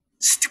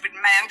 Stupid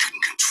man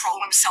couldn't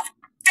control himself.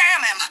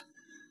 Damn him!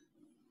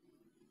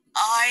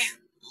 I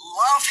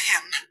love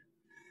him.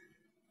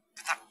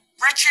 But the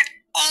wretched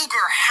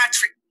ogre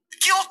Hattrick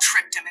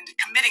guilt-tripped him into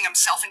committing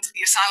himself into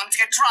the asylum to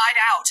get dried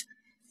out.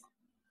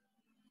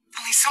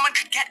 If only someone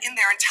could get in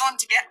there and tell him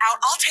to get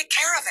out, I'll take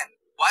care of him.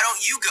 Why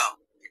don't you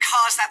go?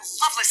 Because that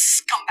loveless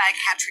scumbag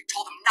Hattrick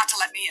told him not to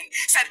let me in.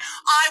 Said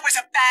I was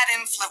a bad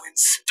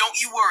influence.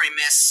 Don't you worry,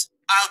 miss.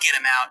 I'll get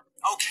him out.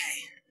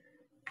 Okay.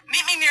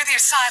 Meet me near the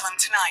asylum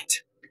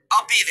tonight.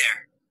 I'll be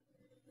there.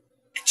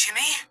 And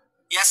Jimmy?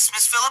 Yes,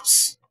 Miss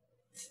Phillips?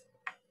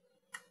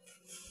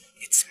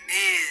 It's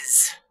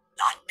Ms.,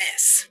 not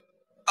Miss.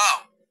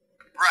 Oh,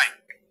 right.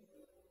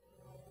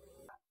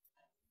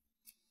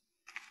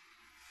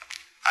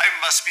 I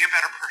must be a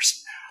better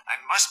person. I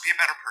must be a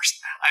better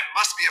person. I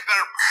must be a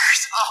better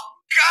person.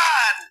 Oh,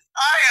 God!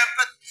 I am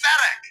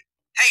pathetic!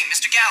 Hey,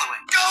 Mr. Galloway.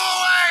 Go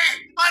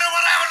away! I don't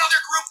want to have another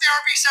group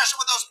therapy session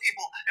with those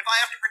people. If I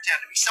have to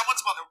pretend to be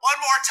someone's mother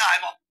one more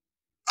time, I'll...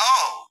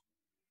 Oh.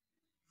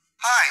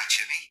 Hi,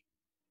 Jimmy.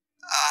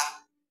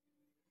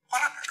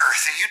 What on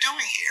earth are you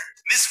doing here?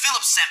 Miss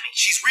Phillips sent me.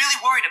 She's really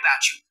worried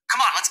about you. Come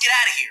on, let's get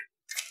out of here.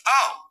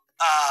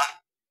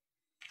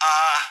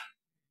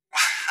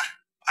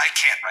 I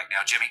can't right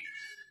now, Jimmy.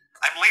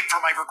 I'm late for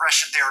my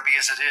regression therapy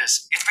as it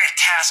is. It's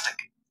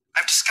fantastic.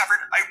 I've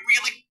discovered I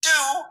really do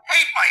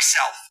hate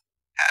myself.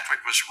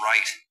 Hattrick was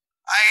right.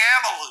 I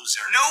am a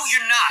loser. No,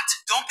 you're not.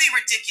 Don't be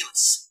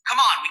ridiculous.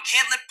 Come on, we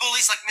can't let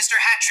bullies like Mr.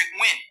 Hattrick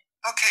win.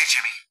 Okay,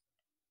 Jimmy.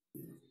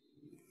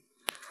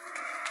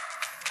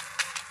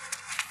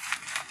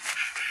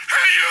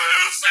 Hey, you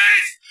little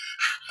thief!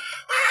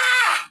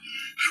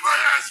 My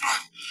asthma!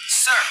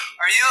 Sir,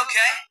 are you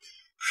okay?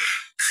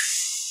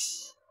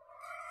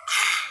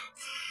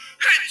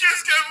 I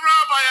just got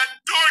robbed by a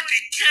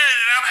dorky kid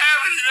and I'm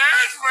having an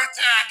asthma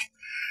attack.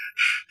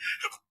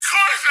 Of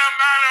course I'm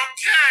not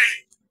okay.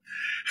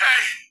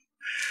 Hey,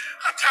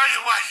 I'll tell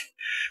you what.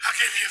 I'll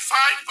give you $5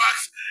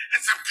 and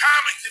some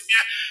comics if you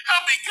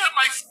help me get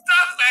my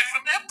stuff back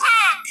from that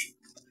punk.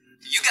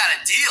 You got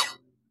a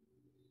deal.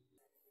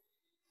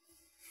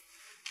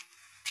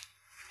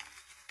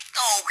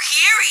 Oh,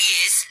 here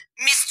he is,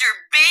 Mr.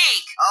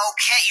 Big. Oh,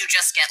 can't you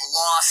just get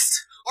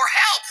lost? Or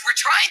help, we're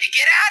trying to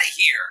get out of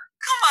here.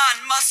 Come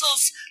on,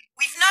 Muscles.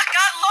 We've not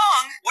got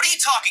long. What are you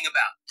talking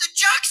about? The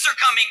jocks are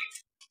coming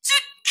to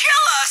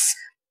kill us.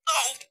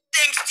 Oh,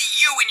 thanks to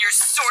you and your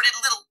sordid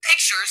little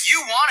pictures.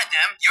 You wanted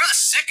them. You're the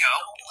sicko.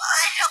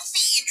 A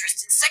healthy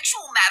interest in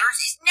sexual matters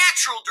is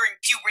natural during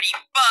puberty,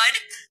 bud.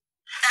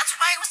 That's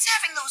why I was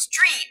having those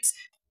dreams.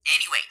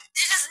 Anyway,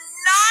 this is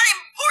not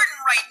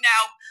important right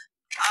now.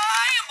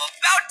 I am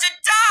about to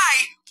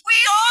die. We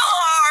all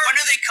are. When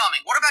are they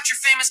coming? What about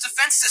your famous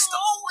defense system?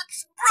 Oh,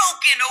 it's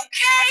broken,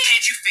 okay?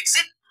 Can't you fix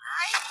it?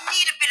 I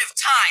need a bit of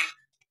time.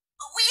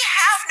 We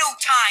have no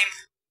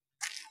time.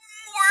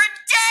 We're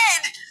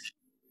dead.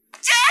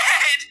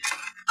 Dead.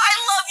 I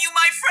love you,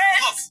 my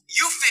friend. Look,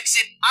 you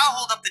fix it. I'll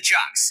hold up the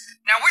jocks.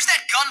 Now, where's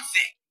that gun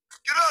thing?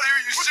 Get out of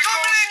here, you We're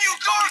coming in, you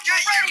guys. Get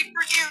ready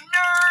for you,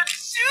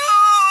 nerds.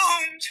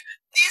 Doomed.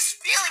 These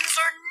feelings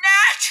are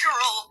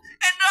natural,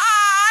 and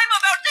I'm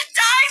about to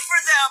die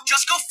for them.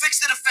 Just go fix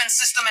the defense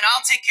system and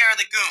I'll take care of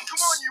the goons. Come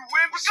on, you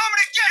wimps. We're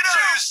coming to get you. Get out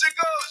of here,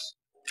 sickos.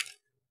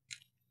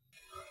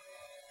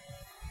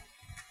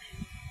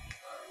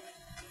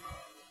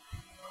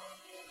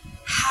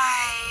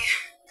 Hi.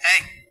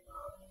 Hey.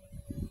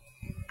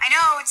 I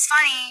know, it's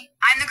funny.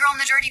 I'm the girl in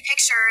the dirty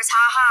pictures,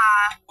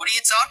 haha. What are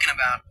you talking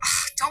about?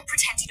 Don't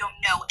pretend you don't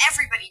know.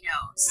 Everybody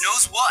knows.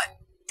 Knows what?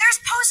 There's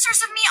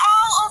posters of me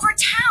all over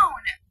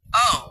town.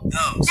 Oh,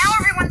 those. Now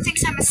everyone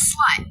thinks I'm a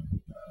slut.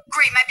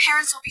 Great, my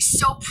parents will be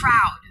so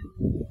proud.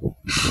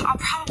 I'll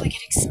probably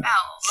get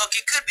expelled. Look,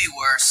 it could be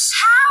worse.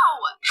 How?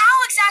 How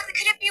exactly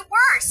could it be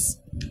worse?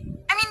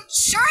 I mean,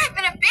 sure, I've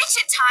been a bitch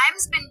at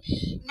times, been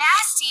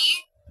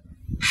nasty,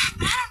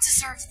 but I don't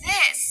deserve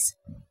this.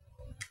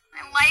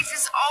 My life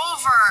is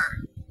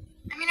over.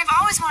 I mean, I've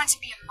always wanted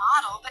to be a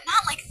model, but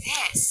not like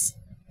this.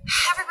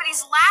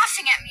 Everybody's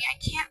laughing at me. I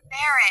can't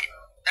bear it.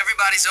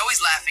 Everybody's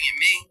always laughing at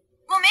me.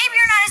 Well, maybe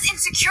you're not as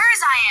insecure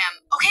as I am,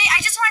 okay?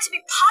 I just wanted to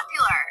be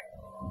popular.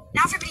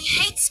 Now everybody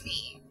hates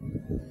me.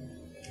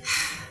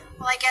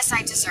 Well, I guess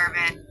I deserve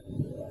it.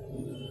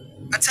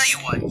 I tell you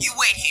what, you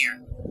wait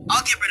here.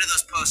 I'll get rid of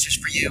those posters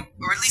for you,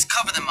 or at least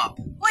cover them up.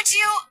 Would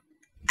you?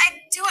 I'd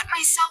do it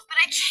myself, but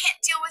I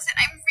can't deal with it.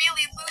 I'm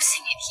really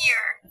losing it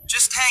here.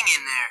 Just hang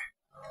in there.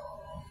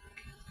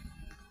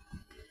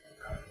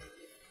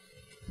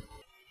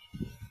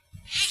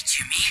 Hey,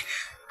 Jimmy.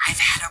 I've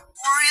had a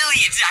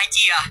brilliant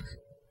idea.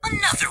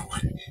 Another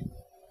one.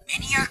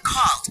 Many are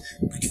called,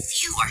 but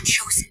few are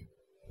chosen.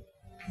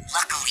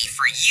 Luckily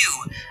for you,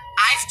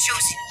 I've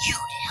chosen you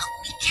to help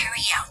me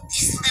carry out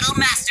this little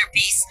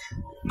masterpiece.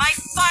 My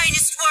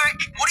finest work.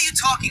 What are you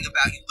talking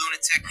about, you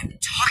lunatic? I'm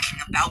talking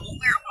about what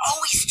we're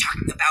always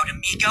talking about,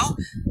 amigo.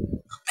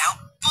 About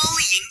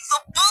bullying the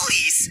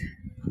bullies.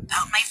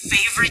 About my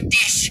favorite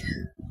dish.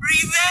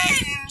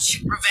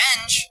 Revenge.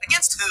 Revenge?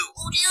 Against who?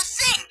 Who do you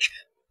think?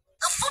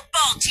 The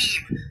football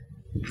team.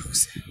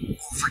 Those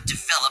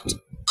overdeveloped,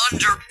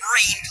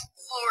 underbrained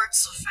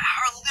lords of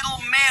our little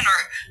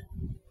manor.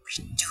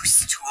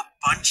 Reduced to a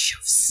bunch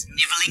of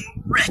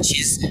sniveling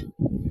wretches.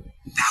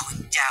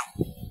 Bowing down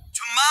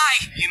to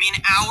my... You mean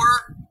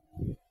our?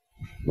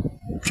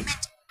 I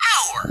meant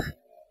our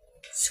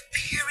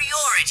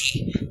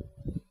superiority.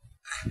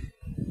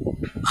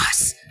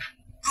 Us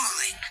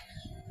ruling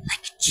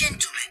like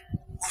gentlemen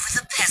over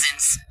the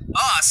peasants.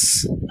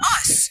 Us?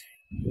 Us?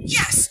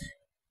 Yes.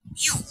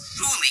 You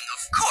ruling,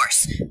 of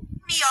course.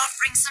 Me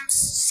offering some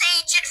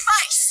sage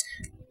advice.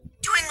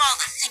 Doing all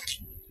the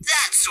thinking.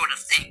 That sort of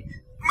thing.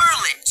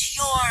 Merlin to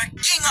your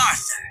King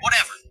Arthur.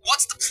 Whatever.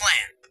 What's the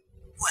plan?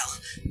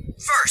 Well,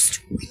 first,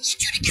 we need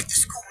you to get the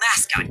school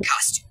mascot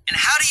costume. And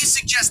how do you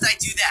suggest I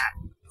do that?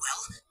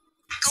 Well,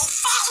 go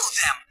follow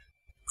them.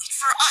 Wait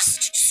for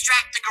us to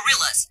distract the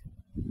gorillas.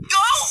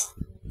 Go!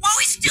 While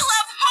we still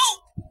have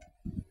hope!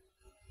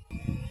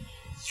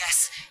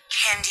 Yes,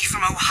 Candy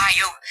from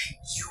Ohio,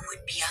 you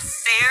would be a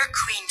fair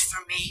queen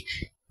for me.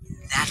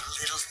 In that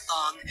little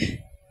thong,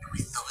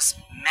 with those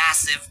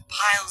massive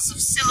piles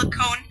of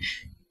silicone.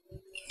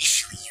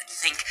 Initially you'd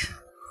think,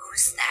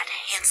 who's that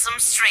handsome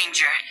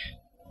stranger?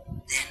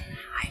 Then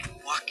I'd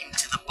walk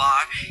into the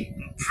bar,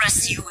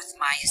 impress you with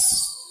my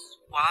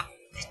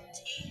suavity.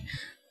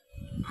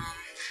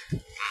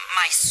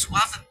 My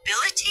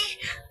suavability?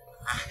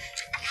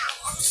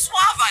 How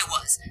suave I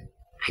was.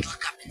 I'd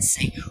look up and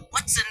say,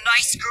 what's a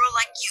nice girl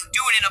like you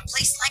doing in a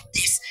place like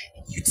this?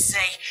 And you'd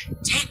say,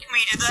 take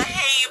me to the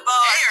hay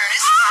bar. Hey,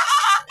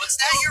 Ernest. What's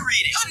that you're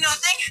reading? Oh,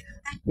 nothing.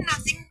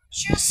 Nothing.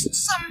 Just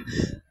some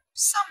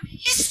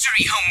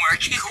history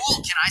homework.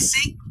 Cool. Can I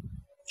see?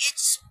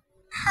 It's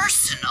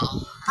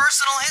personal.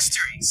 Personal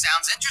history.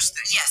 Sounds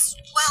interesting. Yes.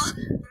 Well,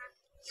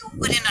 you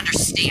wouldn't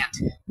understand.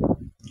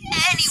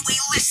 Anyway,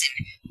 listen.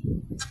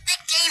 The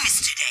big game is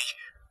today.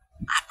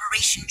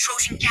 Operation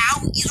Trojan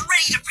Cow is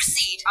ready to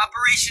proceed.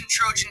 Operation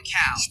Trojan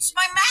Cow. It's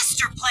my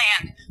master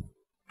plan.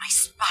 My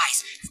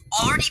spies have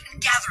already been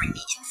gathering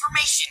the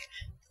information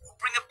that will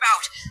bring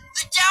about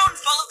the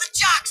downfall of the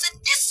jocks at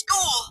this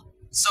school.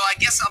 So I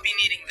guess I'll be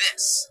needing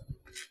this.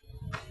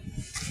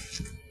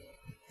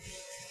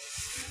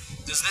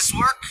 Does this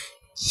work?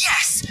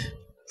 Yes.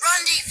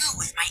 Rendezvous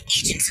with my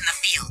agents in the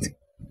field.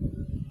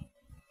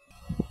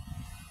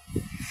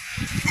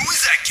 Who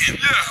is that kid?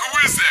 Yeah,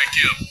 who is that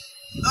kid?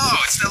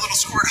 Oh, it's that little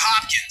Squirt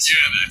Hopkins.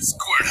 Yeah, that's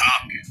Squirt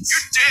Hopkins.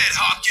 You're dead,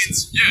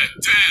 Hopkins. Yeah,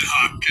 dead,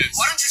 Hopkins.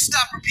 Why don't you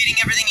stop repeating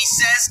everything he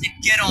says and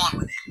get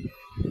on with it?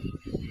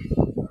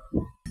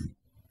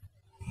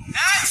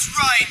 That's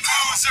right,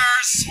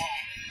 losers!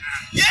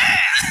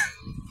 Yeah!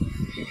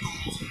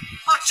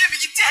 Oh, Jimmy,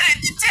 you did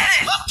it! You did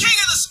it! I'm king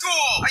of the school!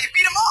 Oh, you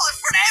beat them all in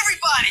front of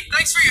everybody!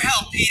 Thanks for your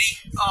help,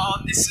 Petey.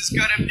 Oh, this is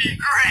gonna be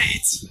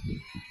great!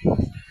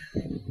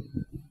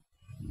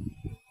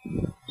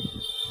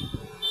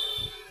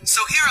 So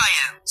here I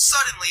am,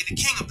 suddenly the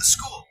king of the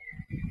school.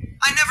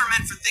 I never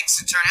meant for things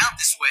to turn out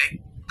this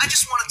way. I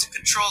just wanted to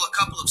control a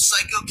couple of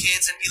psycho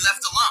kids and be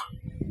left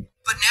alone.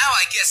 But now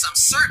I guess I'm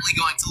certainly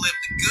going to live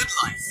the good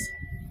life.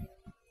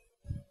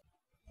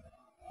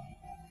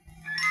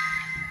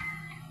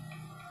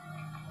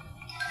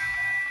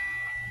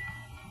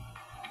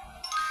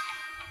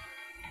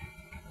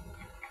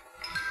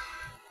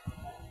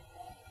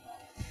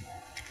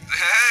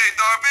 Hey,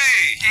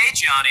 Darby. Hey,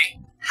 Johnny.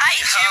 Hi,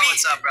 Jimmy.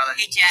 What's up, brother?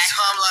 Hey, Jack. So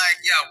I'm like,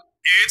 yo,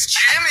 It's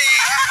Jimmy!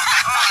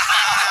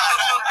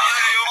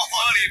 You're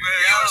funny,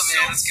 man. You're so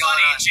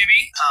funny,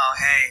 Jimmy. Oh,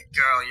 hey,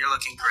 girl, you're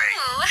looking great.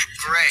 Ooh.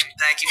 Great.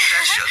 Thank you for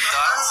that shot,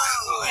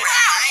 Wow,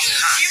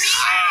 Jimmy.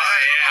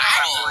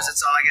 Boys,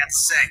 that's all I got to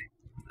say.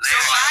 So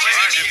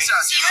bye, Jimmy.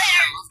 See you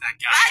later. I love that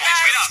guy. Bye, guys.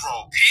 Wait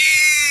up.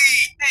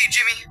 Pete! Hey,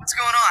 Jimmy, what's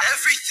going on?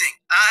 Everything.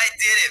 I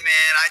did it,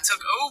 man. I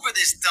took over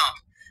this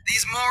dump.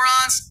 These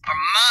morons are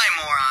my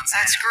morons.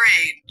 That's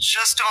great.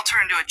 Just don't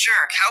turn into a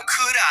jerk. How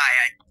could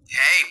I?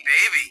 Hey,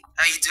 baby.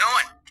 How you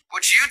doing?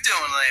 What you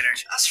doing later?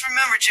 Just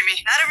remember, Jimmy,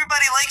 not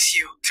everybody likes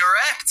you.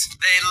 Correct.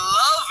 They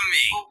love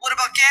me. Well, what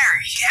about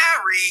Gary?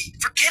 Gary?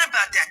 Forget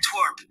about that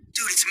twerp.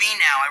 Dude, it's me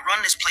now. I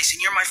run this place, and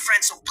you're my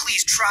friend, so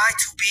please try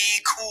to be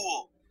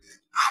cool.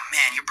 Oh,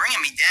 man, you're bringing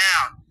me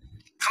down.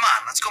 Come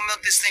on, let's go milk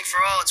this thing for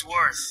all it's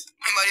worth.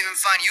 We might even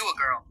find you a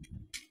girl.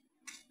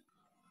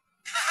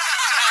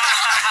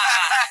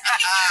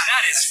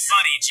 That is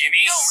funny,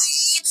 Jimmy. No,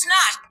 it's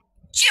not.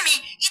 Jimmy,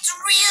 it's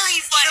really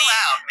funny. Chill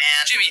out,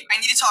 man. Jimmy, I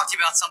need to talk to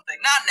you about something.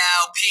 Not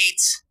now,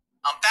 Pete.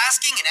 I'm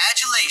basking in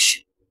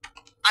adulation.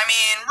 I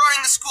mean,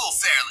 running the school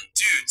fairly.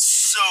 Dude,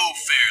 so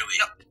fairly.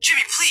 No,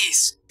 Jimmy,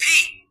 please.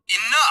 Pete,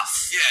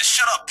 enough. Yeah,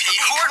 shut up, Pete.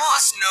 The court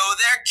must know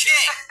their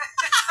king.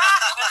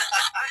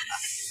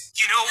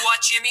 You know what,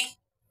 Jimmy?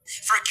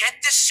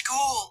 Forget the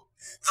school.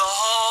 The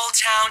whole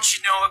town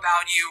should know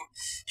about you.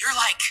 You're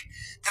like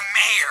the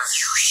mayor.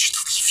 You should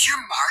leave your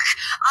mark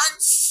on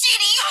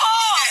City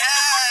Hall.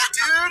 Yeah,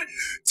 dude.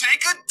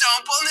 Take a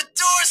dump on the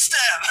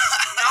doorstep.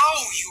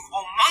 No, you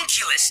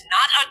homunculus,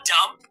 not a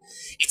dump.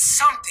 It's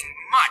something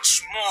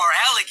much more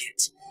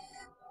elegant.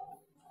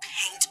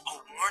 Paint a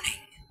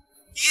warning.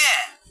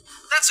 Yeah,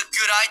 that's a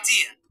good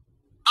idea.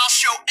 I'll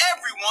show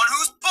everyone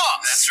who's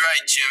boss. That's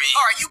right, Jimmy.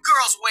 All right, you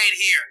girls wait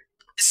here.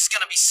 This is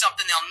gonna be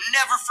something they'll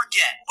never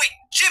forget. Wait,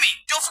 Jimmy,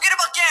 don't forget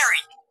about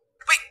Gary.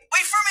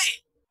 Wait for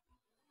me.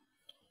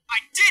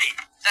 I did it.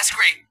 That's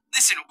great.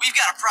 Listen, we've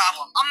got a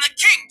problem. I'm the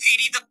king,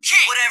 Petey, the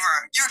king.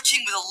 Whatever. You're a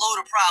king with a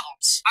load of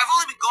problems. I've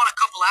only been gone a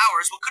couple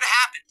hours. What could have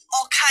happened?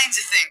 All kinds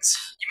of things.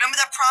 You remember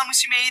that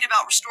promise you made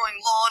about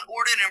restoring law and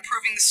order and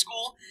improving the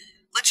school?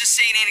 Let's just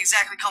say it ain't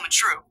exactly coming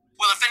true.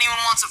 Well, if anyone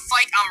wants a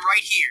fight, I'm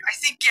right here. I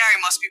think Gary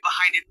must be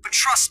behind it, but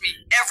trust me,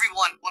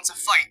 everyone wants a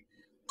fight.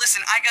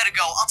 Listen, I gotta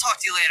go. I'll talk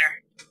to you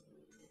later.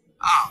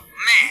 Oh,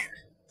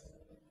 man.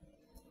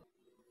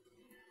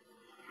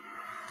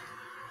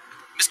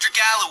 Mr.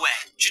 Galloway,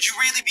 should you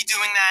really be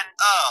doing that?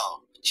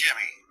 Oh,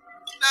 Jimmy.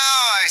 No,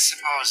 I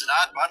suppose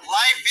not, but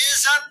life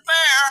is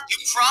unfair. You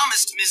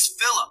promised Miss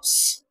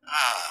Phillips.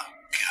 Oh,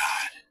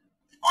 God.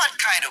 What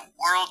kind of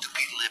world do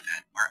we live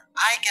in where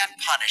I get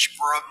punished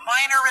for a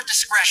minor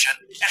indiscretion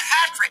and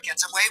Patrick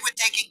gets away with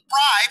taking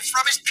bribes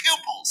from his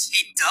pupils?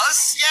 He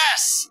does?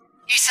 Yes.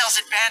 He sells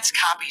advanced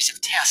copies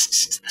of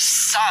tests to the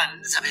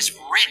sons of his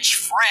rich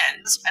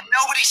friends, and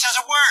nobody says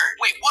a word.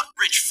 Wait, what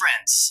rich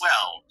friends?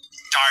 Well,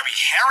 Darby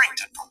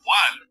Harrington, for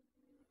one.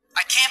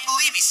 I can't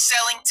believe he's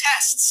selling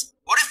tests.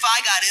 What if I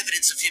got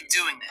evidence of him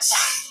doing this?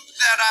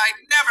 Then I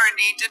never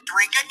need to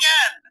drink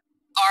again.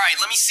 All right,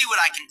 let me see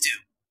what I can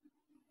do.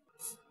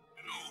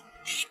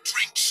 He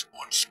drinks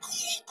on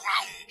school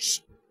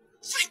grounds.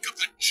 Think of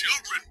the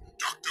children,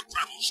 Dr.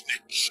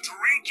 Gravelsnitch.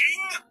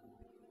 Drinking?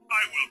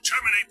 I will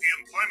terminate the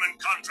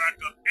employment contract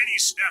of any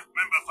staff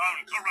member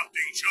found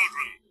corrupting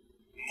children.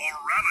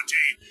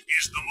 Morality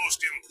is the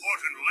most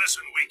important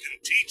lesson we can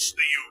teach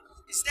the youth.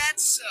 Is that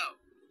so?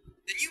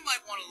 Then you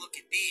might want to look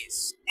at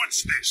these.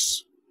 What's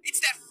this? It's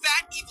that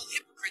fat, evil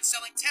hypocrite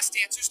selling test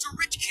answers to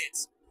rich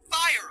kids.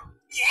 Fire him.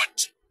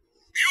 What?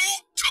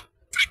 You took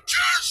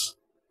pictures?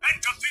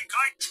 And to think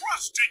I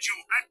trusted you,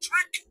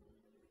 Patrick?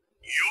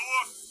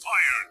 You're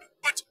fired.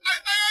 But I...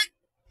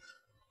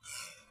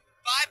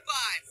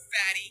 Bye-bye,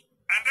 fatty.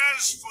 And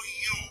as for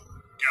you,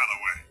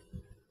 Galloway,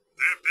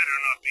 there better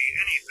not be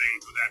anything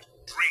to that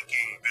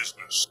drinking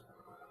business.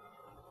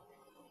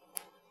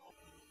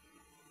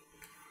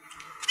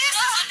 This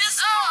is a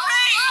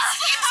disgrace!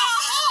 It's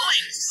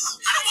appalling!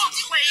 I don't want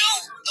to play.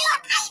 You're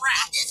a pet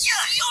rat. It's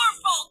your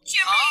fault,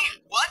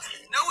 Jimmy. What?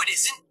 No, it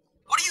isn't.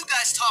 What are you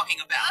guys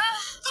talking about?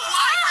 The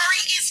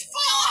library is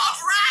full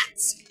of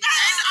rats! And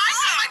I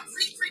have my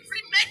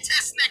pre-med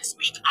test next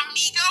week,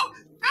 amigo!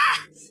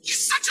 You're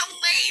such a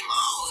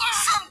lame-o!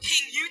 Some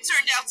king you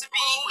turned out to be!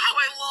 Oh, how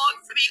I long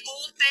for the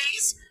old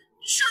days!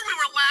 Sure, we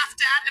were laughed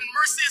at and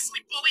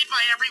mercilessly bullied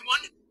by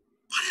everyone,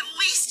 but at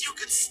least you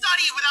could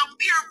study without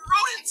fear of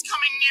rodents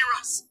coming near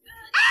us!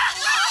 Oh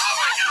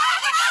my God!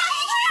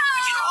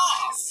 Get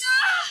off!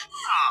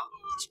 Oh,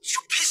 did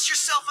you piss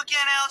yourself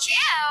again, Algie?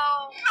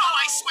 Ew. No,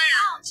 I swear!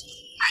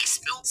 Algie. I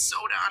spilled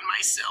soda on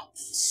myself.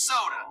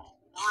 Soda.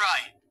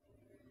 Right.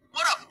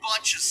 What a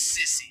bunch of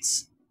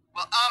sissies.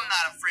 Well, I'm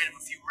not afraid of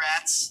a few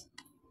rats.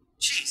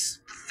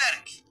 Jeez,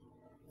 pathetic.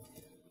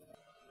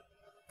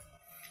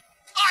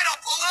 I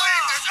don't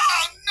believe this!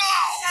 Oh, no!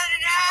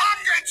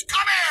 Hopkins,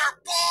 come here,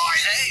 boy!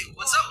 Hey,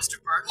 what's up, Mr.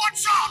 Burke?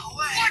 What's up?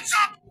 What's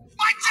up?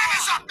 My gym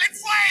is up in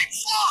flames!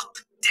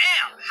 Look!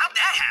 Damn, how'd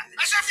that happen?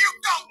 As if you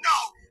don't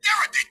know!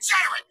 You're a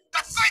degenerate! To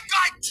think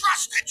I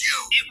trusted you!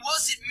 It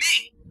wasn't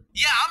me.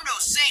 Yeah, I'm no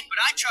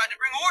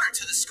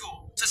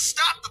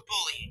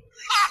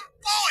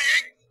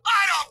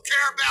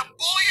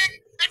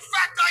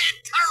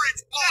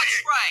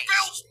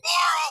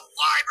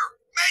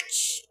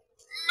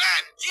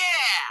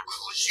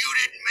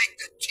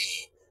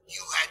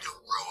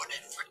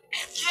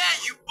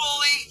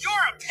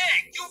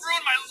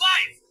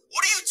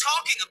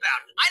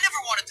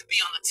wanted to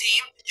be on the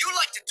team. You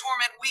like to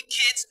torment weak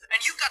kids,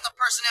 and you've got the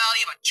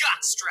personality of a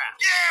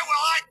jockstrap. Yeah, well,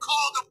 I'd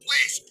call the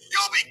police.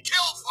 You'll be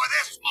killed for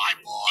this, my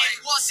boy.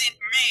 It wasn't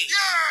me.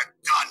 You're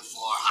done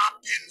for,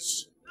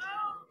 Hopkins.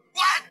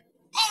 What?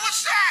 What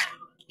was that?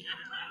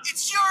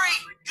 It's Yuri.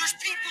 There's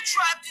people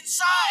trapped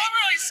inside. I'm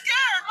really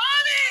scared,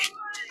 Mommy.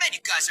 Man,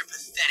 you guys are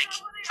pathetic.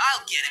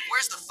 I'll get him.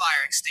 Where's the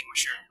fire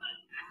extinguisher?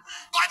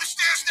 By the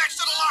stairs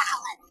next to the locker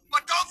room.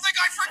 But don't think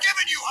I've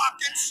forgiven you,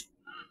 Hopkins.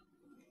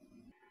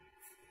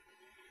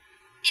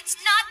 It's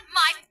not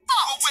my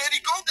fault. Oh, where'd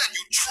he go then,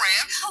 you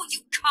tramp? Oh,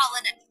 you call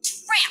it a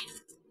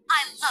tramp?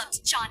 I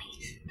loved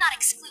Johnny. Not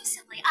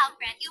exclusively, I'll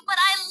grant you, but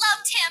I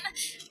loved him.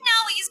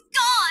 Now he's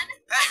gone.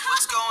 Hey,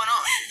 what's going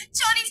on?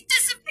 Johnny's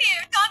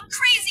disappeared, gone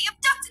crazy,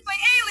 abducted by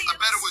aliens. I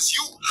bet it was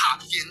you,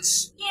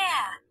 Hopkins.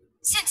 Yeah.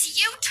 Since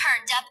you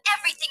turned up,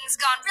 everything's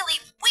gone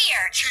really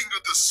weird. King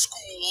of the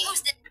school.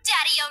 Who's the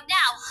daddy-o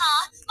now,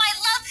 huh? My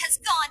love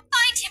has gone.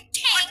 Find him,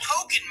 King. Quit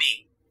poking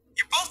me.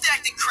 You're both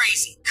acting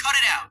crazy. Cut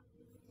it out.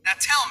 Now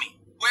tell me,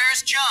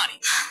 where's Johnny?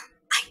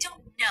 I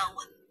don't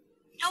know.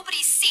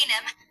 Nobody's seen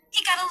him.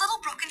 He got a little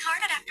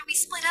brokenhearted after we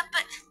split up,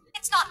 but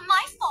it's not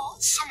my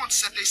fault. Someone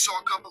said they saw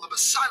a couple of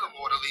asylum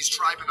orderlies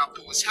driving up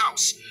to his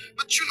house.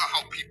 But you know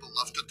how people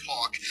love to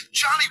talk.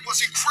 Johnny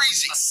wasn't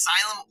crazy.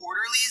 Asylum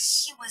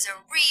orderlies? He was a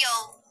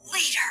real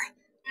leader.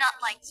 Not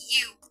like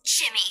you,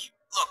 Jimmy.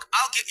 Look,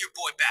 I'll get your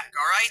boy back,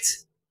 all right?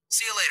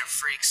 See you later,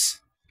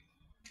 freaks.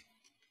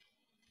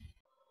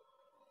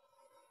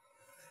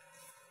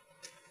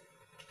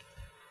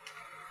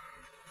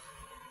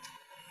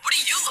 What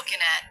are you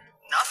looking at?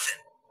 Nothing.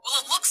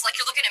 Well, it looks like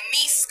you're looking at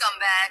me,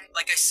 scumbag.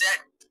 Like I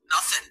said,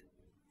 nothing.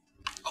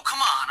 Oh,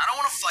 come on. I don't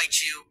want to fight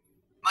you.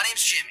 My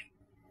name's Jimmy.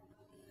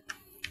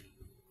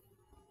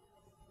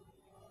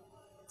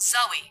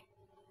 Zoe.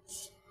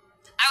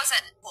 I was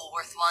at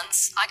Woolworth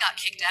once. I got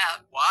kicked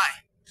out.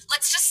 Why?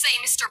 Let's just say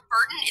Mr.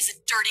 Burton is a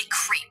dirty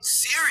creep.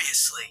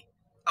 Seriously?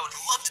 I would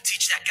love to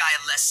teach that guy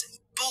a lesson. He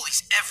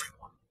bullies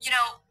everyone. You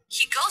know,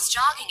 he goes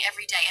jogging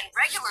every day and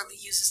regularly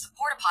uses the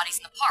porta potties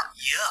in the park.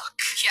 Yuck.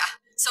 Yeah,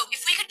 so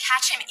if we could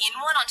catch him in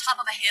one on top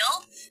of a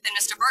hill, then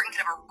Mr. Burton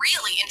could have a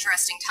really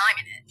interesting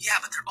time in it. Yeah,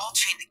 but they're all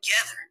chained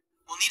together.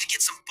 We'll need to get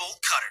some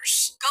bolt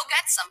cutters. Go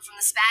get some from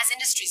the Spaz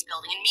Industries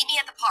building and meet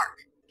me at the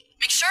park.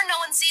 Make sure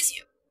no one sees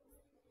you.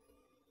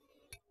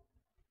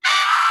 Oh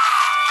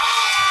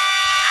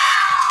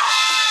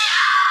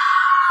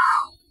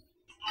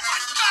my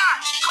God!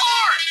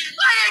 Corn!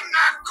 I didn't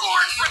have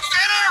corn for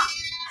dinner!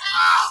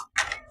 Oh,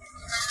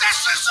 this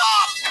is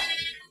awful!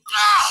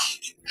 Oh,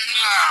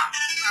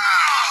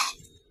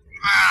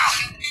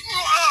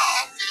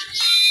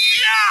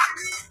 yuck!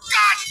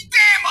 God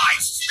damn, I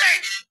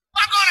stink!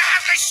 I'm gonna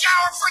have to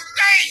shower for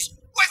days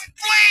with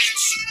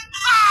bleach!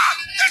 Ah,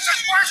 this is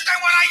worse than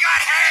when I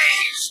got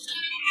hazed!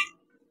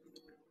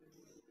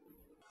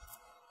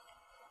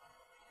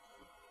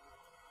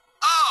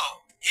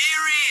 Oh,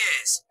 here he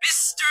is,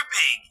 Mr.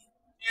 Big.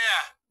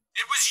 Yeah,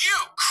 it was you,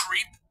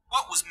 creep.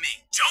 What was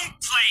me? Don't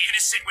play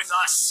innocent with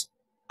us.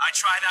 I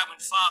tried that when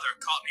Father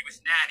caught me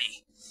with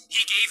Nanny.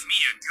 He gave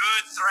me a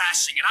good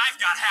thrashing, and I've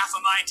got half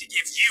a mind to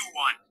give you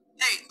one.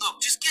 Hey,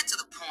 look, just get to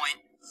the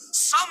point.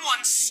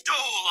 Someone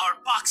stole our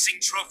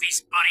boxing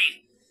trophies,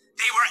 buddy.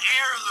 They were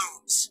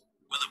heirlooms.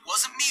 Well, it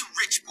wasn't me,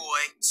 rich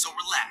boy, so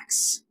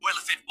relax. Well,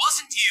 if it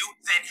wasn't you,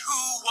 then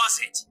who was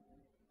it?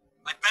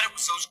 I bet it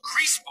was those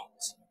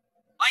greaseballs.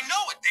 I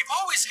know it. They've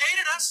always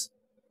hated us.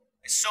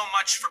 There's so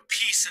much for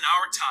peace in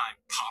our time,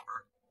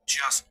 Popper.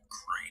 Just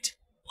great.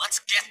 Let's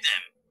get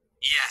them.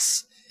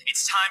 Yes,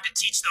 it's time to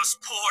teach those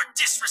poor,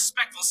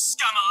 disrespectful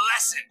scum a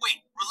lesson.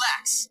 Wait,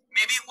 relax.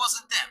 Maybe it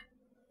wasn't them.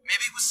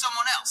 Maybe it was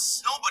someone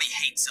else. Nobody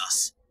hates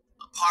us.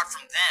 Apart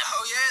from them.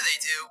 Oh, yeah, they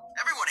do.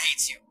 Everyone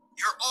hates you.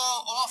 You're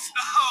all awful.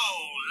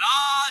 Oh,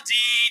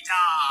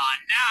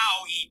 la-dee-da.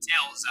 Now he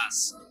tells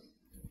us.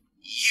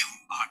 You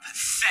are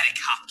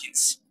pathetic,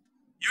 Hopkins.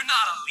 You're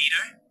not a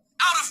leader.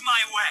 Out of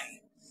my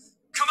way.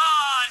 Come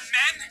on,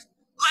 men.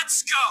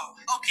 Let's go.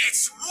 Okay,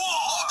 it's war.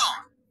 Hold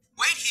on.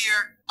 Wait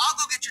here. I'll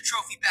go get your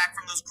trophy back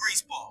from those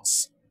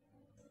greaseballs.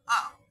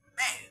 Oh,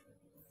 man.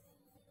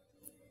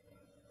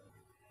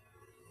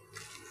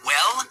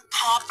 Well,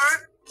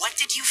 Popper, what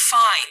did you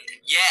find?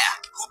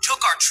 Yeah, who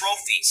took our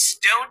trophies?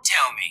 Don't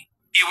tell me.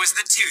 It was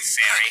the Tooth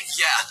Fairy.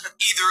 Yeah,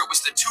 either it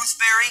was the Tooth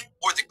Fairy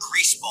or the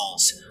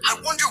Greaseballs. I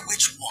wonder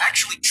which one.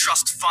 Actually,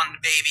 trust fund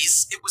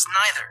babies. It was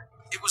neither.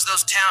 It was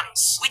those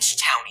townies. Which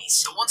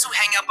townies? The ones who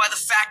hang out by the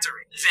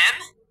factory.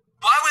 Them?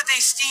 Why would they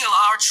steal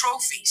our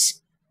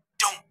trophies?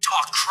 Don't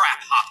talk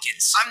crap,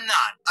 Hopkins. I'm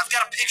not. I've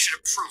got a picture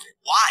to prove it.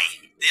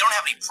 Why? They don't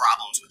have any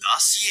problems with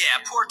us.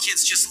 Yeah, poor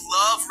kids just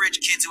love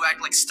rich kids who act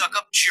like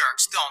stuck-up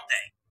jerks, don't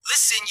they?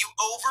 Listen, you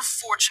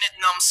over-fortunate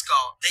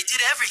numbskull. They did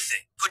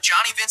everything. Put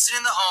Johnny Vincent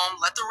in the home,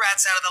 let the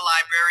rats out of the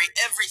library,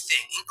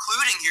 everything,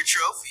 including your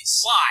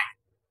trophies. Why?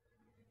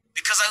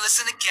 Because I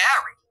listened to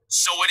Gary.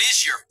 So it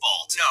is your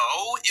fault.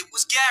 No, it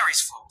was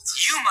Gary's fault.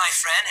 You, my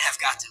friend, have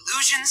got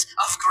delusions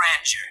of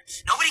grandeur.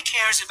 Nobody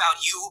cares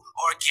about you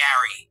or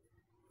Gary.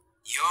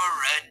 You're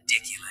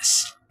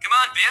ridiculous. Come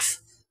on,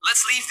 Biff.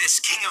 Let's leave this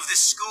king of the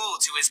school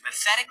to his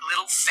pathetic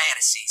little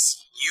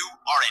fantasies. You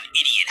are an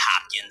idiot,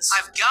 Hopkins.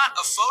 I've got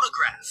a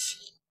photograph.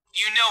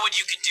 You know what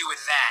you can do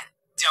with that,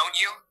 don't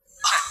you?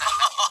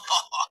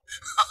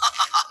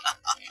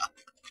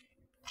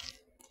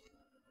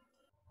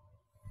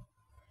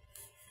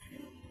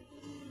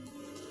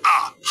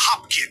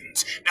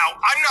 Hopkins. Now,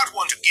 I'm not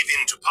one to give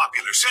in to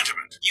popular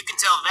sentiment. You can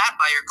tell that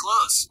by your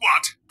clothes.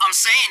 What? I'm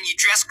saying you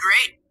dress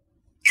great.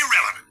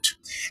 Irrelevant.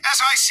 As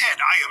I said,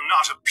 I am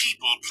not a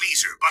people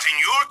pleaser, but in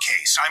your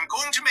case, I'm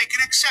going to make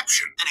an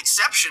exception. An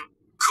exception?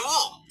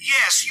 Cool.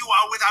 Yes, you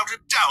are without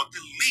a doubt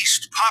the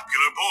least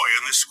popular boy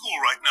in the school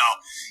right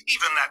now.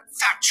 Even that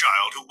fat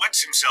child who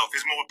wets himself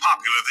is more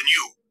popular than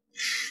you.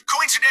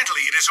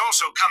 Coincidentally, it has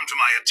also come to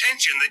my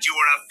attention that you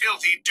are a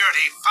filthy,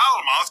 dirty,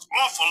 foul-mouthed,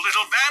 awful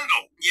little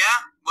vandal.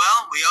 Yeah?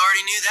 Well, we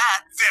already knew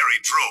that. Very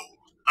droll.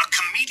 A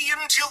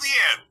comedian till the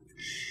end.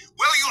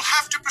 Well, you'll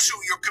have to pursue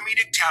your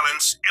comedic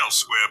talents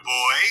elsewhere,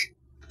 boy.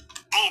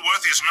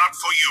 Bullworth is not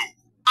for you.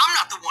 I'm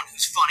not the one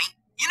who's funny.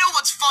 You know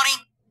what's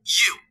funny?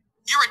 You.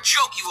 You're a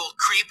joke, you old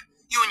creep.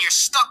 You and your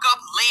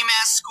stuck-up,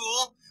 lame-ass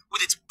school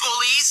with its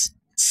bullies,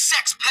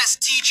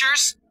 sex-pest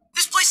teachers.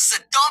 This place is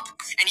a dump,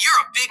 and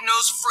you're a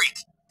big-nosed freak.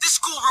 This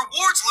school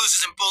rewards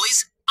losers and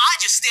bullies. I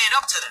just stand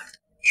up to them.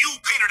 You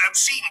painted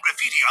obscene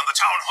graffiti on the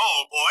town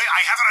hall, boy.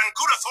 I have it on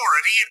good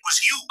authority it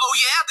was you. Oh,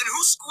 yeah? Then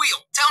who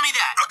squealed? Tell me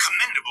that. A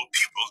commendable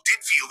pupil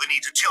did feel the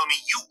need to tell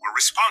me you were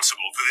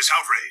responsible for this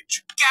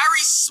outrage.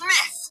 Gary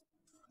Smith.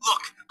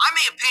 Look, I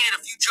may have painted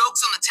a few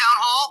jokes on the town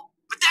hall,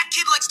 but that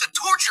kid likes to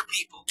torture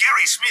people.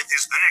 Gary Smith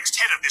is the next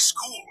head of this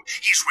school.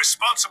 He's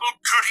responsible,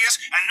 courteous,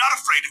 and not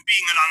afraid of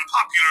being an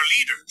unpopular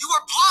leader. You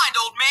are blind,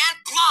 old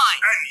man,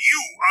 blind. And you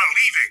are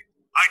leaving.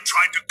 I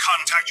tried to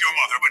contact your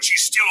mother, but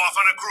she's still off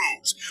on a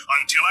cruise.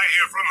 Until I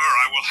hear from her,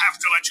 I will have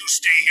to let you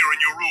stay here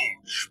in your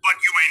room. But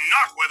you may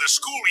not wear the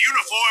school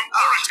uniform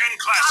or attend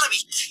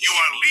classes. You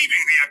are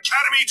leaving the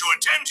academy to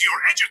attend to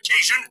your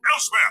education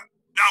elsewhere.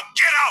 Now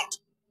get out!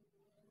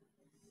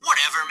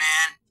 Whatever,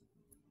 man.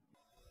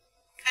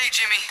 Hey,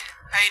 Jimmy.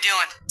 How you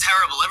doing?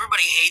 Terrible.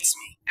 Everybody hates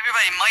me.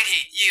 Everybody might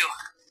hate you,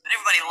 but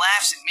everybody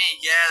laughs at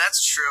me. Yeah, that's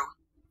true.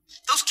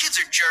 Those kids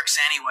are jerks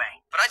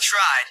anyway, but I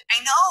tried. I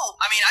know.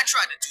 I mean, I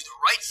tried to do the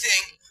right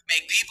thing,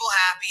 make people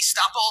happy,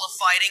 stop all the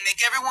fighting,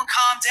 make everyone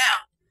calm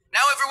down.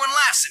 Now everyone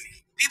laughs at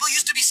me. People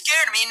used to be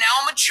scared of me, and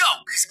now I'm a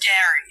joke. It's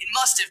Gary. It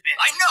must have been.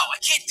 I know.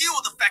 I can't deal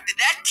with the fact that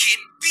that kid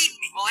beat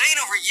me. Well, it ain't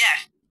over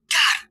yet.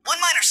 God,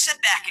 one minor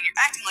setback and you're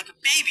acting like a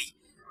baby.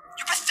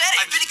 You're pathetic.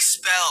 I've been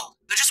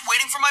expelled. They're just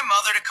waiting for my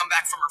mother to come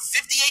back from her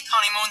 58th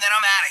honeymoon, then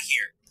I'm out of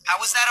here. How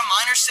was that a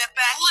minor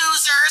setback?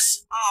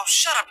 Losers! Oh,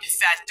 shut up, you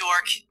fat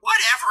dork.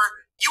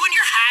 Whatever. You and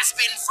your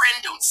has-been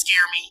friend don't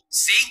scare me.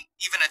 See?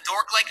 Even a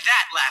dork like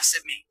that laughs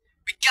at me.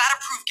 We gotta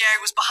prove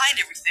Gary was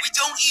behind everything. We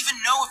don't even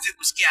know if it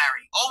was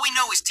Gary. All we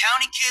know is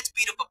townie kids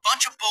beat up a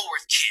bunch of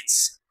Bullworth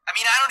kids. I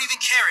mean, I don't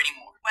even care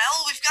anymore.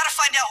 Well, we've gotta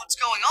find out what's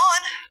going on.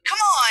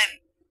 Come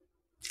on!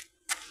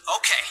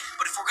 Okay,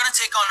 but if we're gonna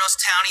take on those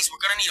townies, we're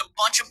gonna need a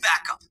bunch of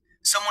backup.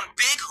 Someone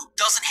big who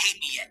doesn't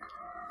hate me yet.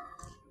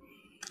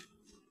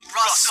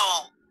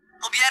 Russell.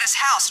 He'll be at his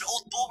house in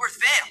Old Bullworth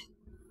Vale.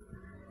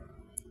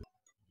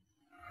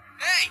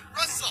 Hey,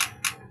 Russell!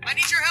 I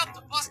need your help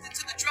to bust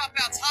into the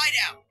dropouts'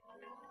 hideout.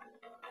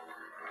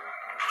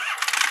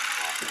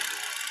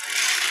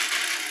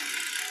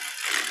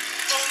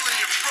 Only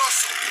if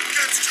Russell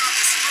gets to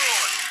the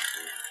store.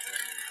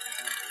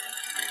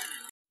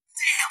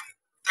 Damn,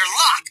 they're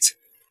locked.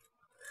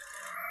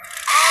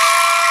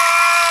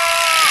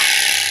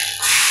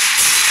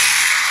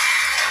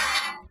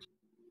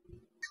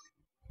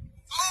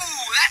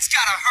 Ooh, that's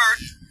gotta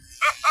hurt.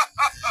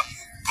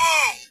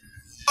 Boom!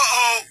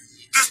 Uh-oh,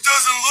 this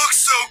doesn't look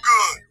so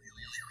good.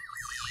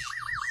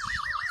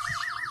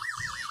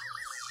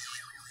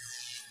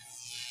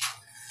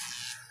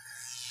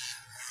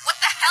 What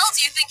the hell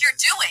do you think you're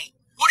doing?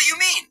 What do you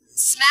mean?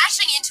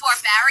 Smashing into our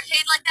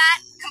barricade like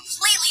that?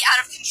 Completely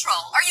out of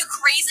control. Are you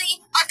crazy?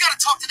 I've got to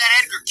talk to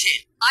that Edgar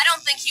kid. I don't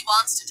think he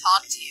wants to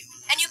talk to you.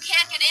 And you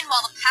can't get in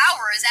while the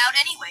power is out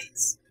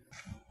anyways.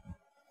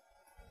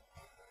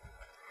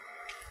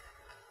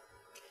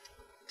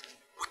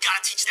 We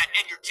gotta teach that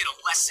Edgar kid a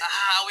lesson.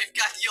 We've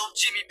got the old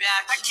Jimmy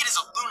back. That kid is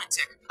a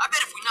lunatic. I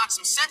bet if we knock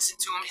some sense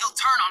into him, he'll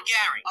turn on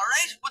Gary.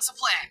 Alright, what's the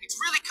plan? It's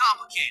really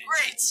complicated.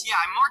 Great. Yeah,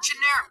 I march in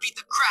there and beat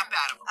the crap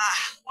out of him.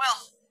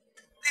 Well,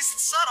 at least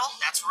it's subtle.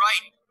 That's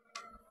right.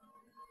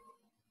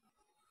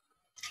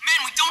 Man,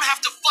 we don't have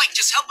to fight.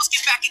 Just help us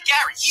get back at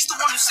Gary. He's the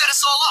one who set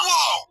us all up.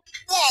 Whoa!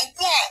 Whoa,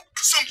 whoa!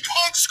 Some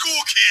punk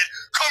school kid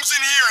comes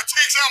in here and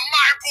takes out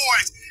my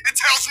boys and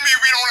tells me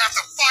we don't have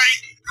to fight?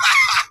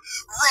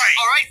 Right.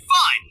 All right,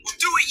 fine.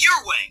 We'll do it your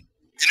way.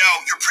 You know,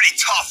 you're pretty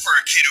tough for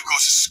a kid who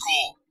goes to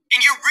school.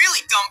 And you're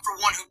really dumb for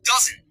one who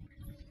doesn't.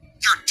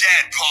 You're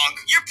dead,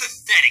 punk. You're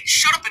pathetic.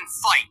 Shut up and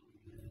fight.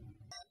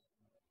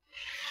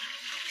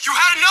 You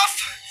had enough?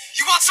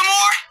 You want some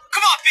more?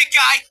 Come on, big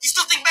guy. You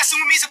still think messing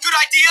with me is a good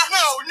idea?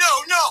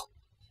 No.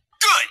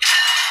 Good.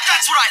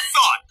 That's what I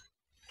thought.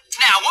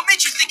 Now, what made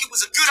you think it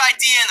was a good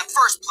idea in the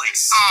first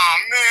place? Aw,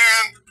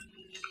 man.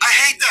 I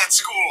hate that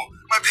school.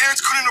 My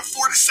parents couldn't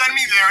afford to send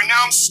me there, and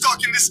now I'm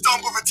stuck in this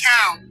dump of a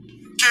town.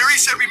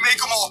 Gary said we make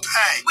them all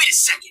pay. Wait a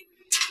second.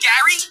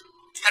 Gary?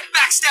 That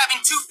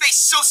backstabbing,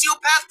 two-faced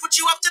sociopath put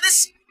you up to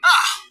this?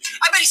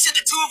 I bet he said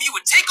the two of you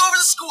would take over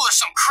the school or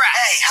some crap.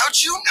 Hey, how'd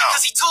you know?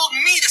 Because he told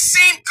me the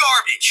same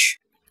garbage.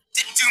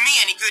 Didn't do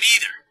me any good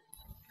either.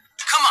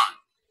 Come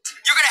on.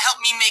 You're gonna help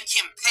me make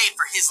him pay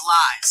for his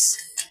lies.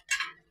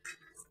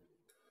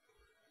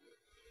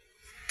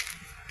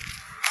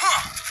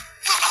 Huh.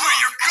 Look where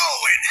you're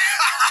going.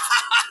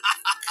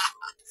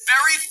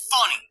 Very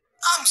funny.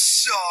 I'm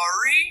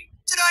sorry.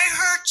 Did I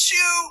hurt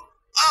you?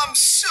 I'm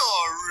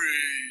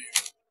sorry.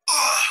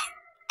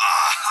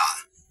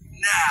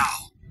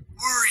 Now,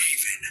 we're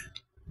even.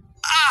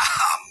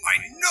 My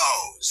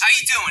nose. How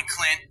you doing,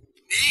 Clint?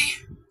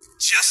 Me?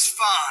 Just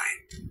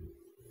fine.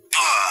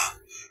 Top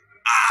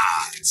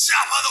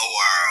of the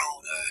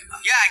world.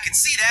 Yeah, I can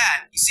see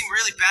that. You seem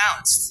really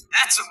balanced.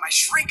 That's what my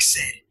shrink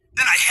said.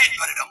 Then I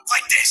headbutted him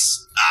like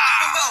this.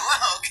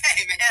 Well,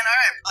 okay, man. All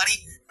right,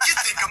 buddy. You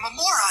think I'm a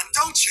moron,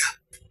 don't you?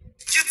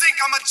 You think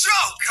I'm a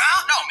joke,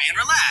 huh? No, man,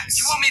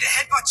 relax. You want me to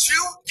headbutt you?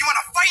 You want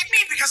to fight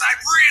me? Because I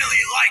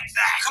really like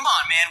that. Come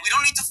on, man. We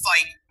don't need to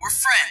fight. We're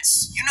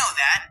friends. You know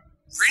that.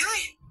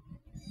 Really?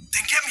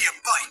 Then get me a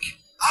bike.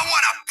 I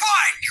want a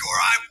bike or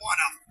I want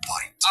to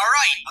fight. All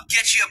right, I'll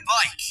get you a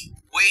bike.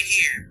 Wait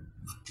here.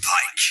 A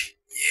bike?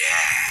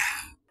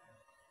 Yeah.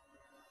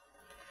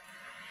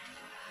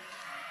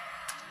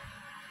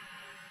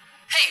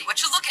 Hey,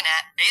 what you looking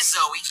at? Hey,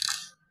 Zoe.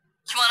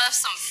 You want to have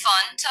some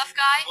fun, tough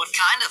guy? What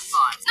kind of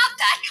fun? It's not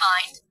that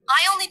kind.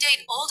 I only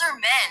date older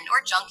men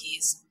or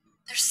junkies.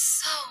 They're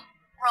so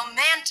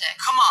romantic.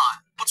 Come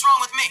on. What's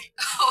wrong with me?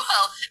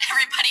 Well,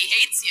 everybody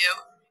hates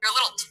you. You're a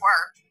little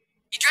twerp.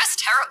 You dress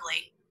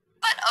terribly.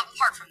 But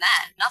apart from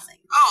that, nothing.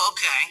 Oh,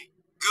 okay.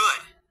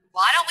 Good.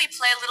 Why don't we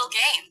play a little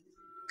game?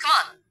 Come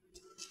on.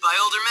 By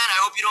older men,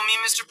 I hope you don't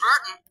mean Mr.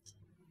 Burton.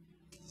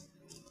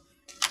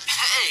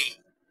 Hey.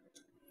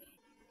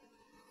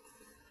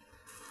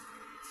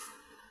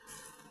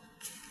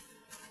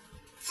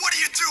 What are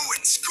you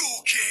doing,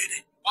 school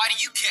kid? Why do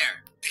you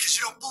care? Because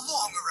you don't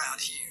belong around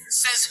here.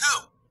 Says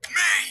who?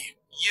 Me.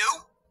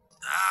 You?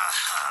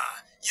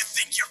 You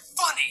think you're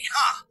funny,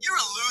 huh? You're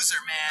a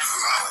loser,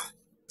 man.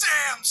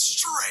 Damn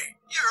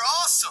straight. You're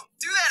awesome.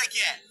 Do that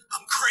again.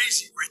 I'm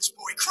crazy, rich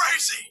boy,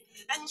 crazy.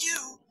 And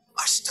you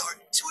are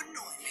starting to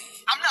annoy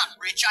me. I'm not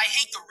rich. I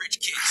hate the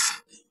rich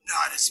kids.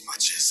 Not as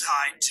much as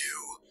I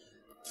do.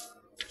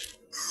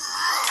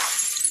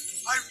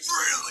 I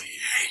really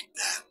hate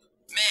them.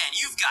 Man,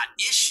 you've got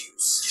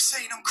issues. You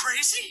saying I'm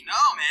crazy? No,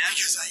 man.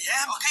 Because I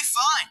am. Okay,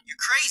 fine. You're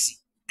crazy.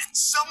 And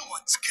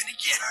someone's gonna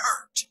get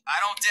hurt. I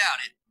don't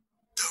doubt it.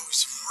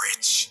 Those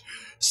rich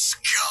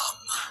scum.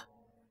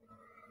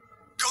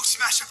 Go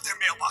smash up their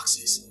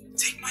mailboxes.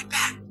 Take my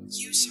bat.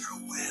 Use her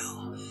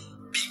well.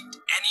 Beat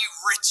any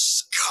rich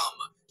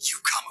scum you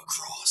come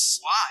across.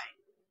 Why?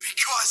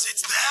 Because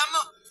it's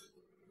them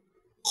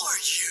or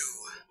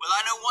you. Well,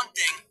 I know one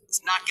thing.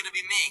 It's not gonna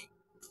be me.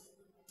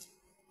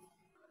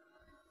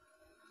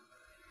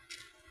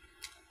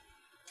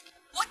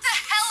 What the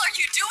hell are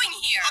you doing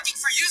here? Looking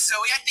for you,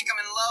 Zoe. I think I'm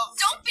in love.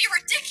 Don't be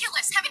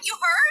ridiculous. Haven't you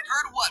heard?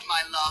 Heard what,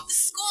 my love? The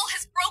school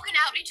has broken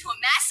out into a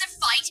massive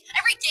fight.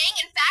 Every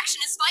gang and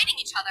faction is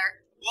fighting each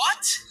other.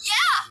 What?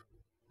 Yeah.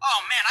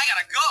 Oh, man, I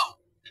gotta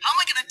go. How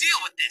am I gonna deal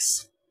with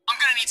this? I'm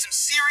gonna need some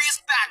serious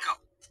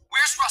backup.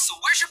 Where's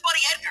Russell? Where's your buddy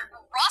Edgar?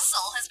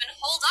 Russell has been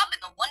holed up in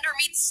the Wonder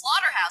Meat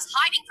slaughterhouse,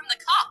 hiding from the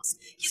cops.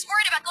 He's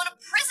worried about going to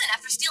prison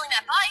after stealing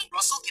that bike.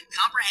 Russell can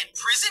comprehend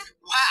prison?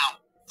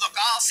 Wow. Look,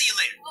 I'll see you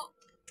later. Well,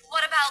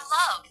 what about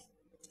love?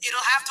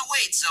 It'll have to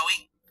wait,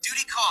 Zoe.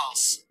 Duty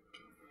calls.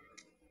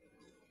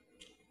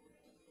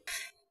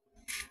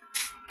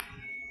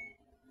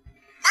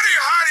 What are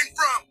you hiding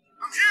from?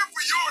 I'm here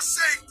for your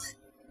safety.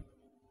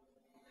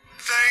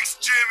 Thanks,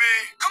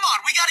 Jimmy. Come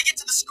on, we gotta get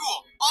to the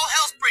school. All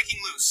hell's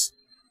breaking loose.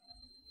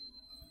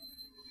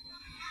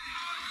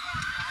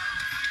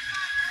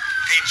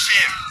 Hey,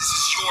 Jim, this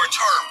is your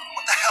term.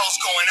 What the hell's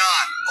going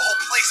on? The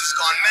whole place has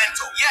gone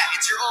mental. Yeah,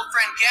 it's your old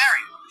friend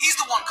Gary. He's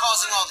the one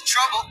causing all the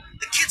trouble.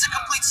 The kid's a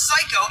complete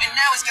psycho, and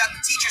now he's got the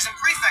teachers and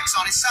prefects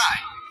on his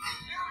side.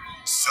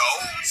 So?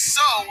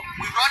 So,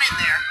 we run in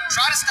there,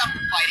 try to stop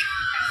the fighting,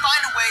 and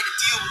find a way to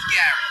deal with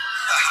Gary.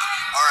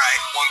 All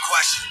right, one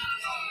question.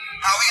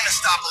 How are we gonna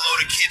stop a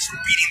load of kids from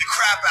beating the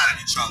crap out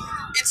of each other?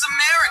 It's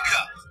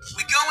America.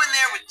 We go in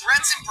there with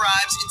threats and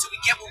bribes until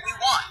we get what we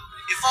want.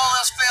 If all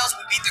else fails,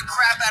 we beat the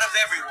crap out of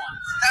everyone.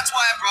 That's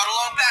why I brought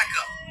along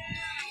backup.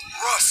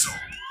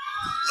 Russell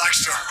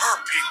likes to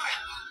hurt people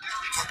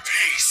for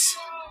peace.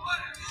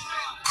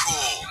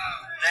 Cool.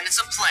 Then it's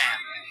a plan.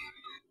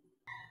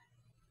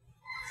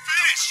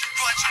 Finish, you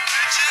bunch of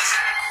bitches!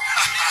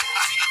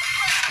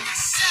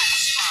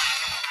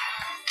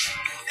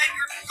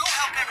 Edgar, go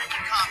help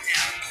everyone calm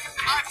down.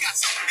 I've got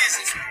some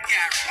business with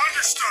Gary.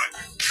 Understood.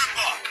 Good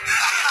luck.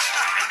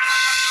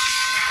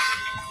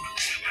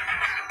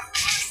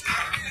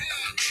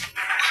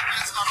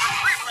 That's not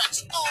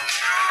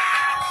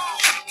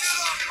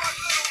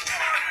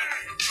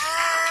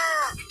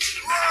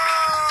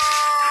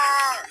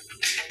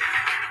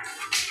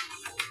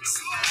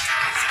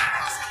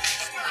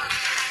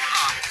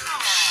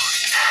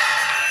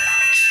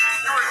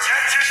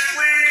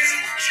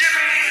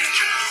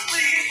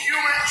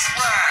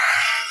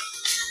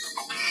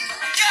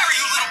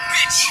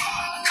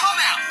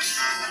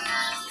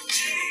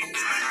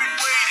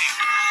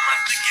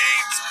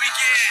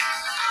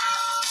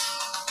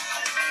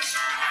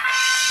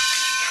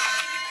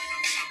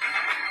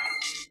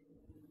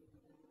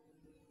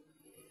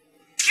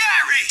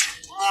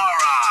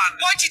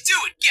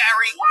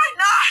Gary. Why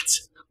not?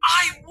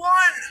 I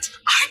won.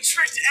 I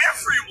tricked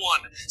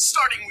everyone,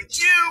 starting with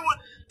you,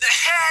 the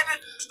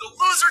head, the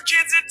loser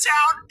kids in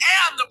town,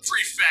 and the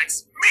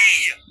prefects.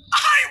 Me!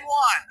 I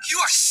won! You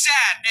are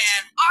sad,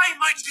 man. I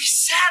might be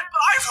sad,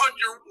 but I run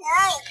your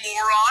world,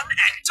 moron.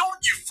 And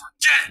don't you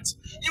forget,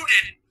 you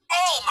did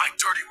all my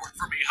dirty work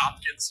for me,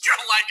 Hopkins.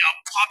 You're like a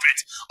puppet,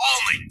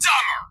 only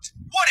dumber.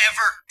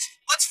 Whatever.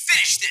 Let's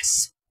finish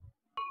this.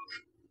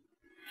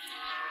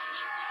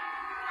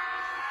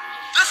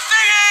 The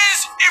thing is,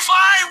 if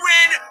I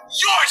win,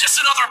 you're just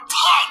another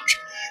punk.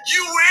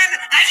 You win,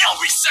 and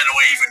you'll be sent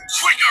away even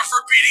quicker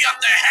for beating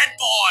up the head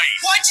boy.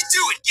 Why'd you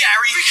do it,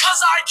 Gary? Because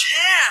I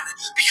can.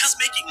 Because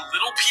making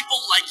little people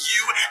like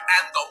you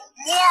and the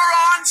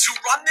morons who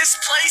run this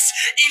place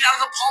eat out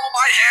of the palm of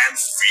my hand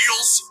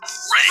feels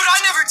great. But I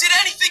never did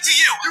anything to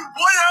you. You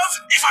would have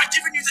if I'd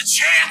given you the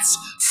chance.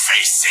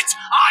 Face it,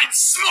 I'm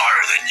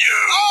smarter than you.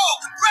 Oh,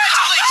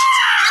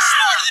 congratulations. You're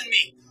smarter than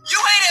me. You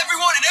hate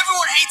everyone and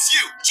everyone hates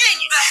you.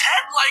 Genius. The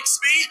head likes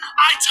me.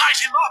 I tied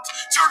him up,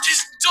 turned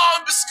his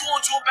dog school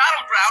into a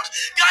battleground,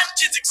 got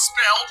kids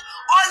expelled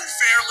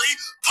unfairly,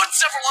 put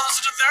several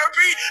others into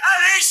therapy, and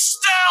he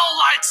still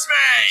likes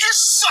me.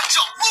 You're such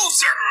a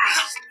loser.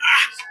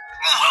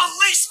 Well, at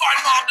least my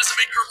mom doesn't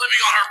make her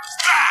living on her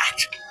back.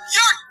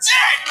 You're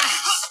dead.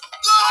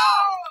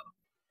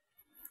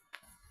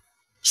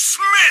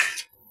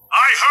 Smith!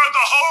 I heard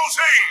the whole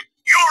thing.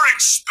 You're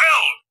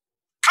expelled.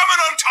 Come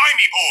and untie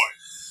me, boy.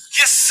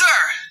 Yes, sir.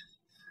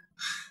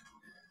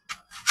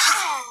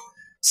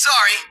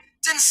 Sorry,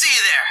 didn't see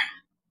you there.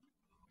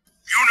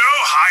 You know,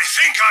 I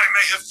think I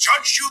may have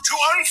judged you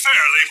too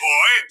unfairly,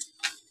 boy.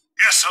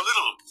 Yes, a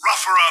little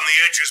rougher on the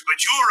edges,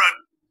 but you're a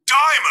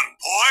diamond,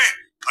 boy.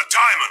 A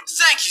diamond.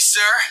 Thank you,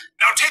 sir.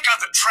 Now take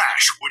out the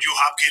trash, would you,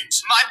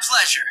 Hopkins? My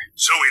pleasure.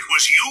 So it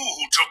was you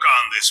who took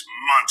on this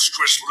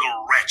monstrous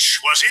little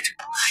wretch, was it?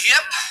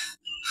 Yep.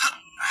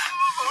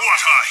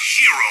 What a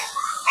hero.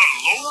 A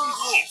lone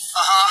wolf.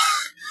 Uh-huh.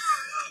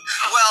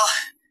 Well,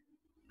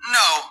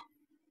 no.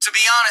 To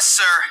be honest,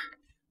 sir,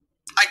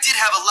 I did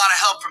have a lot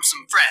of help from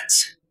some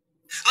friends.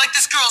 Like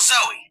this girl,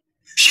 Zoe.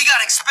 She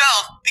got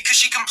expelled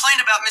because she complained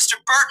about Mr.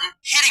 Burton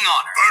hitting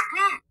on her.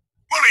 Burton?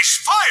 Well,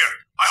 he's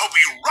fired. I hope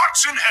he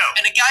rots in hell.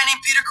 And a guy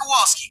named Peter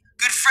Kowalski,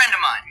 good friend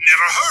of mine.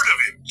 Never heard of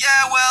him.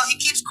 Yeah, well, he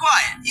keeps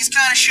quiet. He's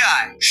kind of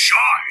shy.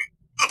 Shy?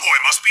 The boy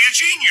must be a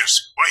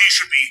genius. Why, he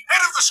should be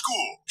head of the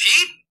school.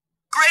 Pete?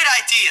 Great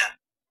idea.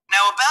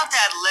 Now, about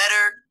that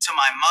letter to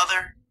my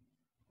mother.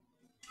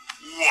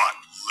 What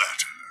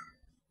letter?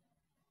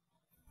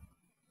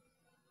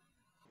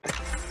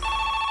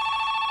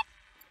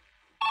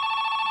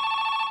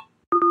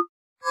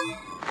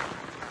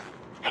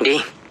リ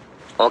ン、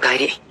おかえ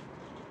り。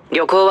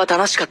旅行は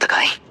楽しかった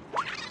かい？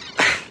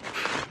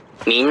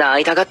みんな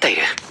会いたがってい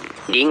る。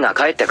リンが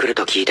帰ってくる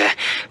と聞いて、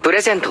プ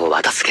レゼントを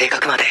渡す計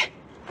画まで。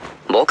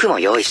僕も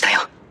用意した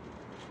よ。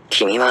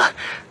君は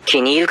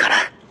気に入るかな？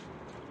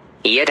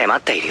家で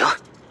待っているよ。